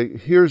say, okay,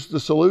 here's the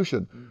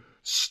solution.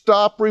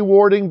 Stop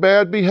rewarding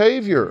bad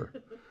behavior.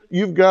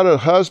 You've got a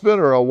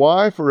husband or a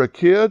wife or a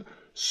kid,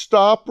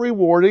 stop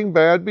rewarding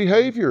bad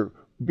behavior.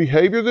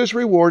 Behavior that's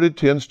rewarded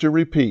tends to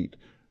repeat.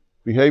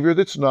 Behavior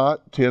that's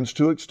not tends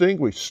to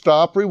extinguish.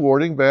 Stop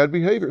rewarding bad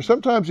behavior.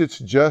 Sometimes it's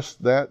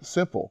just that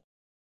simple.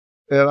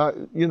 And I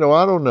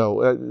don't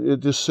know. It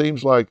just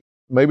seems like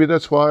maybe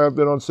that's why I've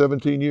been on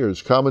 17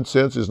 years. Common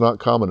sense is not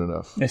common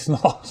enough. It's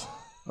not.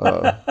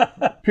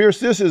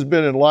 Piers, this has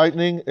been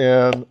enlightening,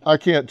 and I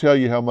can't tell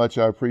you how much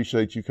I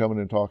appreciate you coming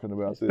and talking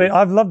about this.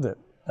 I've loved it.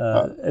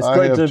 It's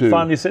great to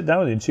finally sit down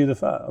with you and chew the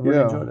fat. I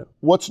really enjoyed it.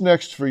 What's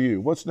next for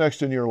you? What's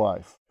next in your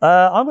life?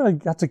 I'm going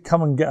to have to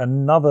come and get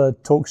another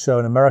talk show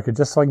in America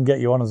just so I can get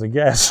you on as a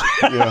guest.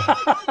 Yeah.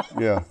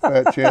 Yeah,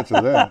 fat chance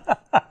of that.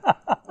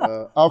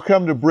 I'll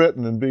come to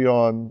Britain and be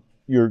on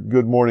your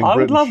Good Morning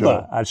Britain show. I would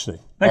love that, actually.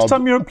 Next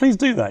time you're, please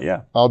do that,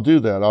 yeah. I'll do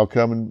that. I'll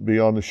come and be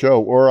on the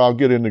show. Or I'll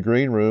get in the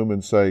green room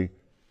and say,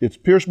 it's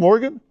Piers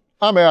Morgan?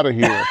 I'm out of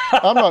here.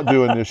 I'm not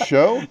doing this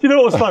show. You know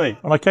what was funny?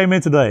 When I came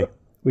in today,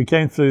 we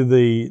came through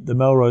the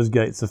Melrose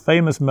Gates, the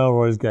famous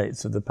Melrose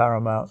Gates of the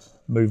Paramount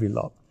movie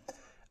lot.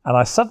 And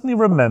I suddenly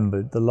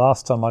remembered the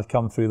last time I'd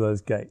come through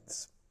those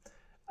gates.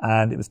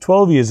 And it was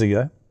 12 years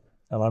ago.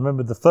 And I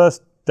remember the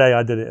first day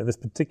I did it, at this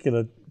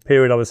particular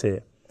period I was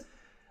here.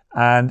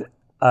 And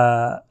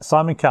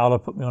Simon Cowler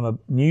put me on a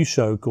new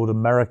show called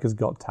America's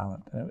Got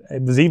Talent.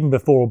 It was even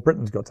before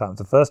Britain's Got Talent.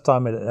 It's the first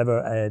time it had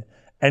ever aired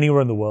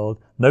anywhere in the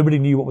world. Nobody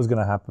knew what was going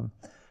to happen.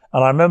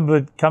 And I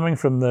remember coming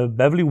from the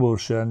Beverly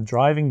Wilshire and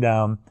driving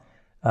down.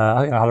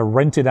 I had a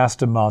rented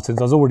Aston Martin.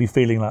 So I was already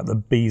feeling like the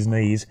bee's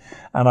knees.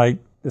 And I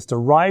just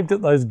arrived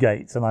at those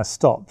gates and I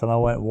stopped and I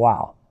went,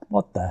 wow,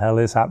 what the hell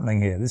is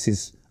happening here? This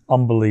is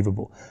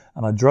unbelievable.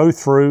 And I drove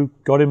through,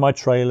 got in my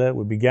trailer.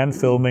 We began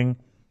filming.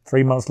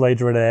 3 months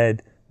later it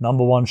aired.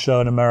 #1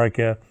 show in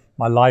America.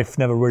 My life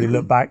never really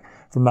looked back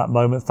from that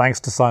moment, thanks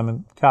to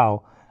Simon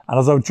Cowell. And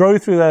as I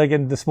drove through there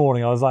again this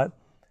morning, I was like,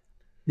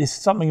 there's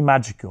something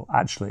magical,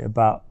 actually,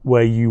 about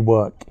where you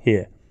work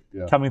here,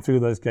 coming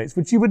through those gates,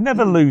 which you would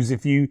never lose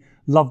if you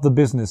loved the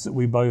business that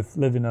we both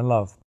live in and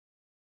love.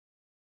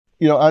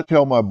 You know, I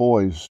tell my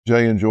boys,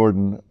 Jay and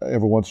Jordan,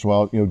 every once in a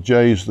while, you know,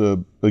 Jay's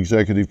the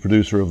executive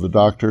producer of The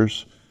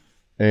Doctors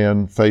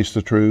and Face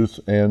the Truth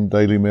and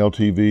Daily Mail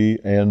TV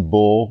and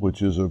Bull,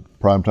 which is a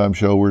primetime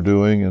show we're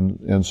doing,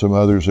 and some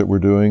others that we're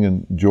doing.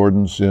 And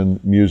Jordan's in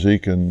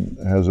music and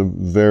has a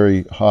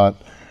very hot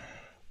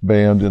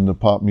band in the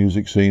pop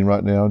music scene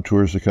right now and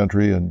tours the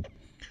country. And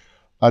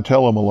I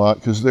tell them a lot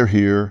because they're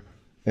here.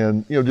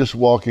 And, you know, just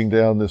walking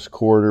down this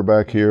corridor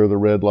back here, the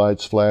red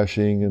lights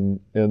flashing. And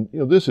you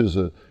know, this is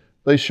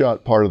they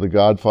shot part of The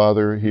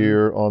Godfather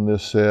here on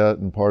this set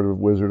and part of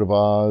Wizard of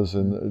Oz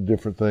and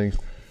different things.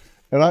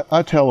 And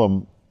I tell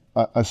them,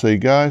 I say,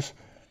 guys,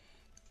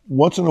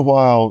 once in a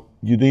while,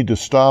 you need to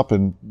stop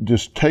and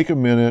just take a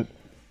minute,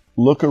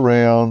 look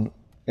around,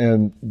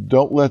 and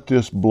don't let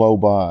this blow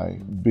by,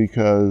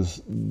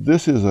 because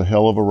this is a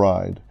hell of a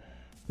ride.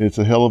 It's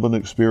a hell of an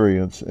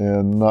experience,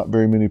 and not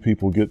very many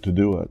people get to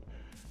do it.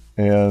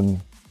 And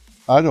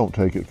I don't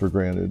take it for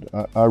granted.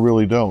 I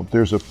really don't.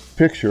 There's a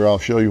picture I'll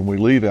show you when we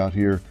leave out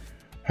here,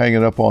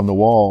 hanging up on the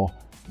wall,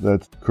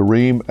 that's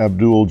Kareem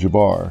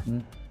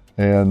Abdul-Jabbar.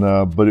 And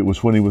but it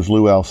was when he was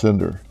Lou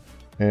Alcindor.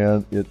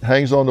 And it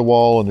hangs on the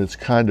wall, and it's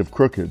kind of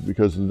crooked,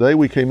 because the day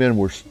we came in,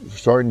 we're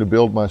starting to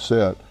build my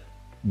set.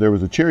 There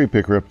was a cherry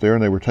picker up there,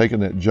 and they were taking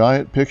that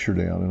giant picture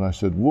down. And I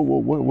said,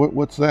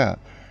 what's that?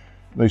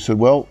 And they said,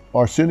 well,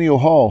 Arsenio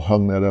Hall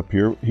hung that up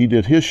here. He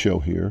did his show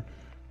here.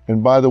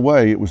 And by the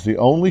way, it was the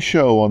only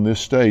show on this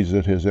stage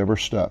that has ever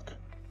stuck.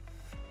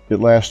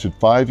 It lasted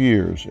 5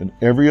 years, and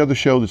every other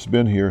show that's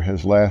been here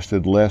has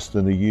lasted less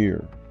than a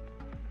year.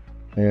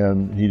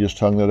 And he just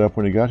hung that up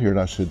when he got here, and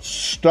I said,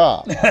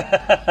 stop.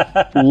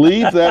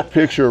 Leave that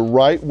picture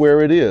right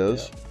where it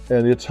is.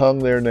 And it's hung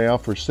there now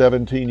for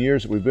 17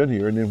 years that we've been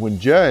here. And then when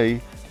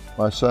Jay,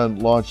 my son,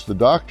 launched The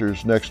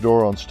Doctors next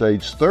door on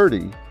stage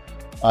 30,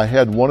 I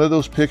had one of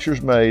those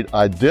pictures made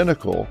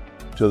identical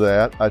to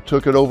that. I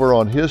took it over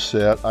on his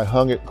set. I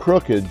hung it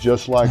crooked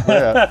just like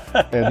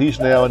that. And he's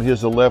now in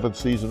his 11th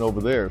season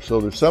over there.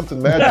 So there's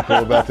something magical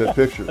about that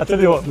picture. I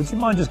tell you what, would you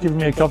mind just giving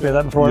me a copy of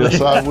that before I leave?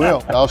 Yes, I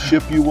will. I'll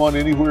ship you one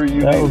anywhere you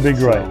need. That would be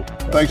great.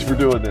 So, thanks for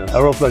doing this.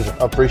 A real pleasure.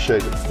 I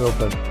appreciate it. Real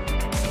pleasure.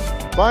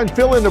 Find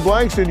Fill in the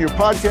Blanks in your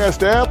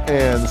podcast app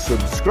and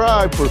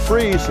subscribe for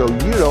free so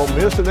you don't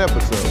miss an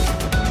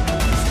episode.